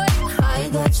 I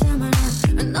got stamina.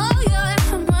 And oh yeah,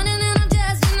 I'm running and I'm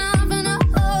just enough, and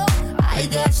I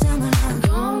got stamina.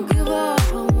 Don't give up, I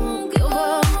won't give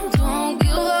up. Don't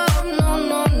give up, no.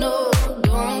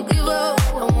 Don't give up,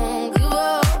 I won't give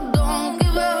up. Don't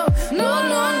give up, no.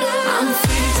 I'm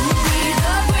free to be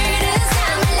the greatest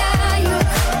alive.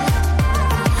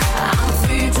 I'm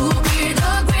free to be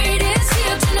the greatest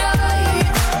here tonight.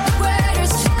 The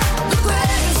greatest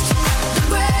alive.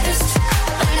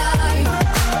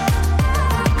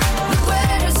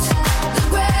 The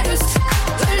greatest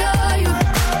alive.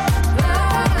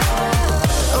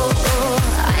 Oh,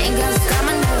 I ain't got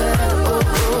stamina.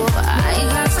 Oh, I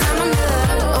got stamina.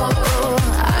 Oh,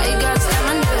 I got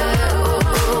stamina.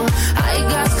 Oh, I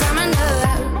got stamina.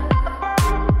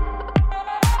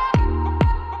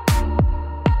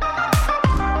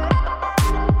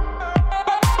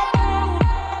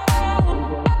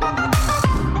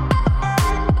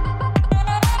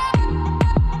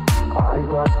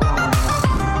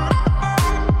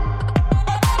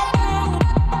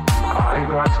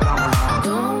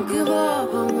 Don't give up,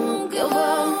 I won't give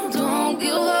up. Don't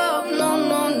give up,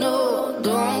 no.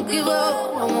 Don't give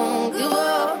up, I won't give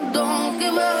up. Don't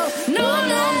give up, no.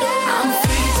 I'm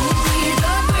free to be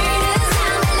the greatest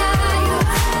alive.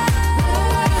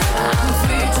 I'm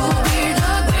free to be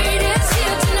the greatest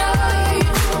here tonight.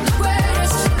 The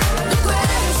greatest alive. The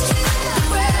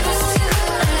greatest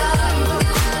alive.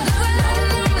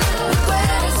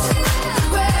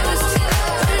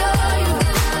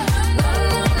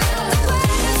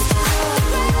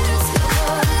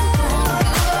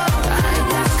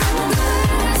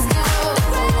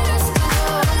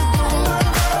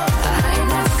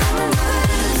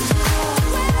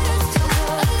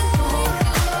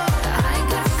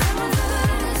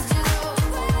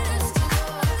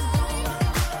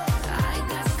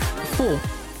 Four,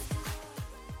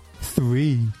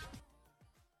 3,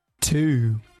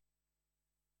 2,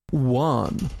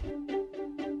 1.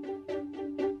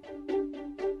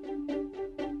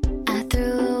 I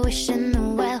threw a wish in the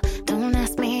well. Don't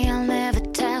ask me, I'll never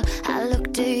tell. I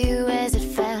looked at you as it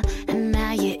fell, and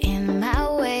now you're in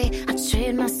my way. I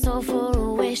trade my soul for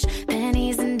a wish,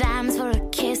 pennies and dimes for a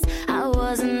kiss. I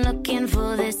wasn't looking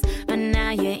for this, but now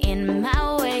you're in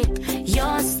my way.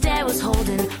 Your stare was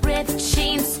holding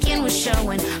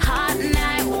showing. Hot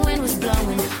night, wind was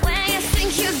blowing. Where you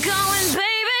think you're going,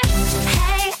 baby?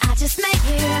 Hey, I just met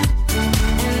you,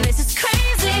 and this is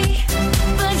crazy.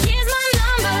 But here's my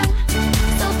number,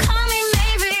 so call me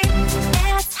maybe.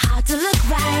 It's hard to look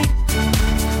right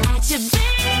at you,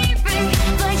 baby.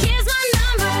 But here's my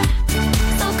number,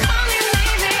 so call me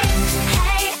maybe.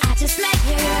 Hey, I just met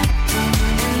you,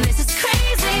 and this is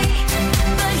crazy.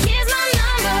 But here's my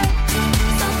number,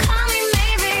 so call me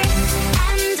maybe.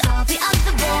 And all the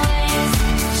other boys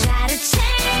try to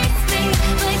chase me,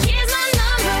 but here's my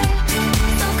number,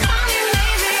 so call me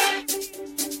maybe.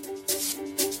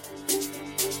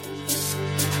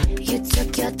 You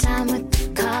took your time with the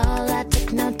call, I took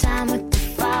no time with the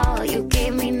fall. You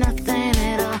gave me nothing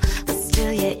at all, but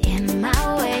still you're in my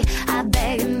way. I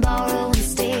beg and borrow and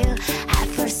steal at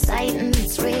first sight, and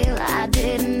it's real. I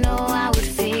didn't know I would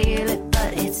feel it,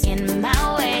 but it's in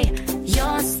my way.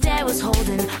 Your stare was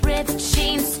holding, ripped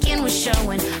jeans, skin was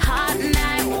showing. Hot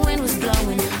night, wind was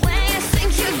blowing. Where you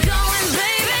think you're going,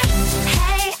 baby?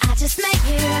 Hey, I just met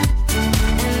you,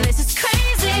 and this is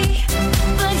crazy.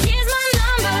 But here's my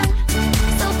number,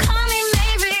 so call me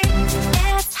maybe.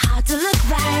 It's hard to look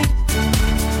right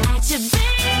at you,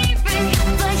 baby.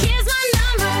 But here's my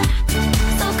number,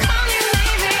 so call me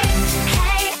maybe.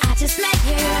 Hey, I just met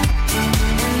you,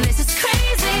 and this is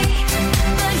crazy.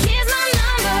 But here's my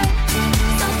number,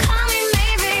 so call me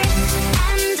maybe.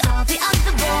 And all the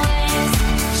other boys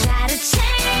try to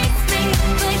chase me,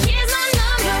 but here's my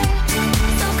number,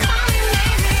 so call me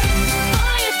maybe.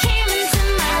 Before you came into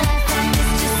my life, I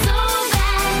missed you so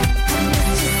bad. I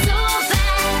missed you so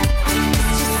bad. I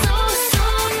missed you so, so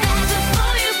bad.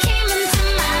 Before you came into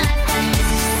my life, I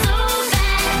missed you so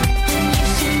bad. And you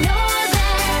should know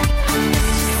that. I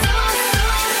missed you so,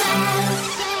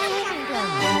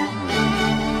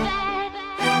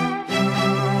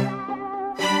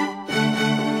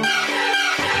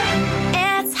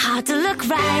 it's hard to look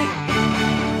right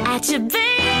at you, baby.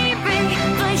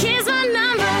 But here's my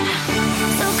number,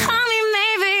 so call me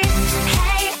maybe.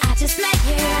 Hey, I just met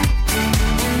you,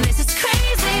 and this is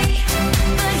crazy.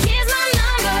 But here's my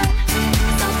number,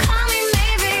 so call me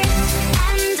maybe.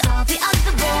 And all the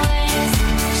other boys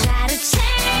try to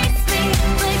chase me,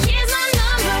 but here's my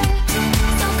number,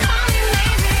 so call me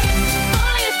maybe.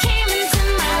 Before you came into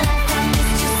my life, I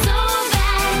missed you so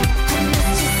bad. I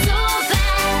missed you so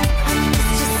bad. I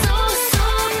missed you so, so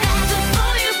bad.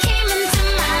 Before you came into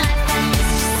my life, I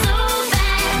missed you so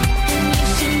bad. And you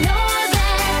should know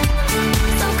that,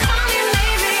 so call me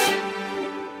maybe.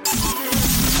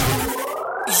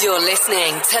 You're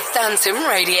listening to Phantom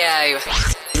Radio.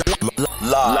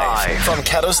 Live from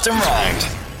Kettleston Road.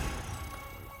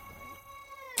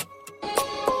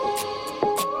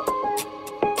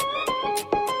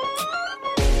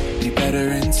 Be better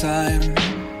in time.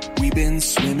 We've been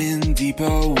swimming deeper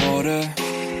water.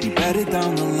 Be better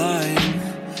down the line.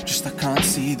 Just I can't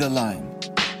see the line.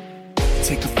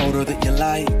 Take a photo that you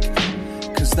like.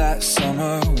 Cause that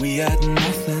summer we had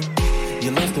nothing.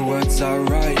 You love the words I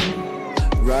write,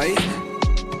 right?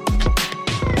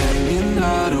 Hanging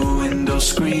out a window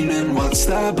screaming, what's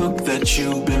that book that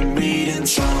you've been reading?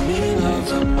 Tell me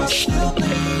love, am I still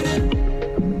bleeding?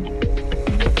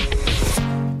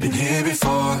 Been here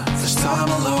before, this time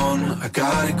alone. I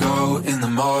gotta go in the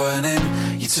morning.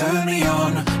 You turn me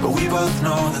on, but we both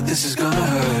know that this is gonna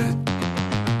hurt.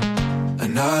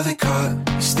 Another cut,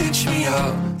 you stitch me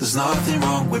up. There's nothing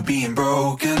wrong with being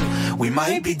broken. We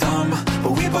might be dumb,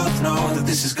 but we both know that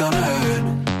this is gonna hurt.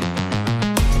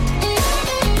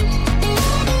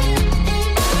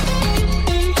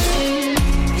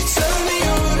 You turn me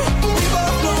on, but we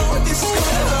both know that this is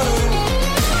gonna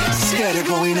hurt. Scared of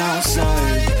going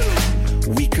outside.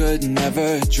 We could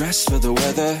never dress for the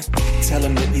weather. Tell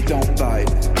them that you don't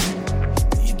bite.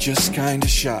 You're just kinda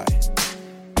shy.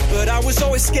 But I was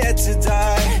always scared to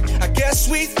die. I guess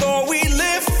we thought we'd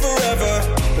live forever,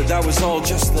 but that was all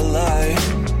just a lie,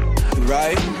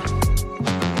 right?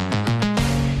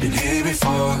 Been here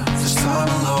before, this time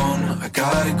alone. I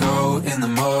gotta go in the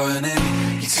morning.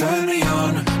 You turn me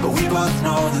on, but we both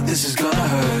know that this is gonna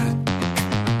hurt.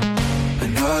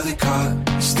 Another cut,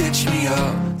 you stitch me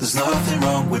up. There's nothing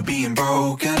wrong with being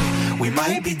broken. We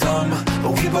might be dumb,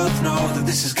 but we both know that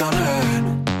this is gonna hurt.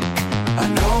 I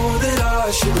know that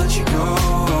I should let you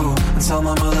go and tell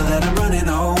my mother that I'm running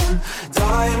home.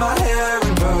 Dye my hair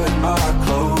and burn my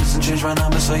clothes and change my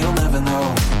number so you'll never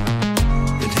know.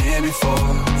 Been here before,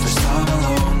 first time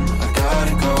alone. I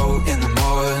gotta go in the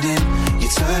morning. You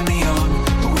turn me on,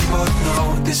 but we both know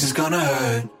this is gonna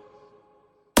hurt.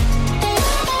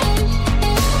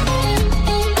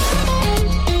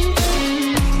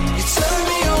 You turn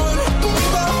me on, but we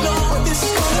both know this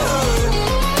is gonna hurt.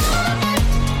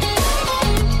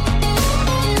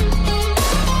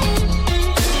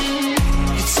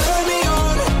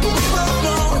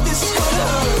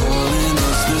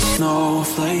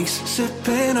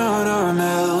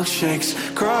 shakes,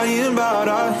 crying about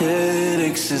our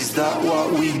headaches. Is that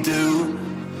what we do?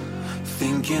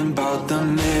 Thinking about the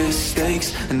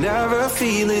mistakes and never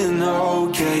feeling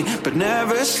okay, but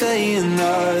never saying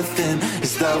nothing.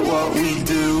 Is that what we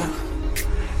do?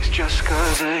 It's just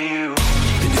cause of you.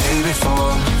 Been here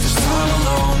before, this time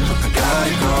alone. I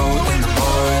gotta go in the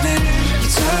morning. You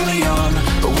turn me on,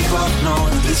 but we both know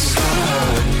that this is gonna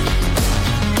hurt.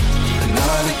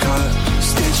 Another cut,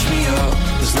 stitch me up.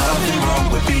 There's nothing wrong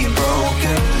with being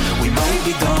broken. We might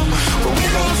be dumb, but we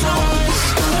both know that this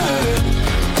is gonna hurt.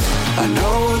 I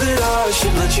know that I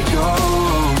should let you go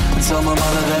and tell my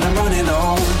mother that I'm running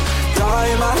home.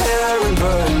 Dye my hair and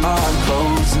burn my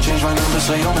clothes and change my number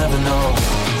so you'll never know.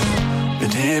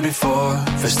 Been here before,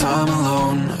 first time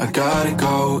alone. I gotta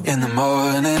go in the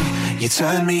morning. You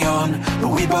turn me on, but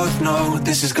we both know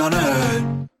this is gonna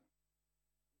hurt.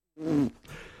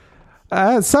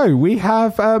 So we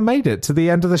have made it to the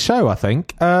end of the show, I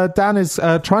think. Dan is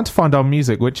trying to find our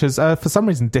music, which has for some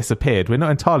reason disappeared. We're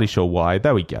not entirely sure why.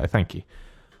 There we go. Thank you.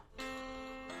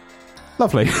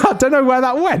 Lovely. I don't know where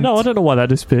that went. No, I don't know why that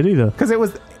disappeared either. Because it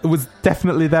was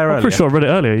definitely there earlier. I'm pretty sure I read it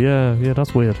earlier. Yeah,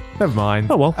 that's weird. Never mind.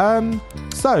 Oh well.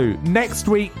 So next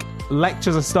week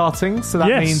lectures are starting, so that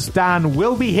means Dan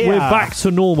will be here. We're back to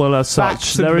normal as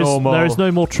such. There is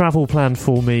no more travel planned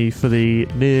for me for the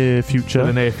near future. For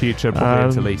the near future, probably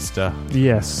until Easter.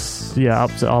 Yes. Yeah,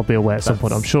 I'll be away at some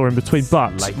point, I'm sure, in between.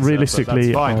 But later,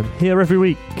 realistically, but I'm here every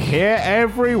week. Here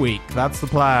every week. That's the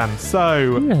plan.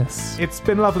 So, yes. It's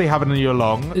been lovely having you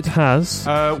along. It has.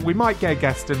 We might get a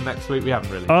guest in next week. We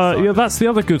haven't really. Yeah, that's the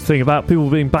other good thing about people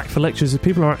being back for lectures, is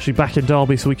people are actually back in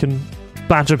Derby, so we can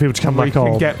badger people to come back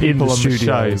on get in people the on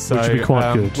studio, the show, so, which will be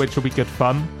quite good. Which will be good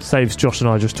fun. Saves Josh and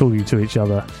I just talking to each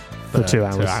other for 2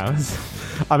 hours. 2 hours.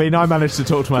 I mean, I managed to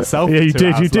talk to myself. Yeah, you for 2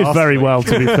 did. hours You did last very week. well,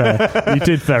 to be fair. You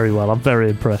did very well. I'm very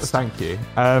impressed. Thank you.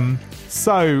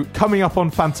 So, coming up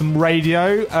on Phantom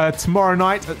Radio, tomorrow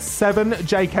night at 7,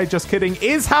 JK Just Kidding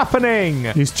is happening.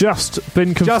 He's just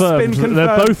been confirmed. Just been confirmed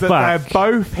they're both that back.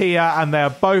 They're both here and they're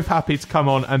both happy to come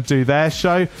on and do their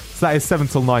show. So that is 7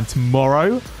 till 9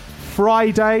 tomorrow.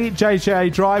 Friday,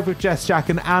 JJA Drive with Jess, Jack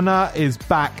and Anna is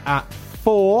back at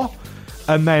 4.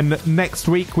 And then next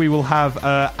week we will have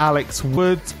Alex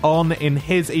Woods on in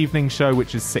his evening show,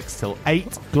 which is 6 till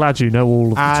 8. Glad you know all of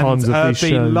the times of these the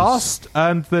shows. last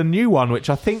and the new one, which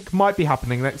I think might be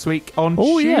happening next week on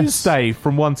Tuesday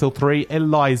from 1 till 3,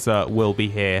 Eliza will be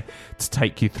here to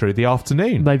take you through the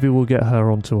afternoon. Maybe we'll get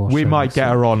her onto our show. We might get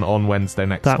her on Wednesday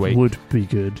next week. That would be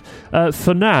good.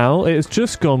 For now, it's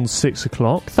just gone 6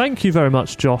 o'clock. Thank you very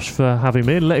much, Josh, for having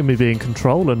me and letting me be in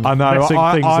control and I know, messing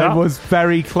things I up. was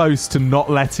very close to not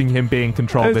letting him be in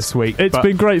control this week. It's but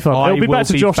been great fun. I It'll be will back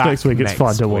to Josh next week. It's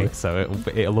fine, don't worry. So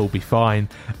it'll all be fine.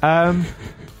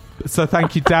 So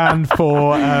thank you, Dan,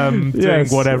 for doing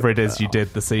whatever it is you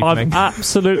did this evening. I've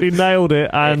absolutely nailed it.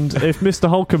 And if Mr.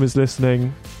 Holcomb is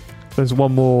listening, there's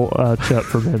one more chirp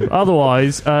from him.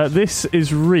 Otherwise, this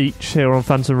is Reach here on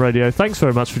Phantom Radio. Thanks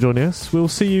very much for joining us. We'll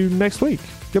see you next week.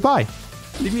 Goodbye.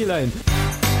 Leave me alone.